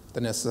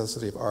the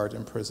necessity of art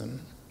in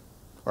prison?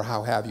 Or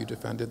how have you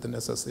defended the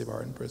necessity of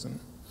art in prison?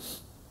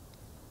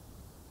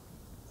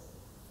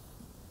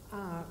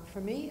 For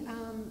me,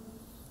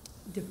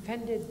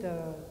 defended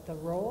the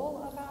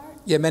role of art?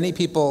 Yeah, many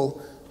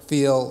people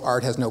feel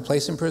art has no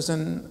place in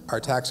prison. Our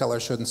tax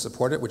dollars shouldn't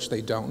support it, which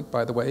they don't,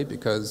 by the way,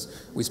 because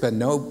we spend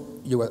no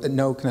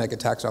Connecticut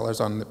tax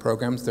dollars on the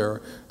programs. They're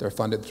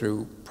funded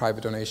through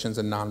private donations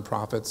and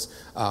nonprofits.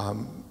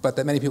 But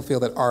that many people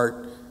feel that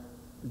art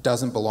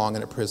doesn't belong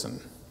in a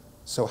prison.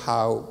 So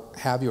how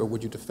have you or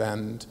would you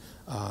defend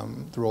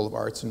the role of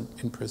arts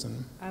in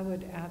prison? I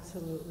would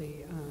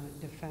absolutely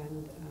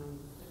defend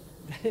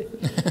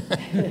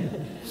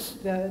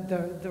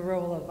the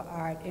role of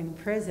art in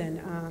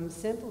prison,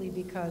 simply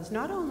because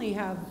not only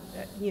have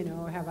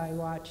I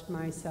watched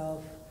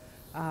myself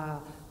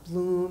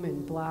bloom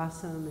and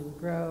blossom and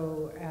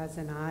grow as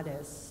an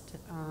artist,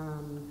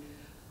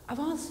 I've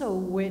also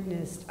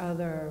witnessed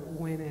other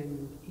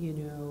women,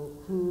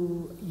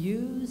 who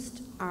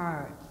used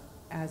art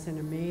as an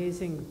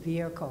amazing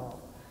vehicle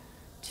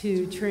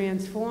to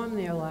transform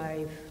their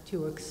life,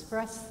 to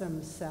express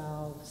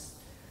themselves,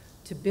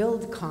 to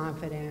build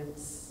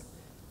confidence,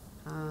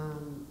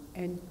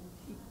 and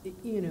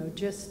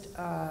just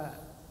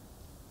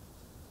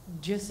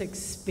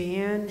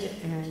expand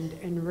and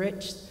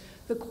enrich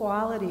the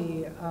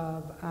quality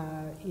of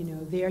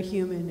their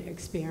human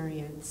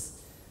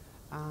experience,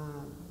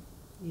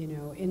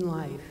 in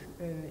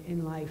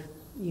life,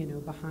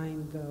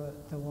 behind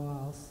the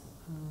walls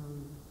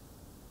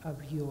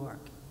of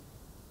York.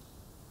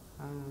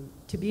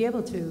 To be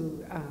able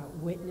to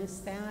witness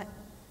that,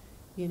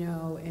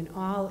 in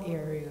all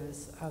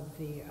areas of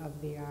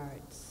the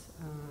arts.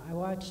 I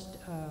watched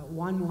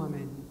one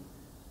woman,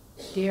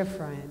 dear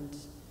friend,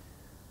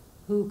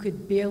 who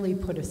could barely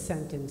put a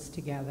sentence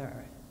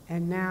together,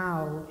 and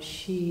now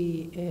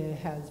she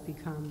has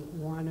become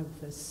one of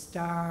the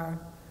star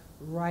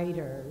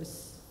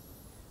writers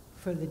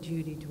for the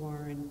Judy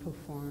Dworin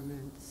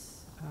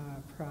Performance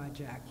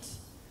Project.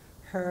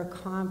 her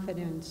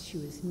confidence. She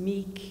was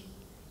meek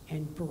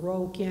and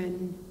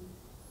broken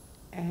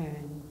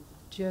and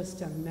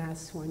just a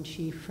mess when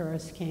she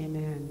first came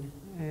in.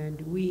 And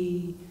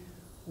we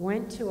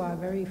went to our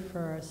very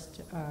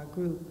first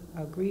group,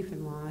 a grief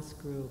and loss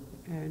group,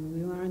 and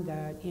we learned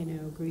that, you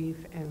know,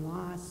 grief and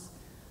loss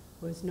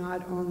was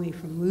not only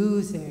from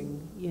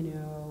losing, you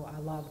know,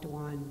 a loved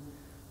one,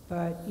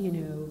 but, you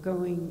know,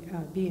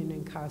 being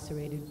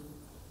incarcerated,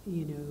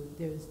 you know,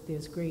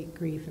 there's great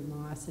grief and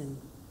loss, and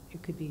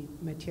it could be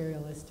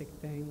materialistic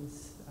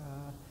things,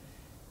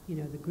 you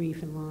know, the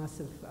grief and loss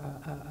of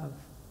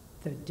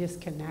the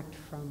disconnect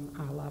from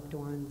our loved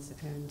ones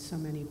and so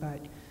many, but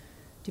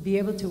to be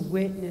able to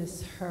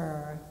witness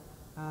her,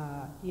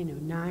 you know,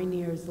 9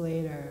 years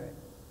later,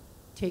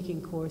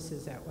 taking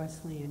courses at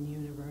Wesleyan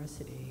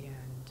University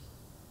and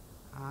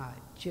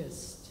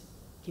just,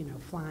 you know,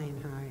 flying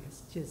high.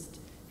 It's just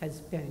has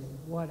been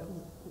what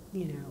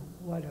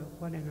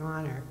an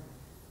honor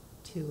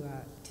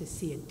to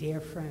see a dear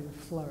friend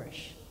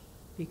flourish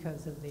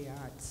because of the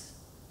arts.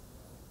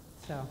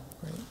 So,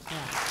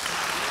 yeah.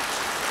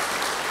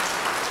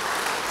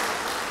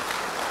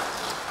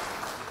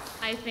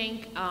 I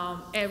think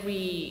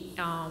every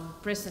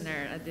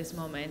prisoner at this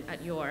moment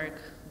at York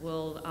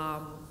will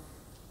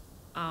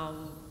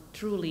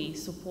truly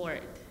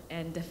support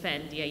and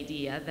defend the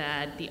idea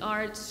that the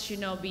arts should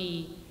not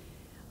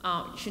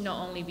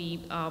only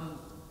be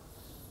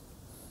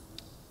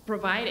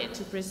provided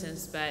to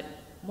prisons, but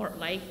more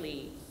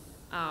likely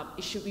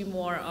it should be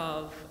more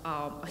of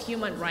a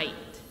human right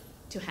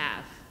to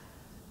have,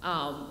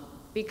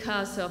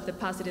 because of the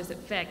positive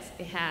effects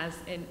it has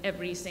in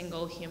every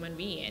single human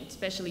being,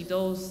 especially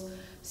those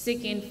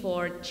seeking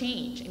for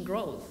change and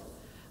growth.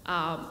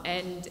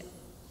 And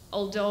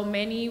although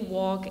many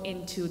walk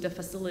into the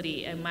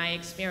facility, in my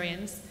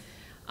experience,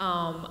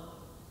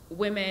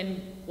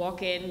 women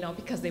walk in not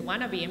because they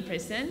want to be in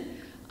prison.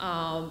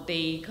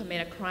 They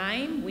commit a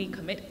crime, we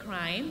commit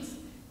crimes,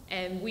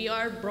 and we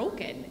are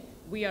broken.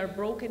 We are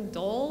broken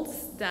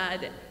dolls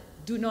that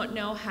do not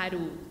know how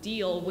to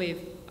deal with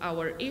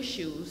our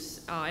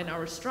issues and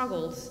our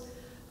struggles.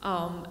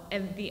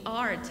 And the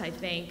arts, I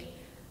think,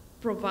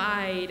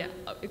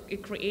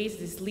 it creates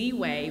this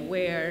leeway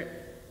where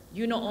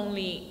you not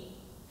only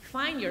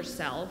find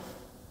yourself,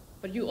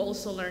 but you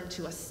also learn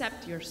to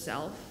accept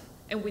yourself.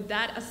 And with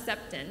that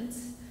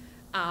acceptance,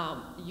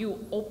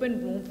 you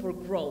open room for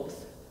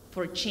growth,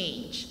 for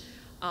change.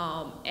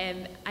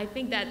 And I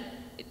think that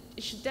it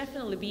should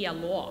definitely be a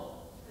law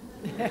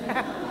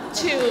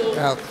to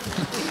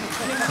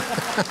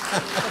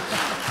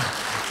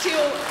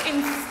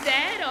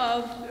instead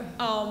of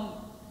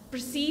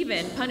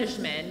perceiving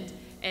punishment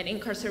and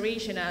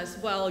incarceration as,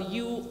 well,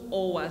 you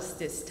owe us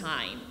this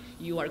time.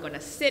 You are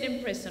gonna sit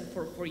in prison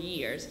for 4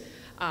 years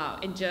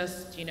and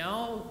just, you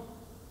know,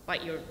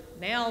 bite your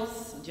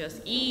nails,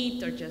 just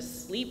eat or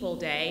just sleep all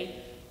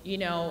day, you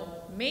know,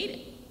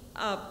 made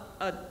a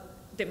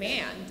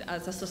demand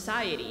as a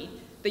society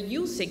that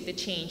you seek the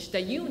change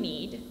that you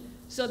need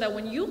so that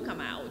when you come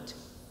out,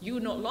 you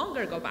no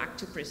longer go back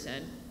to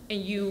prison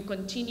and you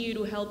continue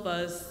to help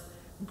us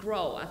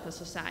grow as a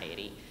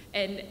society.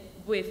 And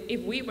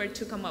if we were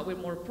to come up with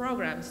more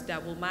programs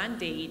that will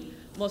mandate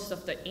most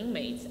of the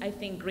inmates, I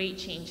think great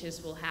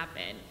changes will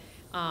happen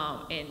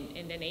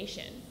in the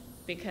nation,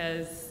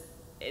 because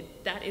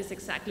that is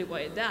exactly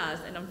what it does.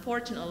 And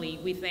unfortunately,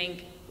 we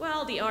think,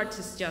 well, the arts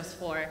is just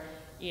for,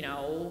 you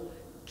know,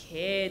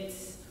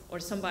 kids or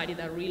somebody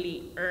that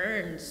really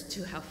earns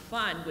to have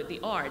fun with the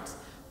arts.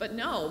 But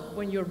no,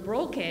 when you're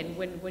broken,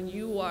 when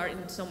you are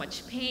in so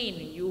much pain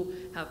and you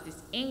have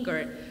this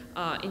anger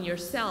in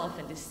yourself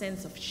and this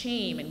sense of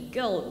shame and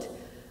guilt,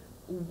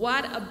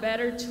 what a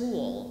better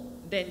tool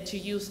than to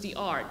use the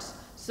arts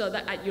so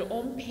that at your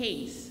own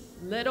pace,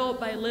 little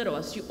by little,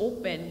 as you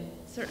open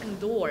certain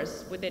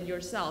doors within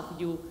yourself,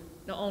 you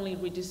not only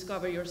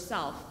rediscover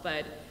yourself,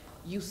 but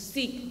you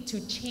seek to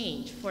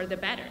change for the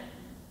better.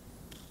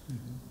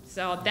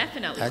 So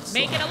definitely,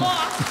 excellent. Make it a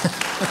law.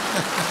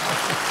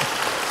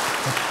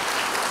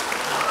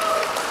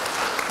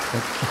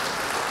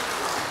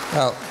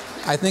 Well,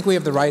 I think we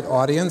have the right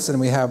audience, and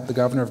we have the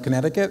governor of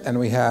Connecticut, and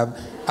we have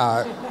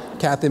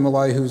Cathy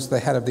Malloy, who's the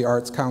head of the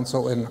Arts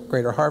Council in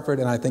Greater Hartford,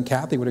 and I think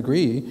Cathy would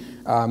agree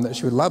that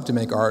she would love to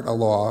make art a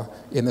law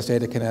in the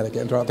state of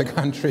Connecticut and throughout the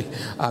country.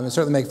 It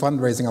certainly make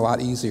fundraising a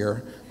lot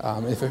easier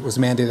if it was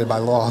mandated by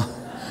law.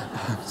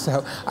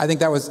 So I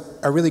think that was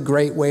a really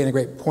great way and a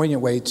great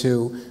poignant way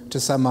to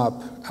sum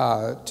up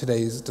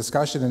today's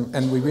discussion.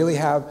 And we really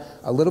have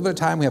a little bit of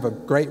time. We have a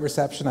great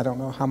reception. I don't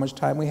know how much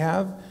time we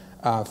have.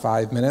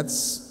 5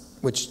 minutes,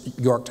 which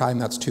York time,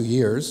 that's 2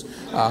 years.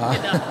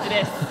 It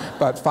is.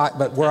 But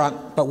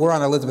we're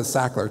on Elizabeth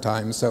Sackler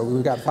time, so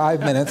we've got 5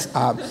 minutes.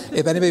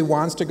 If anybody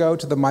wants to go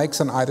to the mics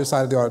on either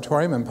side of the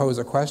auditorium and pose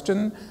a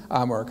question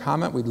or a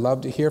comment, we'd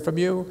love to hear from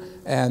you,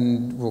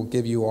 and we'll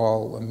give you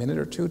all a minute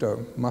or two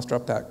to muster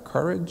up that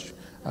courage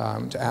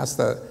to ask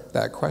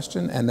that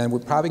question, and then we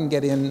probably can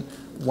get in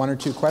 1 or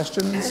 2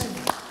 questions.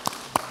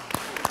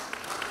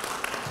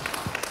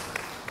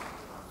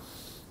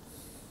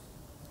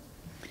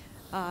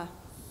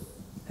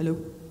 Hello.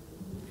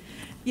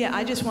 Yeah,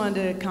 I just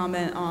wanted to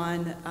comment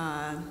on,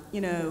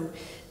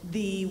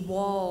 the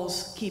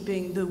walls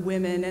keeping the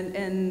women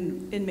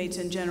and inmates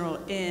in general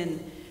in.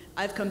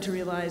 I've come to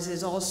realize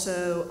is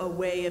also a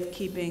way of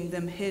keeping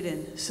them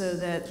hidden, so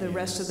that the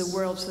rest of the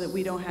world, so that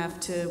we don't have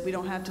to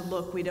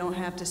look, we don't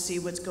have to see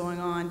what's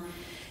going on.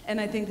 And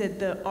I think that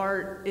the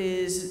art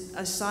is,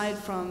 aside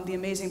from the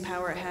amazing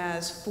power it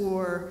has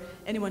for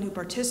anyone who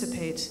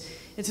participates,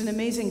 it's an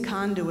amazing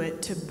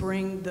conduit to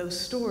bring those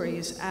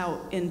stories out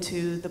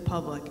into the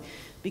public.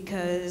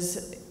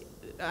 Because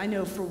I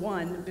know, for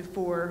one,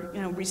 before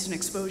recent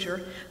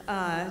exposure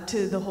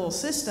to the whole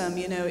system,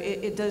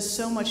 it does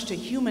so much to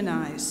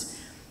humanize,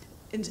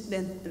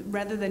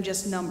 rather than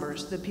just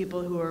numbers, the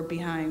people who are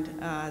behind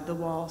the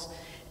walls.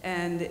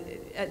 And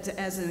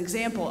as an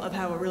example of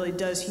how it really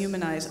does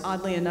humanize,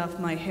 oddly enough,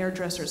 my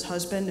hairdresser's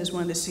husband is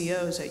one of the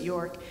COs at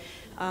York.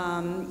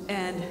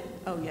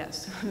 Oh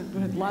yes,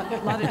 a lot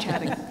of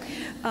chatting.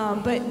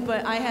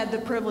 But I had the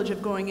privilege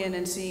of going in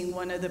and seeing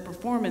one of the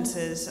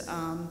performances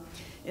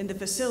in the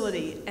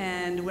facility.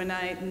 And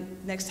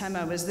next time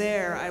I was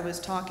there, I was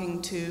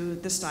talking to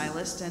the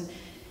stylist and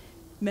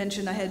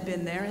mentioned I had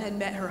been there and had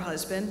met her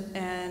husband,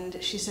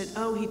 and she said,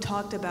 oh, he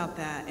talked about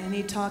that, and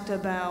he talked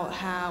about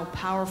how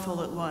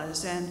powerful it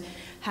was and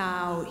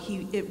how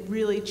it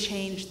really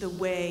changed the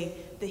way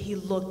that he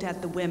looked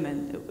at the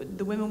women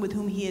with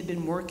whom he had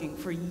been working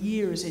for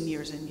years and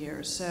years and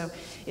years. So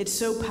it's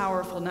so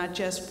powerful, not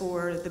just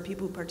for the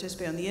people who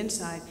participate on the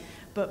inside,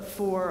 but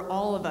for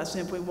all of us.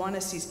 And if we want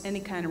to see any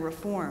kind of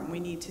reform, we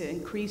need to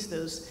increase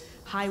those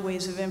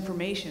highways of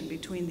information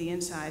between the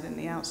inside and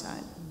the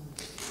outside.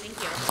 Thank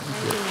you.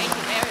 Thank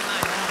you very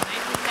much.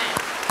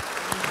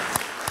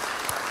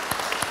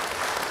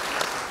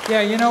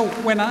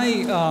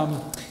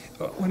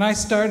 When I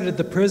started at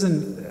the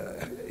prison,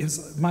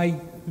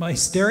 my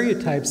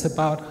stereotypes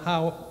about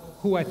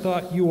who I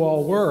thought you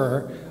all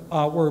were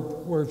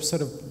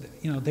sort of,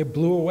 they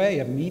blew away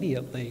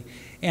immediately,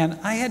 and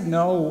I had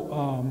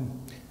no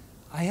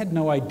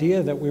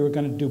idea that we were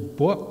going to do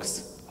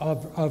books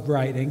of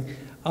writing,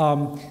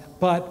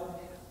 but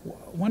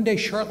one day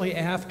shortly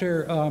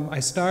after I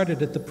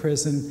started at the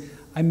prison,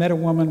 I met a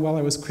woman while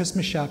I was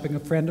Christmas shopping, a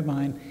friend of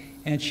mine,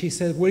 and she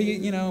said,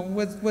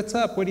 what's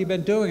up? What have you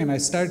been doing? And I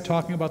started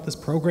talking about this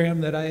program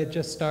that I had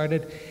just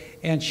started,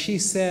 and she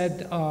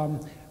said,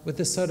 with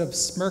this sort of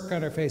smirk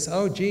on her face,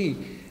 oh, gee,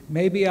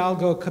 maybe I'll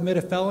go commit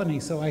a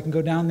felony so I can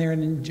go down there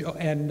and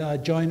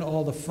join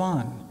all the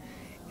fun.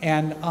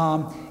 And,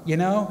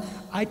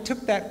 I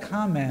took that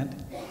comment,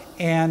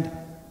 and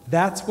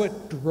that's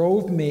what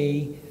drove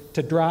me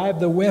to drive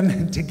the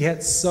women to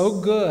get so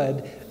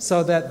good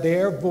so that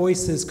their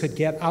voices could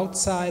get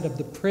outside of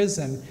the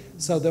prison,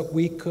 so that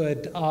we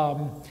could,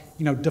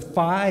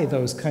 defy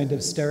those kind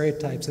of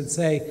stereotypes and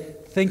say,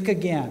 think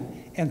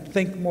again and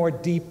think more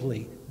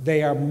deeply.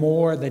 They are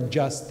more than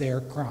just their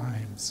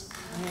crimes.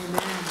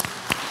 Amen.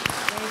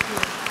 Thank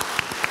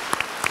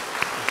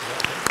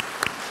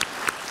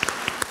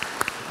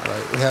you. All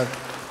right, we have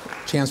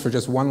a chance for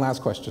just one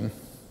last question.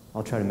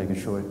 I'll try to make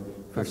it short.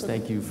 First,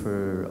 thank you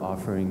for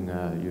offering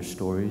your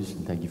stories,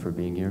 and thank you for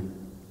being here.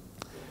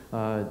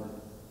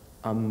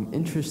 I'm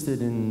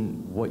interested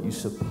in what you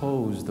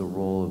suppose the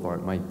role of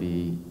art might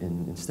be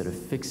instead of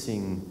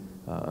fixing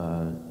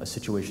a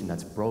situation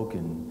that's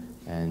broken,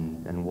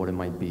 and what it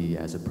might be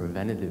as a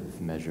preventative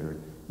measure.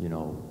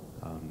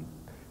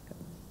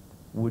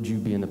 Would you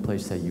be in the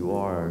place that you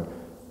are,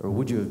 or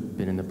would you have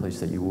been in the place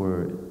that you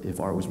were if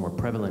art was more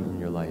prevalent in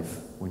your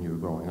life when you were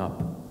growing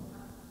up?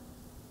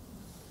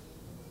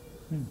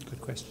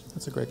 Good question.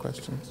 That's a great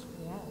question.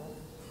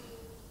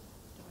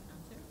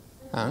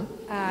 Huh?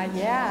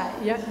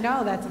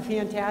 No, that's a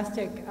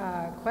fantastic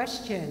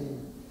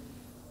question.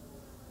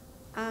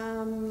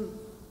 I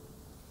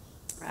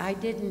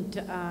didn't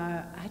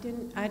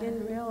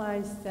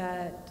realize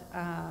that,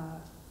 I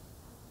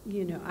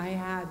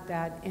had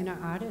that inner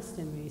artist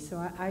in me. So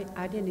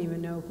I didn't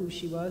even know who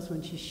she was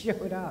when she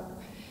showed up,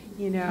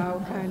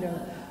 kind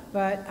of.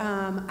 But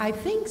I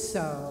think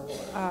so.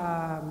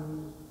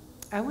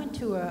 I went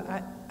to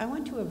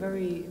a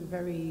very,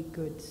 very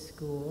good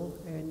school,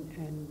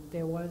 and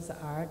there was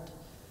art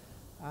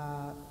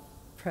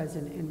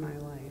present in my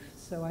life.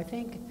 So I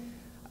think,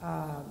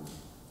 I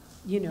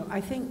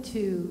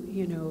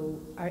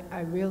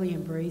really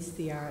embraced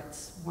the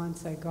arts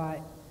once I got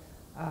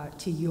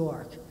to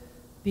York,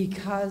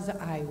 because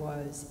I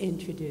was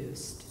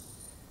introduced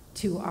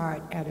to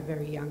art at a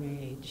very young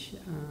age,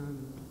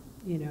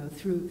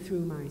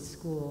 through my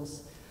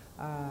schools.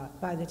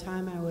 By the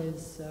time I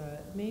was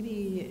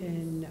maybe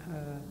in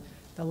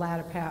the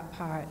latter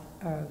part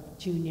of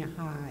junior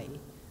high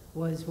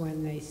was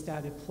when they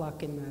started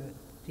plucking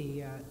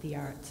the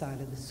art side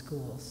of the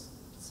schools.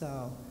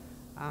 So,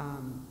 I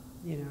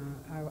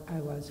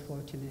was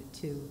fortunate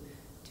to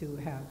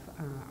have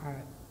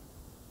art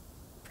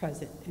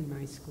present in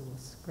my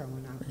schools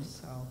growing up. Great.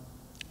 So,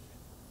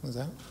 What was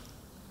that?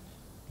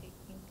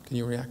 Can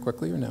you react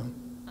quickly or no?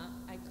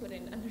 I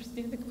couldn't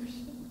understand the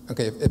question.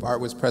 Okay, if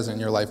art was present in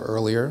your life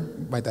earlier,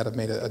 might that have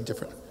made a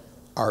different,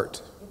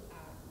 art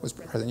was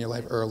present in your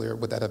life earlier,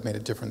 would that have made a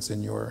difference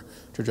in your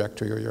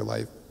trajectory or your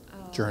life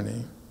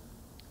journey?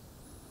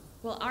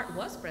 Well, art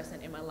was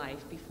present in my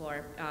life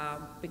before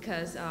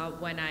because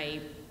when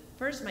I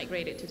first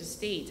migrated to the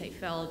States, I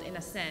felt, in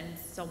a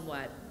sense,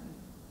 somewhat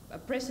a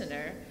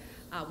prisoner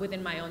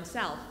within my own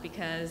self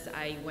because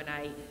when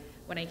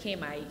I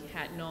came, I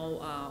had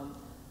no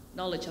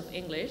knowledge of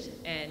English,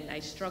 and I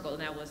struggled,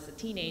 and I was a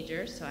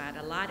teenager, so I had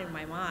a lot in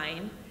my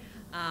mind.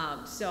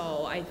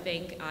 So I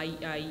think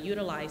I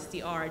utilized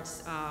the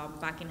arts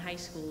back in high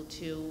school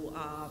to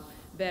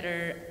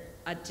better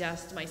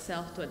adjust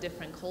myself to a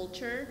different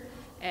culture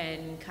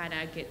and kind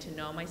of get to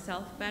know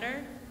myself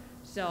better.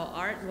 So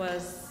art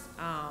was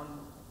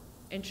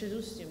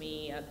introduced to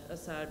me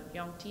as a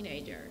young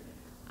teenager.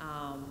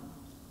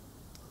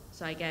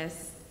 So I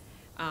guess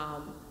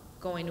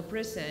going to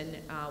prison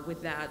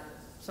with that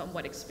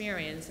somewhat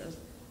experience,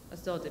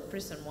 as though the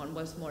prison one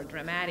was more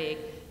dramatic,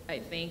 I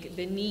think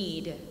the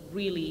need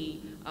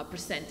really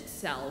presents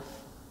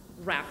itself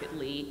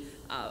rapidly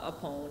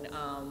upon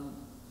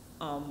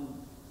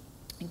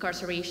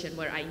incarceration,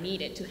 where I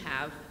needed to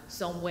have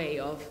some way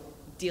of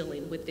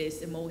dealing with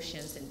these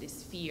emotions and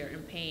this fear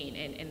and pain,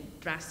 and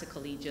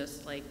drastically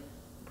just like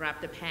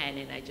grabbed a pen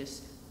and I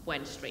just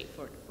went straight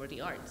for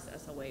the arts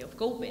as a way of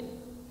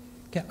coping.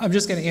 Okay, I'm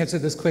just going to answer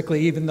this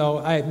quickly, even though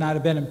I have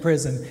not been in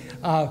prison.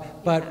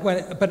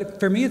 But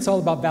for me, it's all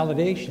about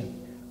validation.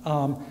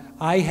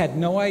 I had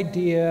no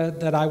idea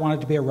that I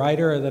wanted to be a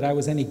writer or that I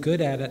was any good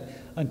at it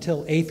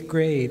until 8th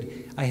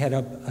grade. I had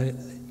a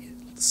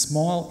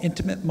small,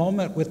 intimate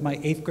moment with my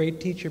 8th grade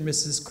teacher,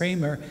 Mrs.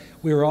 Kramer.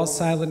 We were all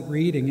silent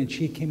reading, and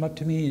she came up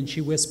to me and she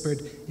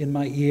whispered in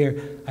my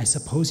ear, "I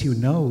suppose you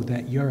know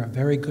that you're a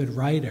very good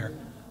writer."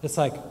 It's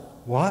like,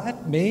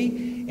 what,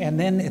 me? And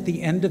then at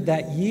the end of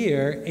that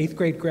year, 8th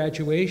grade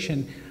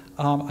graduation,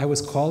 I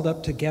was called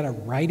up to get a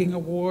writing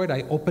award.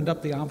 I opened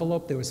up the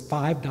envelope, there was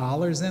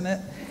 $5 in it.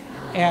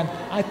 And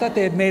I thought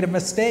they had made a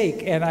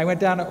mistake. And I went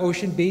down to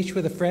Ocean Beach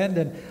with a friend,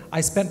 and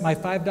I spent my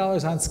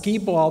 $5 on skee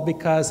ball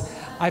because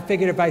I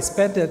figured if I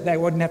spent it, I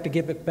wouldn't have to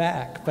give it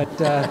back. But,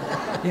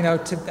 you know,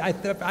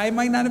 I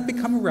might not have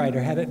become a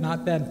writer had it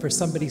not been for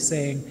somebody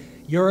saying,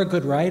 "You're a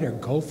good writer,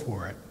 go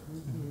for it."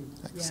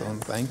 Mm-hmm. Excellent,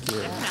 yes. Thank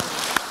you.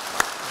 Yeah.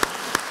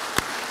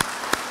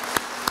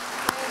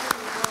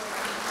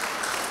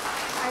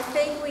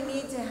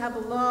 Have a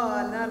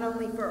law not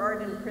only for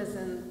art in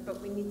prison,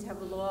 but we need to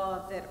have a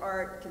law that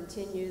art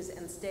continues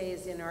and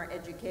stays in our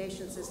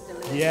education system.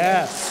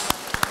 Yes.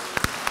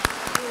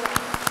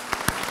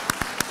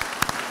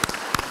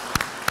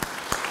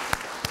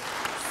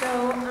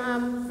 So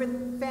for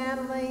the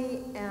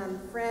family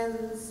and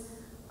friends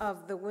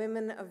of the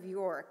women of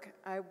York,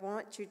 I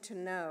want you to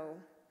know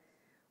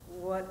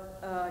what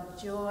a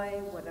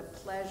joy, what a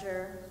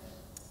pleasure,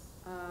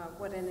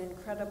 what an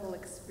incredible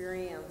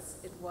experience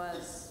it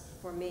was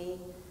for me,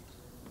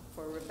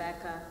 for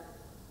Rebecca,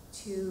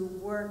 to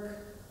work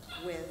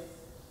with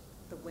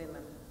the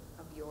women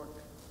of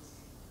York.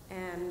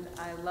 And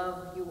I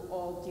love you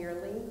all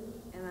dearly,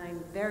 and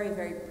I'm very,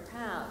 very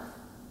proud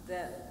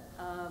that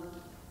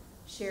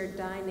shared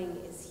dining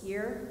is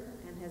here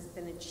and has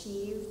been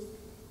achieved,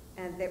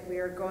 and that we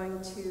are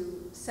going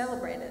to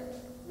celebrate it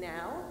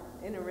now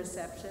in a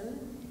reception.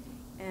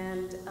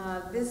 And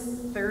this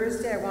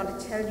Thursday, I want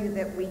to tell you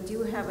that we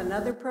do have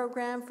another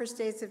program for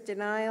States of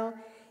Denial.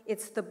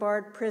 It's the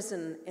Barred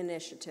Prison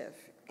Initiative,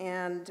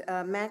 and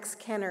Max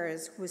Kenner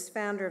who's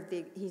founder of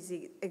he's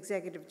the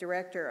executive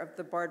director of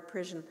the Barred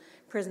Prison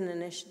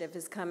Initiative,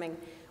 is coming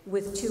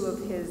with 2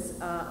 of his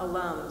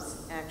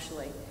alums,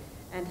 actually,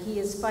 and he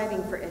is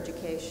fighting for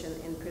education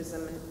in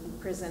prison,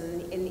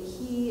 and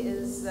he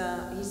is,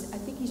 I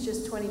think he's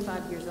just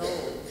 25 years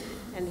old,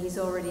 and he's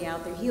already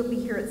out there. He'll be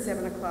here at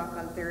 7 o'clock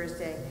on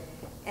Thursday,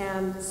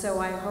 and so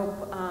I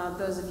hope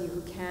those of you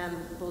who can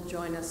will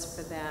join us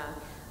for that.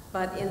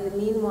 But in the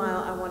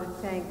meanwhile, I want to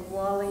thank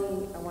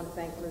Wally, I want to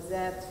thank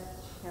Lisette,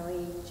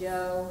 Kelly,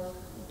 Joe.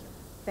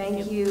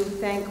 Thank you.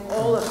 Thank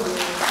all of you.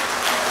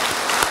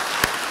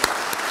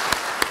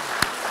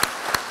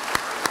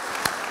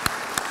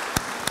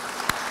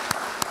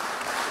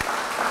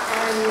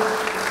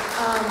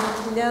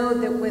 And know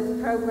that with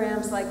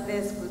programs like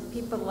this, with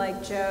people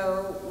like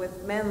Joe,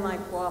 with men like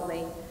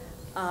Wally,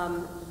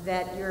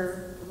 that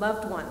your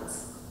loved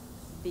ones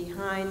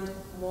behind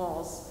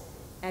walls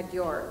at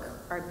York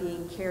are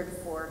being cared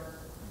for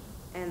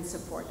and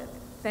supported.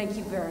 Thank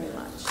you very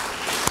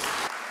much.